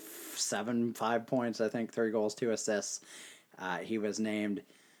had 5 points, I think, 3 goals, 2 assists. He was named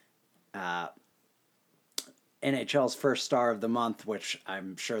NHL's first star of the month, which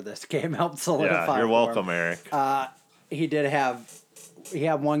I'm sure this game helped solidify. Yeah, you're for welcome, him. Eric. He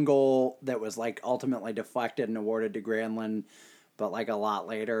had one goal that was like ultimately deflected and awarded to Granlund, but like a lot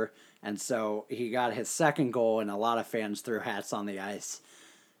later. And so he got his second goal, and a lot of fans threw hats on the ice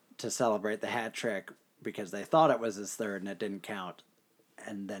to celebrate the hat trick because they thought it was his third and it didn't count.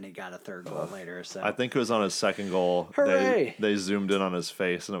 And then he got a third goal later. So I think it was on his second goal. Hooray! They zoomed in on his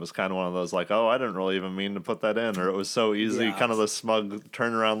face, and it was kind of one of those like, oh, I didn't really even mean to put that in, or it was so easy. Yeah. Kind of the smug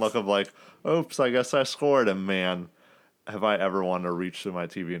turnaround look of like, oops, I guess I scored. And man, have I ever wanted to reach through my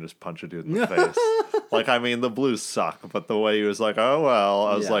TV and just punch a dude in the face? Like, I mean, the Blues suck, but the way he was like, oh well,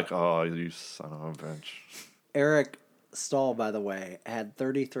 I was like, oh, you son of a bitch. Eric Stahl, by the way, had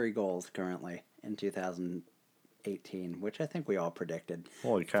 33 goals currently in 2018, which I think we all predicted.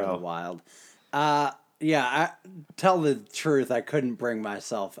 Holy cow. For the Wild. I tell the truth, I couldn't bring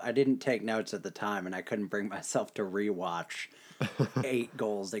myself. I didn't take notes at the time, and I couldn't bring myself to rewatch 8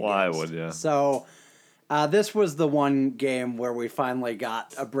 goals against. Why would you? So this was the one game where we finally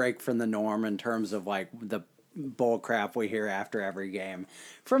got a break from the norm in terms of like the bull crap we hear after every game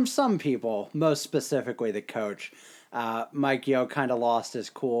from some people, most specifically the coach. Mike Yeo kind of lost his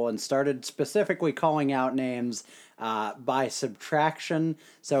cool and started specifically calling out names by subtraction.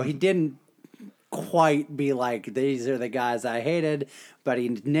 So he didn't quite be like, these are the guys I hated, but he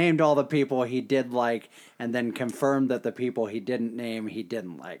named all the people he did like and then confirmed that the people he didn't name he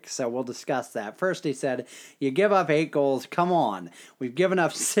didn't like. So we'll discuss that. First he said, you give up 8 goals, come on. We've given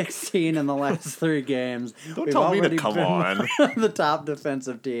up 16 in the last 3 games. Don't tell me to come on. The top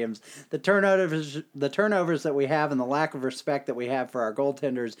defensive teams. The turnovers that we have and the lack of respect that we have for our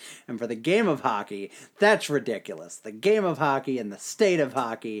goaltenders and for the game of hockey, that's ridiculous. The game of hockey and the state of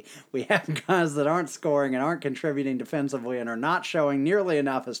hockey, we have guys that aren't scoring and aren't contributing defensively and are not showing nearly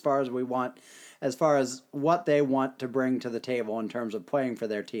enough as far as what they want to bring to the table in terms of playing for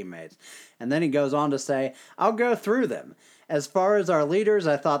their teammates. And then he goes on to say, I'll go through them. As far as our leaders,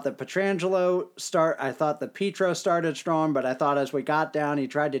 I thought that Petro started strong, but I thought as we got down, he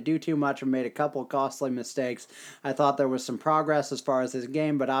tried to do too much and made a couple costly mistakes. I thought there was some progress as far as his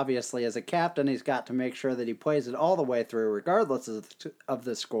game, but obviously as a captain, he's got to make sure that he plays it all the way through, regardless of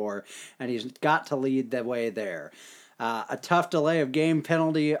the score, and he's got to lead the way there. A tough delay of game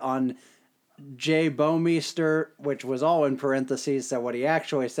penalty on Jay Bowmeister, which was all in parentheses, so what he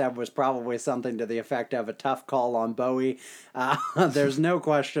actually said was probably something to the effect of a tough call on Bowie. There's no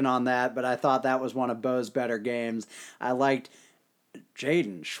question on that, but I thought that was one of Bo's better games. I liked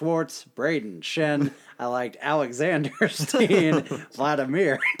Jaden Schwartz, Braden Shen. I liked Alexander Steen,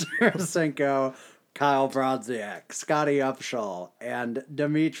 Vladimir Tarasenko, Kyle Brodziak, Scotty Upshall, and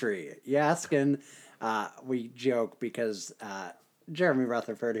Dmitry Yaskin. We joke because Jeremy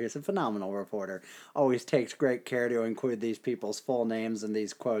Rutherford, who's a phenomenal reporter, always takes great care to include these people's full names in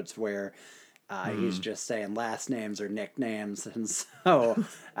these quotes where he's just saying last names or nicknames. And so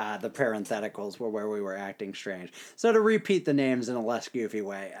the parentheticals were where we were acting strange. So to repeat the names in a less goofy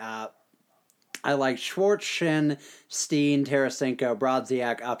way, I like Schwartz, Shin, Steen, Tarasenko,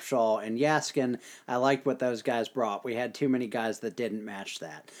 Brodziak, Upshall, and Yaskin. I liked what those guys brought. We had too many guys that didn't match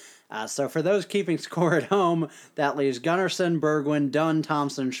that. So for those keeping score at home, that leaves Gunnarsson, Bergwin, Dunn,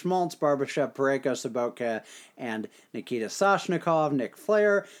 Thompson, Schmaltz, Barbashev, Parayko, Sabotka, and Nikita Soshnikov, Nick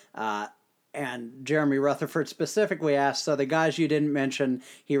Flair. And Jeremy Rutherford specifically asked, so the guys you didn't mention,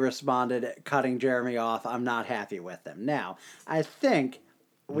 he responded, cutting Jeremy off, I'm not happy with them. Now, I think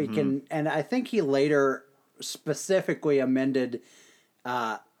we can, and I think he later specifically amended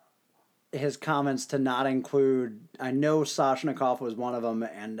his comments to not include, I know Soshnikov was one of them,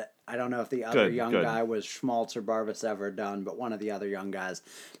 and I don't know if the other young guy was Schmaltz or Barbashev or Dunn, but one of the other young guys,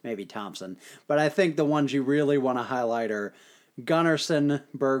 maybe Thompson. But I think the ones you really want to highlight are Gunnarsson,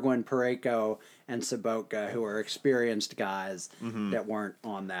 Bergwin, Parayko, and Sabotka, who are experienced guys that weren't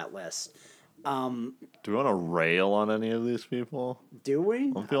on that list. Do we want to rail on any of these people? Do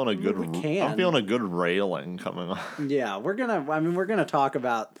we? I'm feeling a good. I'm feeling a good railing coming on. Yeah, we're gonna talk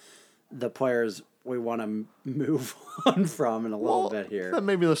about the players we want to move on from in a little bit here.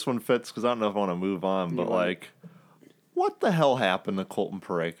 Maybe this one fits because I don't know if I want to move on, but what the hell happened to Colton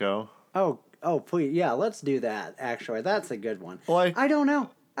Parayko? Oh, please, yeah, let's do that. Actually, that's a good one. Like, I don't know.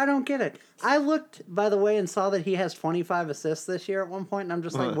 I don't get it. I looked, by the way, and saw that he has 25 assists this year at one point, and I'm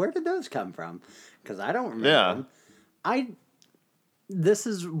just like, where did those come from? Because I don't remember them. This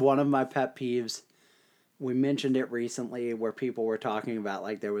is one of my pet peeves. We mentioned it recently where people were talking about,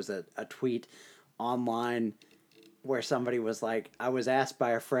 like, there was a tweet online where somebody was like, I was asked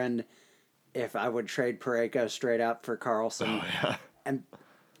by a friend if I would trade Parayko straight up for Carlson. Oh, yeah. And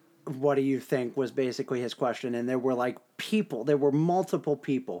what do you think was basically his question? And there were multiple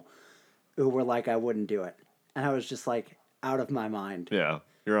people who were like, I wouldn't do it. And I was just like, out of my mind. Yeah,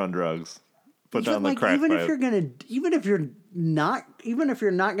 you're on drugs. Put down the crack even pipe. if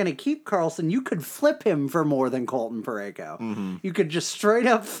you're not gonna keep Carlson, you could flip him for more than Colton Parayko. You could just straight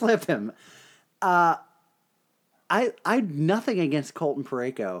up flip him. I nothing against Colton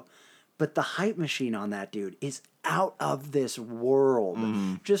Parayko, but the hype machine on that dude is out of this world.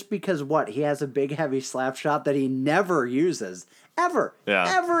 Just because he has a big heavy slap shot that he never uses. Ever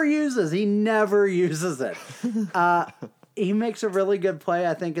uses. He never uses it. He makes a really good play,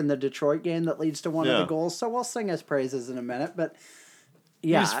 I think, in the Detroit game that leads to one of the goals. So we'll sing his praises in a minute. But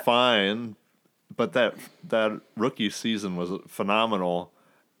yeah, he's fine. But that rookie season was phenomenal,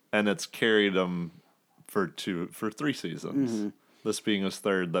 and it's carried him for 3 seasons. This being his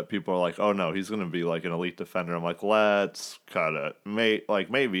third, that people are like, oh no, he's going to be like an elite defender. I'm like, let's cut it.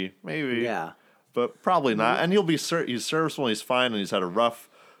 Maybe. Yeah. But probably not. And he's serviceable, he's fine, and he's had a rough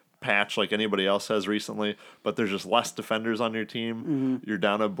patch like anybody else has recently. But there's just less defenders on your team. You're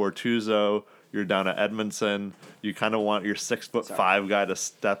down to Bortuzzo. You're down to Edmondson. You kind of want your 6'5" guy to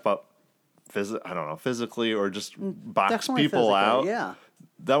step up physically or just box Definitely people physically, out. Yeah.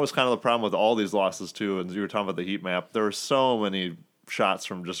 That was kind of the problem with all these losses too. And you were talking about the heat map. There were so many shots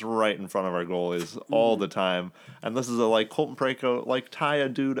from just right in front of our goalies all the time. And this is Colton Parayko, tie a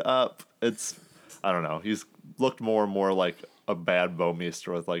dude up. I don't know. He's looked more and more like a bad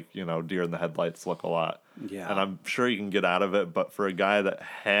Bouwmeester with deer in the headlights look a lot. Yeah. And I'm sure he can get out of it. But for a guy that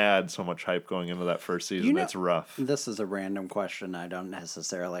had so much hype going into that first season, it's rough. This is a random question. I don't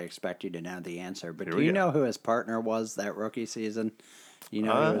necessarily expect you to know the answer. But do you know who his partner was that rookie season? You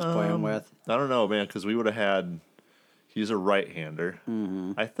know who he was playing with? I don't know, man, because we would have had... He's a right-hander.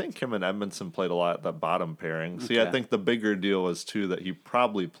 I think him and Edmondson played a lot at the bottom pairing. See, I think the bigger deal is, too, that he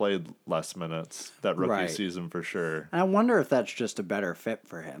probably played less minutes that rookie season for sure. And I wonder if that's just a better fit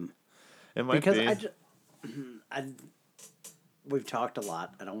for him. It might be. Because we've talked a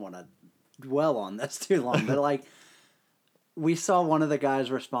lot. I don't want to dwell on this too long, but we saw one of the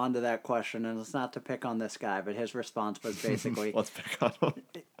guys respond to that question, and it's not to pick on this guy, but his response was basically... Let's pick on him.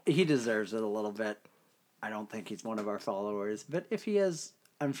 He deserves it a little bit. I don't think he's one of our followers, but if he is,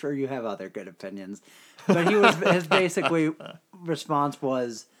 I'm sure you have other good opinions. But his basically response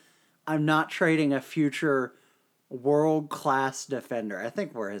was, I'm not trading a future world-class defender. I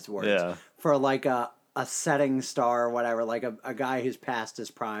think were his words. Yeah. For a setting star or whatever, a guy who's past his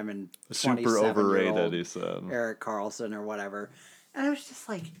prime and super overrated, he said. Erik Karlsson or whatever. And I was just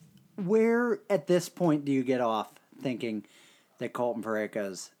like, where at this point do you get off thinking that Colton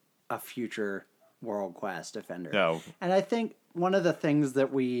Parayko's a future world-class defender. Yeah. And I think one of the things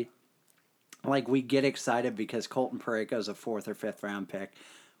that we get excited because Colton Parayko is a 4th or 5th round pick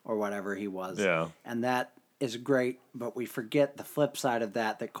or whatever he was. Yeah. And that is great, but we forget the flip side of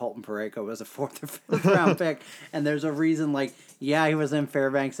that Colton Parayko was a 4th or 5th round pick. And there's a reason, he was in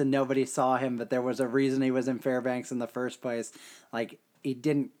Fairbanks and nobody saw him, but there was a reason he was in Fairbanks in the first place.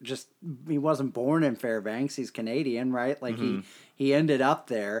 He wasn't born in Fairbanks. He's Canadian, right? He ended up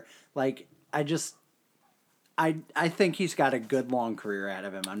there. I think he's got a good long career out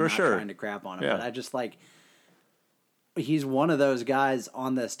of him. I'm not trying to crap on him, but I just he's one of those guys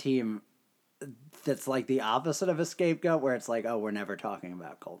on this team that's the opposite of a scapegoat, where it's oh, we're never talking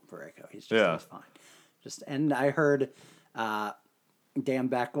about Colton Parayko. He's fine. And I heard Dan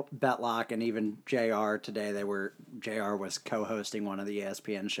Betlock and even JR today. JR was co-hosting one of the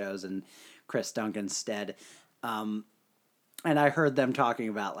ESPN shows in Chris Duncan's stead. And I heard them talking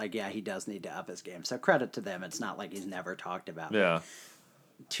about he does need to up his game. So credit to them. It's not like he's never talked about it. Yeah.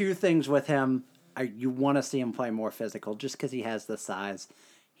 2 things with him. You want to see him play more physical just because he has the size.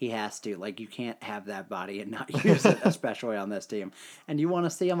 He has to. You can't have that body and not use it, especially on this team. And you want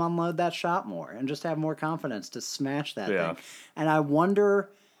to see him unload that shot more and just have more confidence to smash that thing. And I wonder,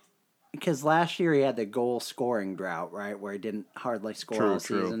 because last year he had the goal scoring drought, right, where he didn't hardly score all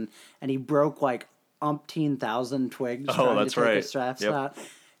season. And he broke umpteen thousand twigs trying to take a draft shot.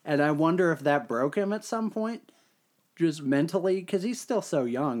 And I wonder if that broke him at some point. Just mentally, because he's still so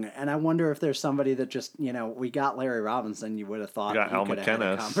young, and I wonder if there's somebody that just we got Larry Robinson. You would have thought you could have had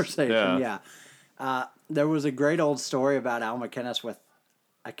a conversation. Yeah. There was a great old story about Al McInnes with,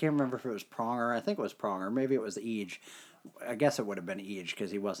 I can't remember if it was Pronger. I think it was Pronger. Maybe it was Eage. I guess it would have been Eage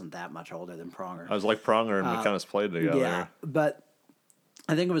because he wasn't that much older than Pronger. I was Pronger and McInnes played together. Yeah, but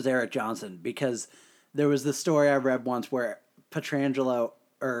I think it was Eric Johnson, because there was this story I read once where Pietrangelo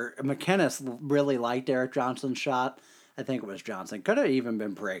or McInnes really liked Eric Johnson's shot. I think it was Johnson. Could have even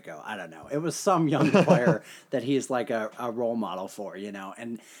been Parayko. I don't know. It was some young player that he's a role model for,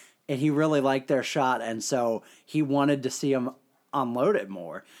 and he really liked their shot, and so he wanted to see him unload it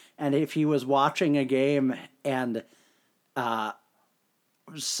more. And if he was watching a game and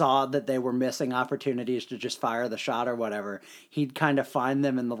saw that they were missing opportunities to just fire the shot or whatever, he'd kind of find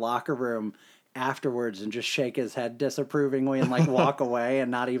them in the locker room afterwards and just shake his head disapprovingly and walk away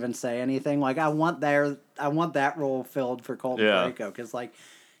and not even say anything. I want that role filled for Colton Parayko, because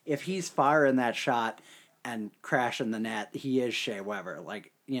if he's firing that shot and crashing the net, he is Shea Weber.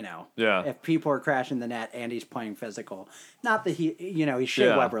 If people are crashing the net and he's playing physical, not that he's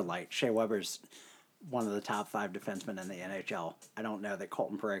Shea Weber light. Shea Weber's one of the top 5 defensemen in the NHL. I don't know that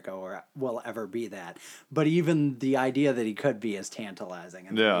Colton Parayko will ever be that, but even the idea that he could be is tantalizing,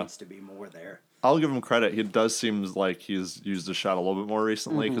 and there needs to be more there. I'll give him credit. He does seem like he's used the shot a little bit more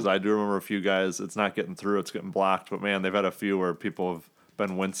recently, because I do remember a few guys, it's not getting through, it's getting blocked, but man, they've had a few where people have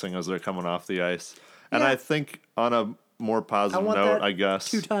been wincing as they're coming off the ice. And I think on a more positive note, I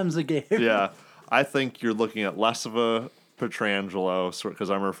guess 2 times a game. I think you're looking at less of a Pietrangelo, because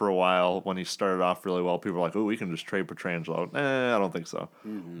I remember for a while when he started off really well, people were like, "Oh, we can just trade Pietrangelo." I don't think so.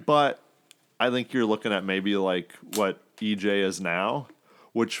 But I think you're looking at maybe what EJ is now,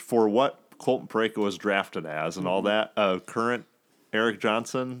 which for what Colton Parayko was drafted as and all that, current Eric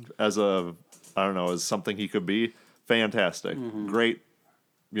Johnson as as something he could be, fantastic, great,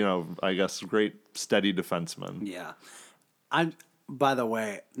 I guess great steady defenseman. Yeah, by the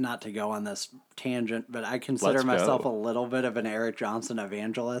way, not to go on this tangent, but I consider myself a little bit of an Eric Johnson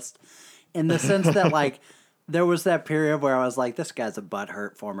evangelist, in the sense that there was that period where I was like, this guy's a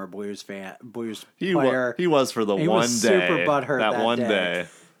butthurt former Blues player. He was for the he one was day. Super butthurt that one day.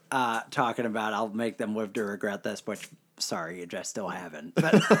 Talking about, I'll make them live to regret this, which, sorry, I still haven't.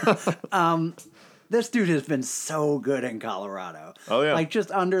 But this dude has been so good in Colorado. Oh, yeah.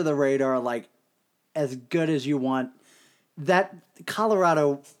 Just under the radar, as good as you want. That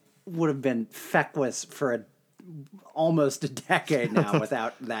Colorado would have been feckless for almost a decade now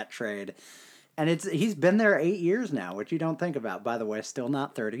without that trade. And he's been there 8 years now, which you don't think about. By the way, still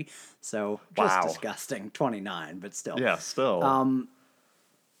not 30. So just disgusting. 29, but still. Yeah, still.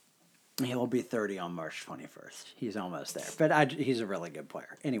 He'll be 30 on March 21st. He's almost there. But he's a really good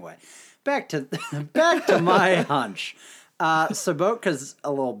player. Anyway, back to my hunch. Sobotka's a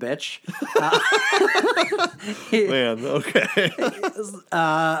little bitch. Man, okay.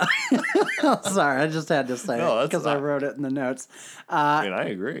 Sorry, I just had to say No, it that's because I not- wrote it in the notes. I mean, I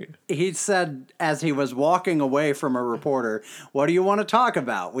agree. He said as he was walking away from a reporter, "What do you want to talk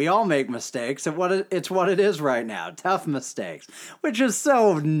about? We all make mistakes, and it's what it is right now. Tough mistakes," which is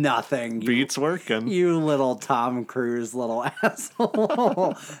so nothing. Beats working. You little Tom Cruise little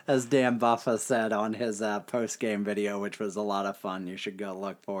asshole, as Dan Buffa said on his post-game video, which was a lot of fun. You should go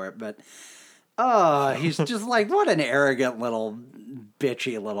look for it. But he's just like, what an arrogant little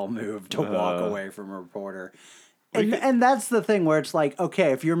bitchy little move to walk away from a reporter. And that's the thing where it's like,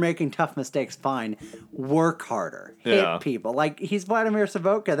 okay, if you're making tough mistakes, fine. Work harder. Yeah. Hit people. Like, he's Vladimir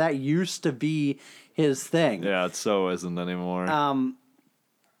Sobotka. That used to be his thing. Yeah, it so isn't anymore.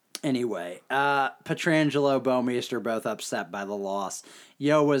 Anyway, Pietrangelo, Bouwmeester both upset by the loss.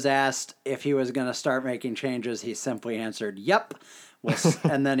 Yo was asked if he was going to start making changes. He simply answered, yep.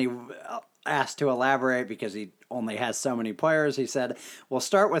 And then he asked to elaborate because he only has so many players. He said, we'll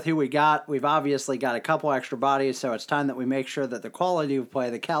start with who we got. We've obviously got a couple extra bodies, so it's time that we make sure that the quality of play,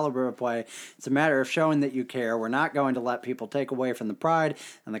 the caliber of play, it's a matter of showing that you care. We're not going to let people take away from the pride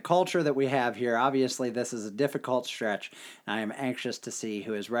and the culture that we have here. Obviously, this is a difficult stretch, and I am anxious to see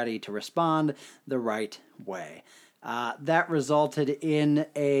who is ready to respond the right way. That resulted in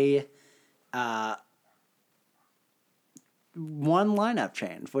a one lineup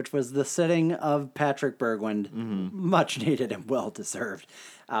change, which was the sitting of Patrick Berglund, much needed and well deserved.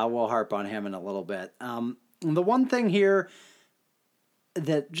 We'll harp on him in a little bit. The one thing here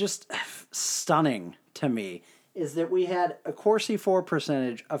that just stunning to me is that we had a Corsi 4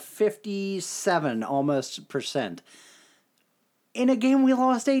 percentage of 57 almost percent in a game we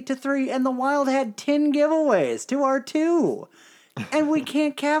lost 8-3, and the Wild had 10 giveaways to our 2. And we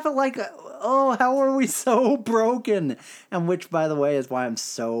can't cap it like, oh, how are we so broken? And which, by the way, is why I'm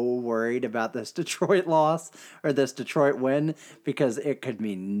so worried about this Detroit loss or this Detroit win, because it could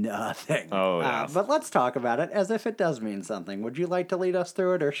mean nothing. Oh, yeah. But let's talk about it as if it does mean something. Would you like to lead us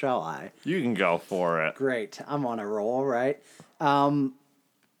through it, or shall I? You can go for it. Great. I'm on a roll, right?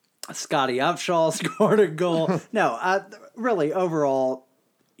 Scotty Upshaw scored a goal. No, really, overall,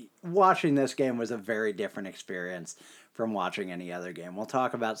 watching this game was a very different experience from watching any other game. We'll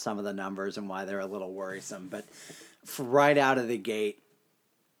talk about some of the numbers and why they're a little worrisome, but right out of the gate,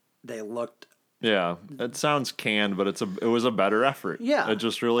 they looked... Yeah, it sounds canned, but it was a better effort. Yeah. It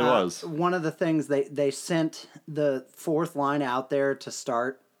just really was. One of the things, they sent the fourth line out there to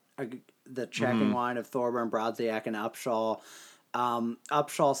start the checking line of Thorburn, Brodziak, and Upshaw.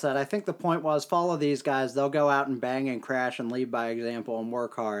 Upshaw said, I think the point was follow these guys. They'll go out and bang and crash and lead by example and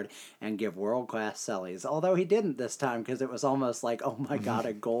work hard and give world-class sellies. Although he didn't this time because it was almost like, oh my God,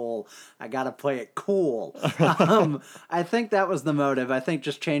 a goal. I got to play it cool. I think that was the motive. I think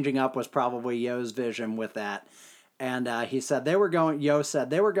just changing up was probably Yo's vision with that. And he said Yo said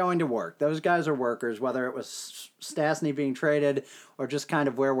they were going to work. Those guys are workers, whether it was Stastny being traded or just kind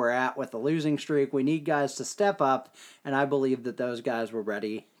of where we're at with the losing streak. We need guys to step up, and I believe that those guys were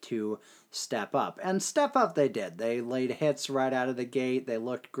ready to step up. And step up they did. They laid hits right out of the gate. They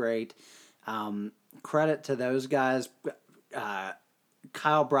looked great. Credit to those guys.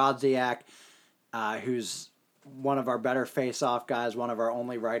 Kyle Brodziak, who's one of our better face-off guys, one of our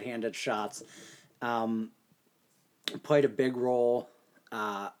only right-handed shots, played a big role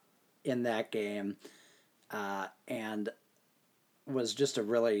in that game and was just a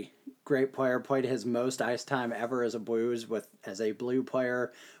really great player. Played his most ice time ever as a Blue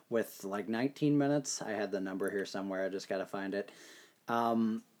player with like 19 minutes. I had the number here somewhere. I just got to find it.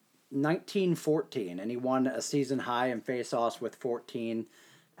 19-14, and he won a season high in face-offs with 14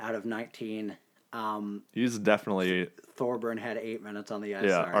 out of 19. He's definitely... Thorburn had 8 minutes on the ice.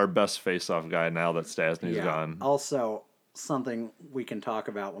 Yeah, our best face-off guy now that Stastny's gone. Also, something we can talk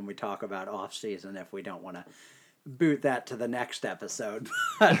about when we talk about off-season if we don't want to boot that to the next episode.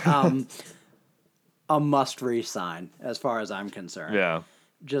 But, a must re-sign as far as I'm concerned. Yeah.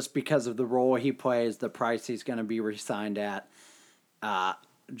 Just because of the role he plays, the price he's going to be re-signed at.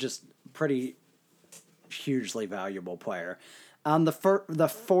 Just pretty hugely valuable player. The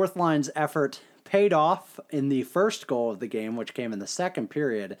fourth line's effort paid off in the first goal of the game, which came in the second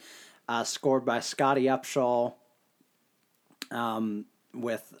period, scored by Scotty Upshaw.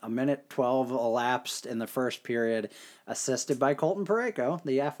 with a minute 12 elapsed in the first period, assisted by Colton Parayko,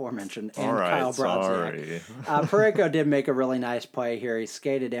 the aforementioned, and Kyle Brodziak. Parayko did make a really nice play here. He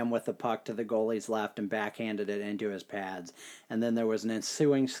skated in with the puck to the goalie's left and backhanded it into his pads. And then there was an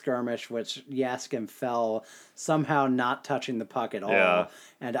ensuing skirmish, which Yaskin fell, somehow not touching the puck at all.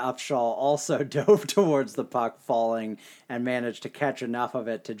 And Upshaw also dove towards the puck, falling, and managed to catch enough of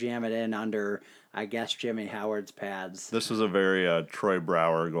it to jam it in under, I guess, Jimmy Howard's pads. This was a very Troy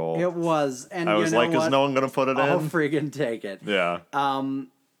Brower goal. It was. And I was like, is no one going to put it in? I'll friggin' take it. Yeah.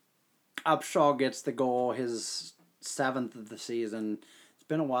 Upshaw gets the goal, his 7th of the season. It's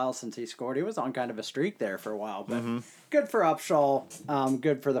been a while since he scored. He was on kind of a streak there for a while, but good for Upshaw.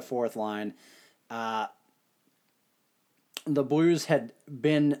 Good for the fourth line. The Blues had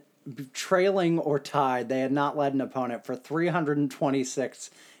been trailing or tied. They had not led an opponent for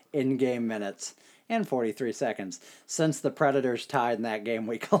 326 in-game minutes and 43 seconds since the Predators tied in that game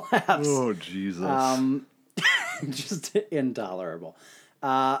we collapsed. Oh, Jesus. Just intolerable.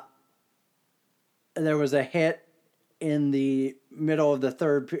 There was a hit in the middle of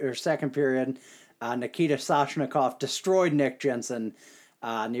the second period. Nikita Soshnikov destroyed Nick Jensen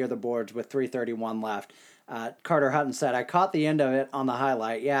near the boards with 3:31 left. Carter Hutton said, I caught the end of it on the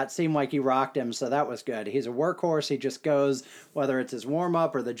highlight. Yeah, it seemed like he rocked him, so that was good. He's a workhorse. He just goes, whether it's his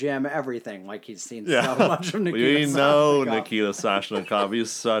warm-up or the gym, everything. Like he's seen so much of Nikita Soshnikov. We know Nikita Soshnikov. He's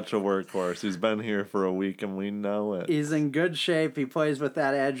such a workhorse. He's been here for a week, and we know it. He's in good shape. He plays with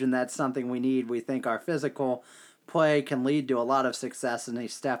that edge, and that's something we need. We think our physical play can lead to a lot of success, and he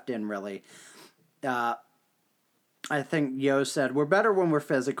stepped in really. I think Yo said, we're better when we're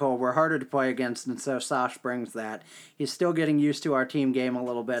physical. We're harder to play against, and so Sash brings that. He's still getting used to our team game a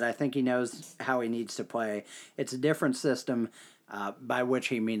little bit. I think he knows how he needs to play. It's a different system, by which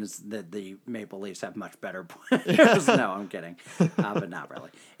he means that the Maple Leafs have much better players. No, I'm kidding, but not really.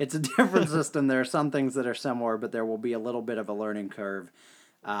 It's a different system. There are some things that are similar, but there will be a little bit of a learning curve.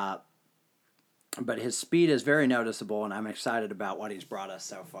 But his speed is very noticeable, and I'm excited about what he's brought us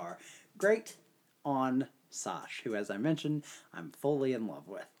so far. Great on Sash, who, as I mentioned, I'm fully in love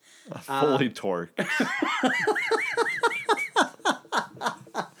with. Fully torqued.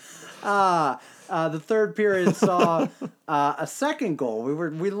 The third period saw a second goal. We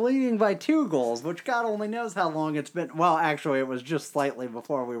were leading by 2 goals, which God only knows how long it's been. Well, actually, it was just slightly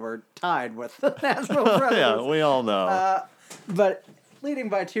before we were tied with the Nashville Predators. Yeah, we all know. But leading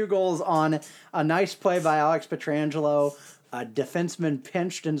by 2 goals on a nice play by Alex Pietrangelo. A defenseman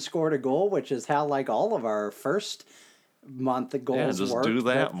pinched and scored a goal, which is how, like, all of our first month goals just worked. Do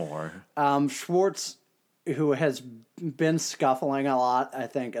that more. Schwartz, who has been scuffling a lot, I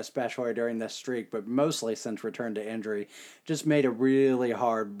think, especially during this streak, but mostly since return to injury, just made a really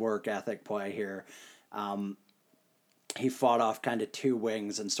hard work ethic play here. He fought off kind of 2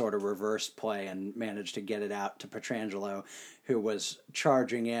 wings and sort of reverse play and managed to get it out to Pietrangelo, who was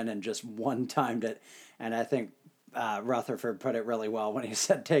charging in and just one-timed it. And I think Rutherford put it really well when he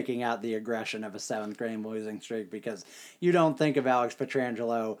said taking out the aggression of a 7th-game losing streak, because you don't think of Alex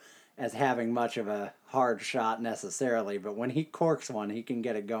Pietrangelo as having much of a hard shot necessarily, but when he corks one, he can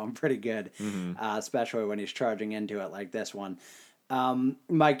get it going pretty good, especially when he's charging into it like this one.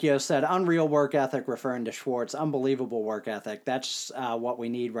 Mike Yo said, unreal work ethic, referring to Schwartz. Unbelievable work ethic. That's what we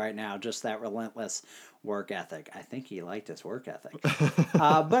need right now, just that relentless work ethic. I think he liked his work ethic.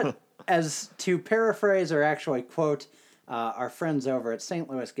 But as to paraphrase or actually quote our friends over at St.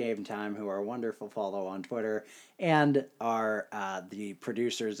 Louis Game Time, who are a wonderful follow on Twitter, and are the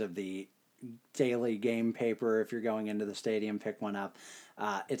producers of the daily game paper, if you're going into the stadium, pick one up.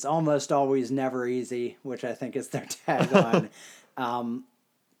 It's almost always never easy, which I think is their tagline.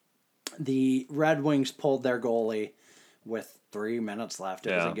 The Red Wings pulled their goalie with 3 minutes left.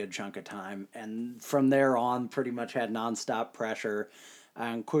 It was a good chunk of time. And from there on, pretty much had nonstop pressure,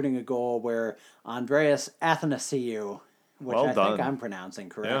 including a goal where Andreas Athanasiou, which I think I'm pronouncing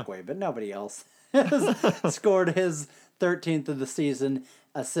correctly, but nobody else scored his 13th of the season,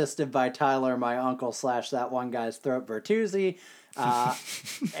 assisted by Tyler, my uncle / that one guy's throat, Bertuzzi.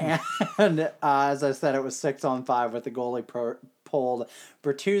 And as I said, it was 6-on-5 with the goalie pulled.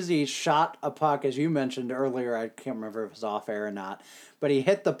 Bertuzzi shot a puck, as you mentioned earlier. I can't remember if it was off air or not, but he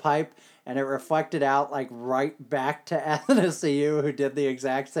hit the pipe and it reflected out like right back to Athanasiou, who did the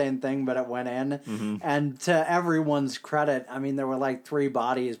exact same thing, but it went in. And to everyone's credit, I mean, there were like 3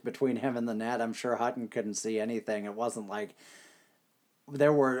 bodies between him and the net. I'm sure Hutton couldn't see anything. It wasn't like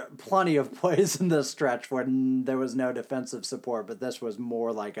there were plenty of plays in this stretch when there was no defensive support, but this was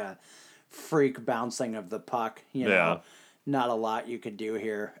more like a freak bouncing of the puck. You know, not a lot you could do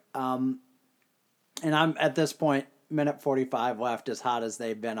here. And I'm at this point minute 45 left, as hot as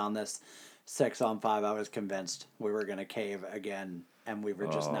they've been on this 6-on-5, I was convinced we were going to cave again, and we were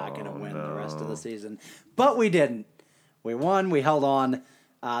just not going to win the rest of the season. But we didn't. We won. We held on.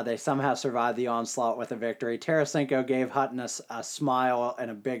 They somehow survived the onslaught with a victory. Tarasenko gave Hutton a smile and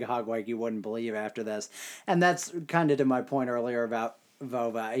a big hug like you wouldn't believe after this. And that's kind of to my point earlier about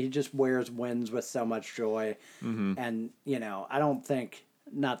Vova. He just wears wins with so much joy. Mm-hmm. And, I don't think,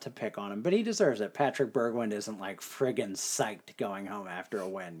 not to pick on him, but he deserves it. Patrick Berglund isn't like friggin' psyched going home after a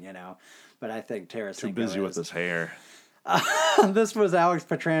win, But I think Tarasenko too busy with his hair. This was Alex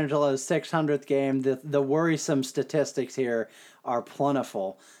Petrangelo's 600th game. The worrisome statistics here are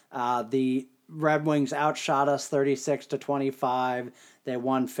plentiful. The Red Wings outshot us 36-25. They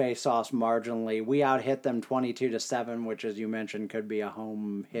won faceoffs marginally. We outhit them 22-7, which, as you mentioned, could be a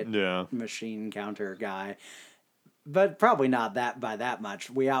home hit machine counter guy, but probably not that by that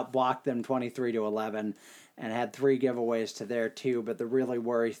much. We outblocked them 23-11. And had 3 giveaways to their 2, but the really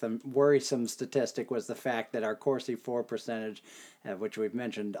worrisome statistic was the fact that our Corsi for percentage, which we've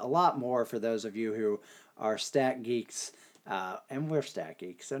mentioned a lot more for those of you who are stat geeks, and we're stat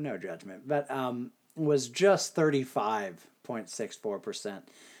geeks, so no judgment, but was just 35.64%,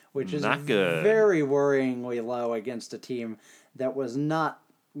 which is not good. Very worryingly low against a team that was not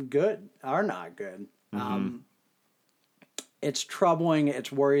good. Mm-hmm. It's troubling.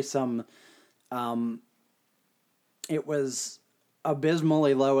 It's worrisome. It was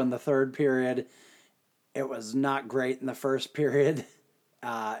abysmally low in the third period. It was not great in the first period.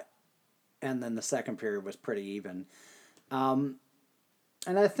 And then the second period was pretty even. And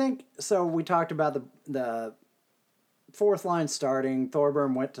I think, so we talked about the fourth line starting.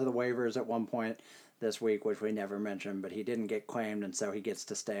 Thorburn went to the waivers at one point this week, which we never mentioned, but he didn't get claimed, and so he gets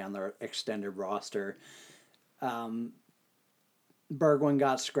to stay on the extended roster. Bergwijn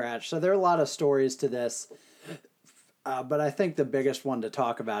got scratched. So there are a lot of stories to this. But I think the biggest one to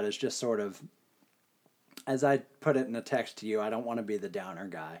talk about is just sort of, as I put it in a text to you, I don't want to be the downer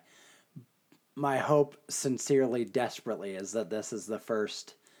guy. My hope, sincerely, desperately, is that this is the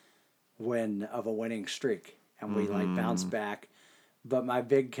first win of a winning streak, and we bounce back. But my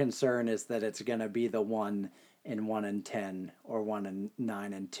big concern is that it's going to be the 1-10 or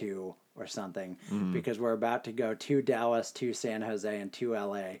 1-9-2 or something, because we're about to go to Dallas, to San Jose, and to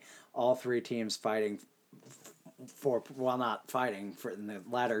LA. All 3 teams fighting not fighting for in the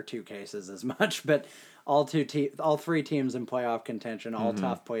latter 2 cases as much, but all 3 teams in playoff contention, all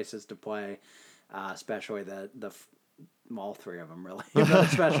tough places to play, especially all 3 of them really, but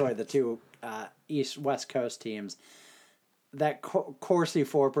especially the 2 West Coast teams. That Corsi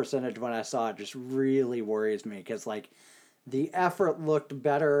for percentage, when I saw it, just really worries me, because the effort looked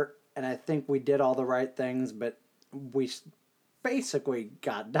better, and I think we did all the right things, but we basically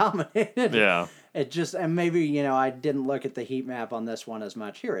got dominated. Yeah. It just, and maybe, I didn't look at the heat map on this one as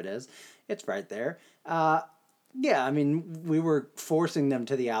much. Here it is. It's right there. We were forcing them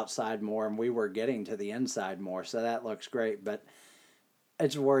to the outside more, and we were getting to the inside more, so that looks great, but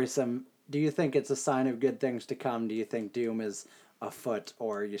it's worrisome. Do you think it's a sign of good things to come? Do you think doom is afoot,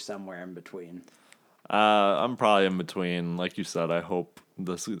 or are you somewhere in between? I'm probably in between. Like you said, I hope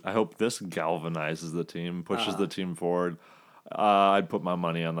this galvanizes the team, pushes the team forward. I'd put my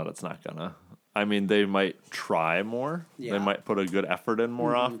money on that it's not gonna. I mean, they might try more. Yeah. They might put a good effort in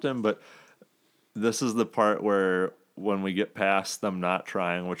more often, but this is the part where when we get past them not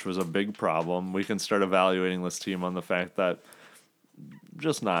trying, which was a big problem, we can start evaluating this team on the fact that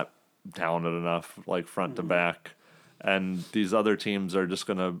just not talented enough, front to back. And these other teams are just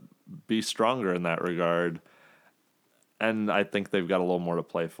going to be stronger in that regard. And I think they've got a little more to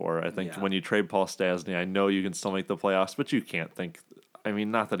play for. I think when you trade Paul Stastny, I know you can still make the playoffs, but you can't think. I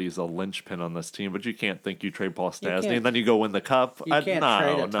mean, not that he's a linchpin on this team, but you can't think you trade Paul Stastny and then you go win the cup. You can't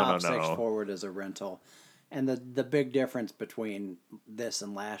trade a top 6 forward as a rental. And the big difference between this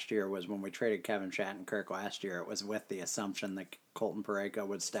and last year was when we traded Kevin Shattenkirk last year, it was with the assumption that Colton Parayko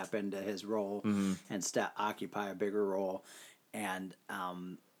would step into his role and occupy a bigger role. And,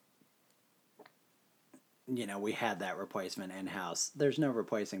 we had that replacement in-house. There's no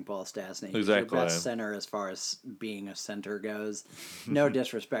replacing Paul Stastny. He's your best center as far as being a center goes. No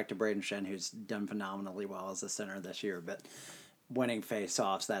disrespect to Braden Shen, who's done phenomenally well as a center this year, but winning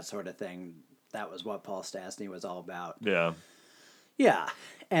face-offs, that sort of thing, that was what Paul Stastny was all about. Yeah. Yeah.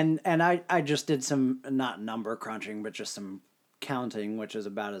 And I just did some, not number crunching, but just some counting, which is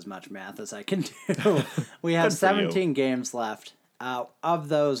about as much math as I can do. We have 17 games left. Of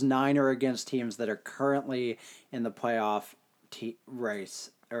those, 9 are against teams that are currently in the playoff race,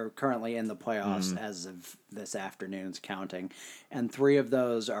 or currently in the playoffs as of this afternoon's counting. And 3 of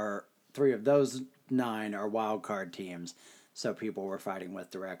those 9 are wild card teams. So people we're fighting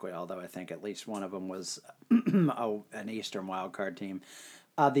with directly, although I think at least one of them was an Eastern wild card team.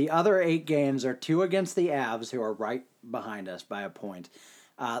 The other 8 games are 2 against the Avs, who are right behind us by a point.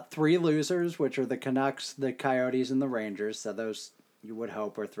 3 losers, which are the Canucks, the Coyotes, and the Rangers. So those, you would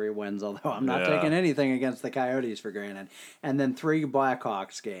hope, are 3 wins, although I'm not taking anything against the Coyotes for granted. And then 3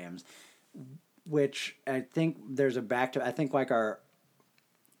 Blackhawks games, which I think there's a back to, I think like our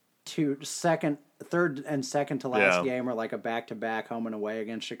third and second to last game are like a back-to-back home and away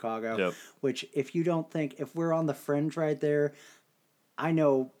against Chicago, which if we're on the fringe right there, I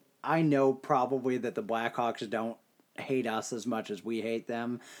know probably that the Blackhawks don't hate us as much as we hate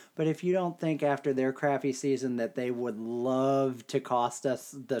them, but if you don't think after their crappy season that they would love to cost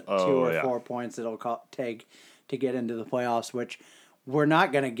us the 2 or 4 points it'll take to get into the playoffs, which we're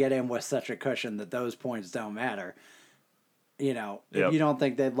not going to get in with such a cushion that those points don't matter. You know, if you don't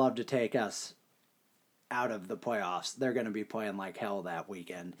think they'd love to take us out of the playoffs, they're going to be playing like hell that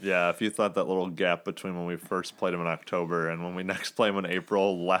weekend. Yeah, if you thought that little gap between when we first played them in October and when we next play them in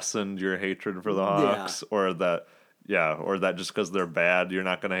April lessened your hatred for the Hawks, or that just because they're bad, you're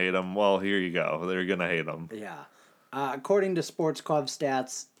not going to hate them, well, here you go. They're going to hate them. Yeah. According to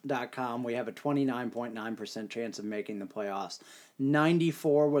sportsclubstats.com, we have a 29.9% chance of making the playoffs.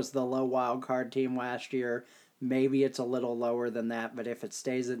 94 was the low wild card team last year. Maybe it's a little lower than that, but if it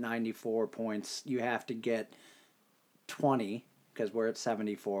stays at 94 points, you have to get 20 because we're at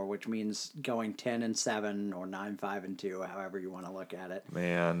 74, which means going 10-7 or 9-5-2, however you want to look at it.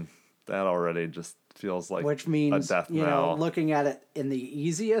 Man, that already just feels like which means, a death knell. Looking at it in the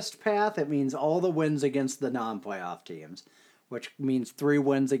easiest path, it means all the wins against the non-playoff teams, which means 3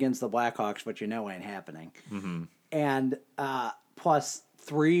 wins against the Blackhawks, which ain't happening. Mm-hmm. And plus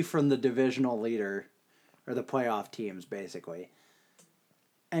 3 from the divisional leader, or the playoff teams, basically.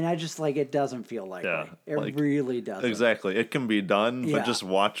 And I just, it doesn't feel likely. Yeah, it really doesn't. Exactly. It can be done, but just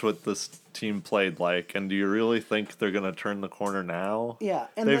watch what this team played like. And do you really think they're going to turn the corner now? Yeah.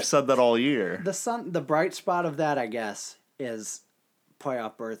 And they've said that all year. The bright spot of that, I guess, is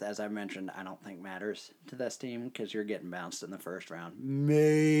playoff berth, as I mentioned, I don't think matters to this team because you're getting bounced in the first round.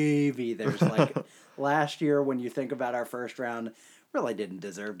 Maybe there's, last year when you think about our first round, really didn't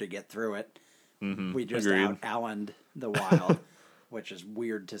deserve to get through it. Mm-hmm. We just out-Allened the Wild, which is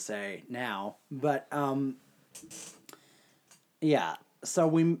weird to say now. But, yeah. So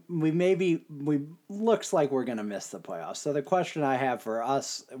we looks like we're going to miss the playoffs. So the question I have for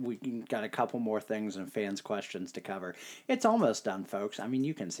us, we got a couple more things and fans' questions to cover. It's almost done, folks. I mean,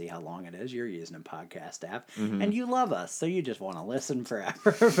 you can see how long it is. You're using a podcast app, and you love us, so you just want to listen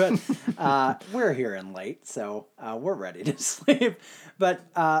forever. But we're here in late, so we're ready to sleep. But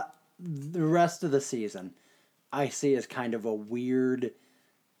the rest of the season, I see as kind of a weird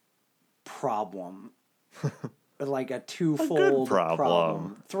problem. Like a twofold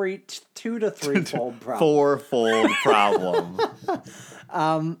problem. 2 to 3-fold problem. 4-fold problem.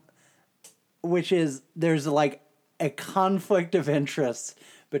 Which is, there's a conflict of interest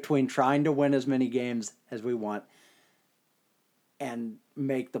between trying to win as many games as we want and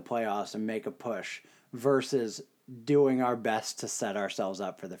make the playoffs and make a push versus doing our best to set ourselves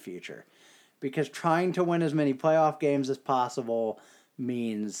up for the future. Because trying to win as many playoff games as possible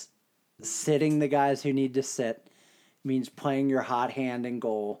means sitting the guys who need to sit, means playing your hot hand in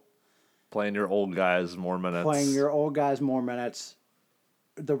goal. Playing your old guys more minutes.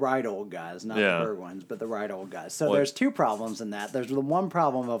 The right old guys, not the Berg ones, but the right old guys. So there's 2 problems in that. There's the one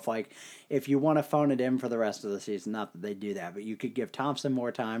problem of, if you want to phone it in for the rest of the season, not that they do that, but you could give Thompson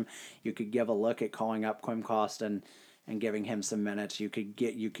more time. You could give a look at calling up Klim Kostin and giving him some minutes. You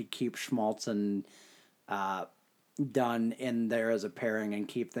could keep Schmaltz and Dunn in there as a pairing and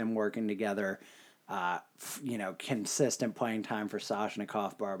keep them working together. Consistent playing time for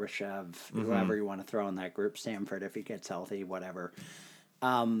Soshnikov, Barbashev, whoever you want to throw in that group, Samford if he gets healthy, whatever.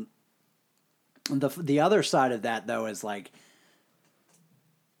 The other side of that, though, is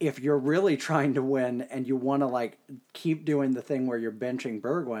if you're really trying to win and you want to keep doing the thing where you're benching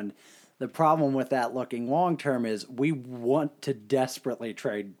Berglund, the problem with that looking long term is we want to desperately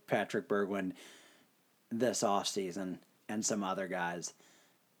trade Patrick Berglund this offseason and some other guys.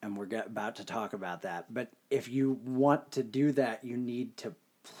 And we're about to talk about that. But if you want to do that, you need to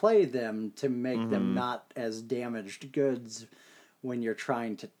play them to make them not as damaged goods when you're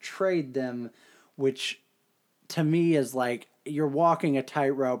trying to trade them, which to me is you're walking a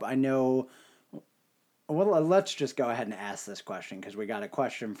tightrope. I know. Well, let's just go ahead and ask this question because we got a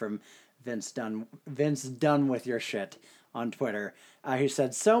question from Vince Dunn with your shit on Twitter. He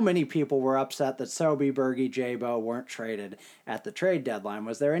said, so many people were upset that Sobey, Berge, J-Bo weren't traded at the trade deadline.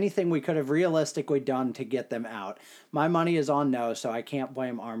 Was there anything we could have realistically done to get them out? My money is on no, so I can't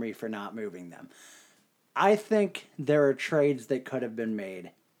blame Army for not moving them. I think there are trades that could have been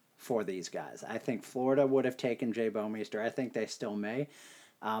made for these guys. I think Florida would have taken Jay Bouwmeester. I think they still may.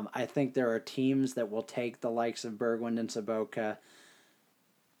 I think there are teams that will take the likes of Berglund and Saboka.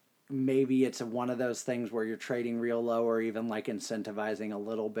 Maybe it's one of those things where you're trading real low or even like incentivizing a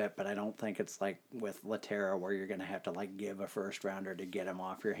little bit, but I don't think it's like with Laterra where you're going to have to like give a first rounder to get him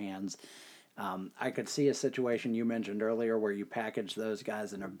off your hands. I could see a situation you mentioned earlier where you package those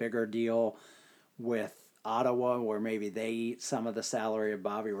guys in a bigger deal with Ottawa where maybe they eat some of the salary of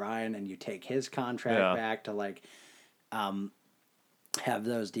Bobby Ryan and you take his contract back to like have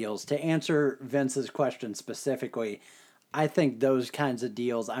those deals. To answer Vince's question specifically, I think those kinds of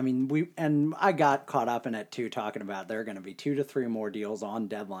deals, I mean, I got caught up in it too, talking about there are going to be 2 to 3 more deals on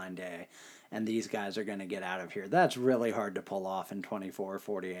deadline day, and these guys are going to get out of here. That's really hard to pull off in 24 or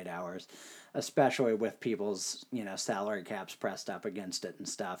 48 hours, especially with people's, salary caps pressed up against it and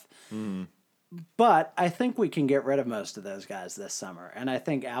stuff. Mm. But I think we can get rid of most of those guys this summer, and I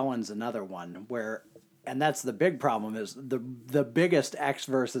think Allen's another one where... And that's the big problem is the biggest X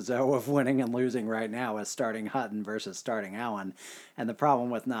versus O of winning and losing right now is starting Hutton versus starting Allen. And the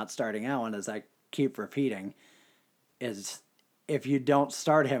problem with not starting Allen, as I keep repeating, is if you don't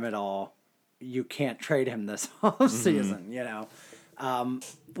start him at all, you can't trade him this whole season,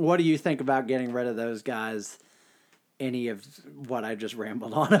 What do you think about getting rid of those guys? Any of what I just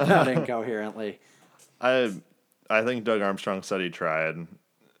rambled on about incoherently? I think Doug Armstrong said he tried.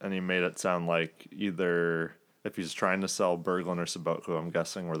 And he made it sound like either if he's trying to sell Berglund or Saboka, I'm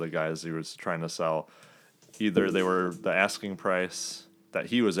guessing were the guys he was trying to sell, either they were the asking price that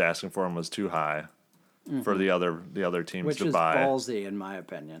he was asking for him was too high for the other teams to buy. Which is ballsy in my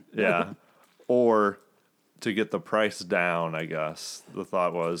opinion. Yeah. Or to get the price down, I guess. The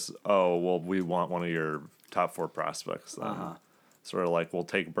thought was, we want one of your top 4 prospects then. Sort of like, we'll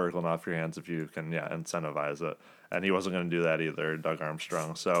take Berglund off your hands if you can, incentivize it. And he wasn't going to do that either, Doug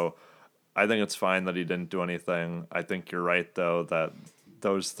Armstrong. So I think it's fine that he didn't do anything. I think you're right, though, that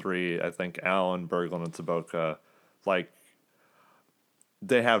those 3, I think Allen, Berglund, and Saboka,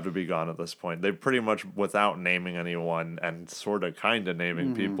 they have to be gone at this point. They pretty much, without naming anyone and sort of kind of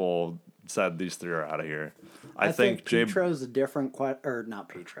naming people, said these 3 are out of here. I think Petro's a different or not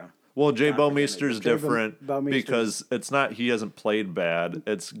Petro. Well, Jay Bouwmeester's different because it's not he hasn't played bad.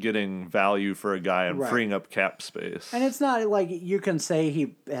 It's getting value for a guy and freeing up cap space. And it's not like you can say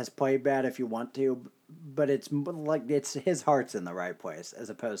he has played bad if you want to, but it's like it's his heart's in the right place as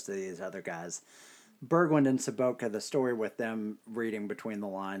opposed to these other guys. Berglund and Saboka, the story with them reading between the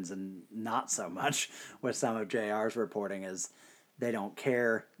lines and not so much with some of JR's reporting is they don't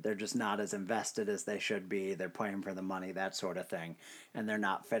care. They're just not as invested as they should be. They're playing for the money, that sort of thing. And they're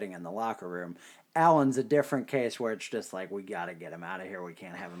not fitting in the locker room. Allen's a different case where it's just like, we got to get him out of here. We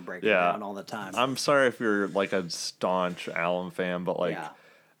can't have him breaking down all the time. I'm sorry if you're like a staunch Allen fan, but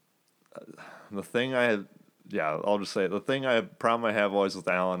the thing I'll just say it. The problem I have always with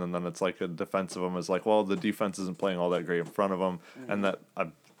Allen, and then it's like a defense of him, is like, well, the defense isn't playing all that great in front of him. And that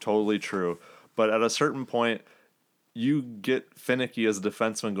I'm totally true. But at a certain point, you get finicky as a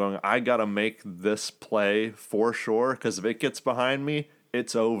defenseman going, I got to make this play for sure, because if it gets behind me,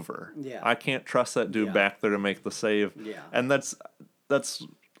 it's over. Yeah. I can't trust that dude back there to make the save. Yeah. And that's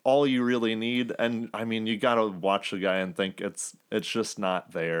all you really need. And I mean, you got to watch the guy and think it's just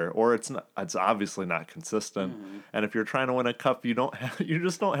not there, or it's obviously not consistent. Mm-hmm. And if you're trying to win a cup, you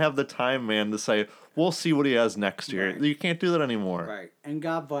just don't have the time, man, to say, we'll see what he has next year. Right. You can't do that anymore. Right. And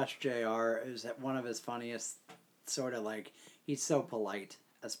God bless JR, is one of his funniest sort of like, he's so polite,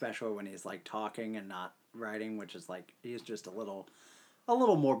 especially when he's like talking and not writing, which is like, he's just a little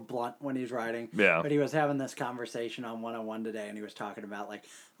more blunt when he's writing. Yeah. But he was having this conversation on 101 today, and he was talking about like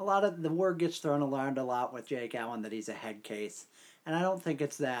a lot of the word gets thrown around a lot with Jake Allen that he's a head case. And I don't think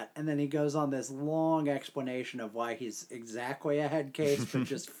it's that. And then he goes on this long explanation of why he's exactly a head case, but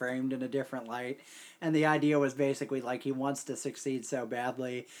just framed in a different light. And the idea was basically like he wants to succeed so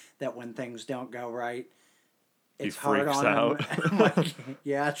badly that when things don't go right, it's hard on out. him. I'm like,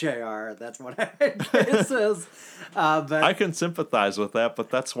 yeah, JR, that's what a head case is. But I can sympathize with that,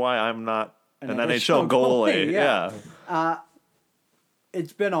 but that's why I'm not an NHL goalie. Yeah.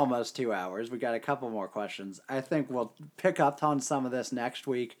 It's been almost 2 hours. We got a couple more questions. I think we'll pick up on some of this next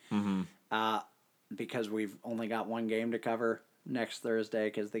week because we've only got one game to cover next Thursday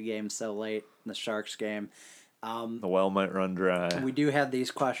because the game's so late, the Sharks game. The well might run dry. We do have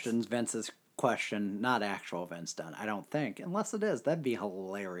these questions. Vince's question, not actual Vince Dunn, I don't think. Unless it is. That'd be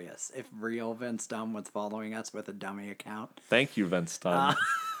hilarious if real Vince Dunn was following us with a dummy account. Thank you, Vince Dunn.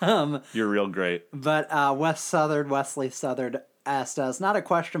 You're real great. But Wesley Southard asked us, not a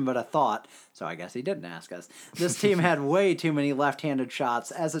question, but a thought. So I guess he didn't ask us. This team had way too many left-handed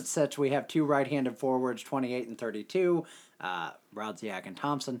shots. As it sits, we have 2 right-handed forwards, 28 and 32, Brodziak and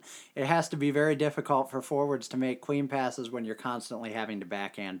Thompson. It has to be very difficult for forwards to make clean passes when you're constantly having to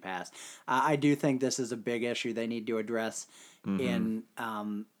backhand pass. I do think this is a big issue they need to address in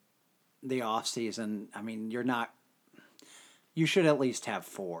the offseason. I mean, you should at least have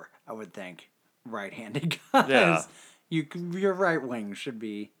 4, I would think, right-handed guys. Yeah. Your right wing should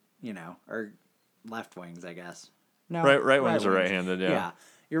be, or left wings, I guess. No, Right wings are right-handed, yeah. Yeah,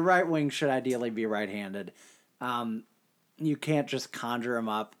 your right wing should ideally be right-handed. You can't just conjure them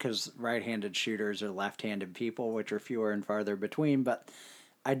up because right-handed shooters are left-handed people, which are fewer and farther between. But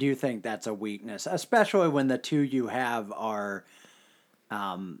I do think that's a weakness, especially when the 2 you have are.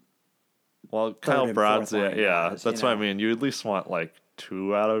 Well, Kyle Brodziak, that's what I mean. You at least want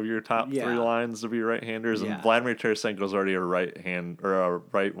 2 out of your top 3 lines to be right-handers, and Vladimir Tarasenko's already a right hand or a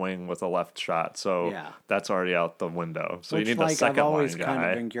right wing with a left shot, so that's already out the window. So you need a second line guy. I've always kind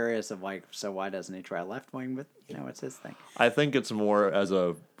of been curious of so why doesn't he try left wing? But it's his thing. I think it's more as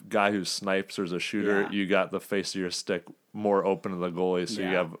a guy who snipes or as a shooter, you got the face of your stick more open to the goalie, so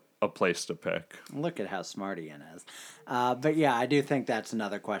you have a place to pick. Look at how smart Ian is. But yeah, I do think that's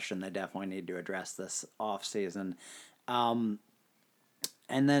another question they definitely need to address this offseason.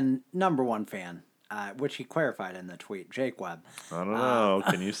 And then number 1 fan, which he clarified in the tweet, Jake Webb. I don't know.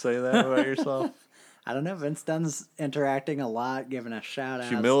 Can you say that about yourself? I don't know. Vince Dunn's interacting a lot, giving us shout-outs.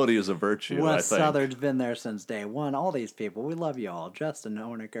 Humility is a virtue, Wes Southard's been there since day one. All these people, we love you all. Justin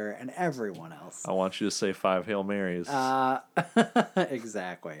Hoenicker and everyone else. I want you to say 5 Hail Marys.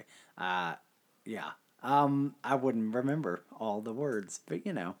 Exactly. Yeah. I wouldn't remember all the words, but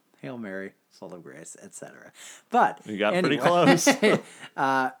Hail Mary, full of grace, etc. But you got pretty close. Is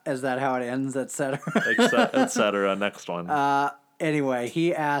that how it ends, etc.? etc. Next one. Anyway,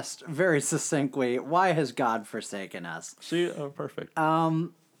 he asked very succinctly, "Why has God forsaken us?" See, perfect. I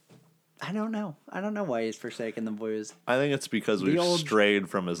don't know. I don't know why he's forsaken the Blues. I think it's because we've strayed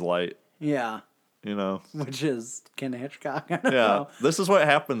from his light. Yeah. Which is Ken Hitchcock. I don't know. This is what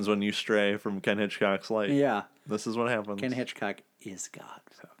happens when you stray from Ken Hitchcock's light. Yeah. This is what happens. Ken Hitchcock is God,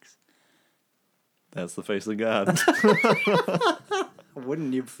 folks. That's the face of God.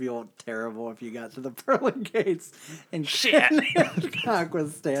 Wouldn't you feel terrible if you got to the pearly gates and Shit. Ken Hitchcock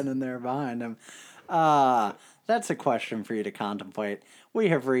was standing there behind him? That's a question for you to contemplate. We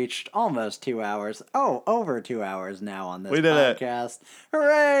have reached almost 2 hours. Oh, over 2 hours now on this podcast.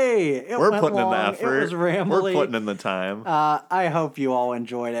 Hooray! We're putting in the effort. It was rambly. We're putting in the time. I hope you all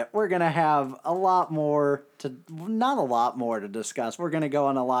enjoyed it. We're going to have not a lot more to discuss. We're going to go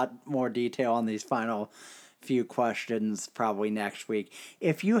in a lot more detail on these final few questions probably next week.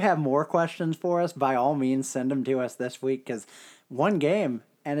 If you have more questions for us, by all means, send them to us this week because one game.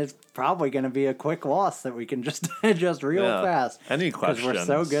 And it's probably going to be a quick loss that we can just digest real fast. Any questions? Because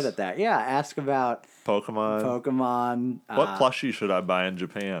we're so good at that. Yeah, ask about Pokemon. What plushie should I buy in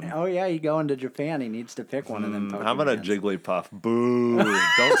Japan? Oh, yeah, you go into Japan. He needs to pick one of them Pokemon. How about a Jigglypuff? Boo.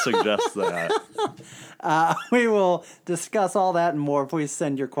 Don't suggest that. We will discuss all that and more. Please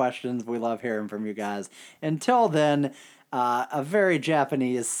send your questions. We love hearing from you guys. Until then, a very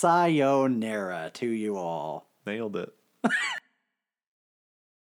Japanese sayonara to you all. Nailed it.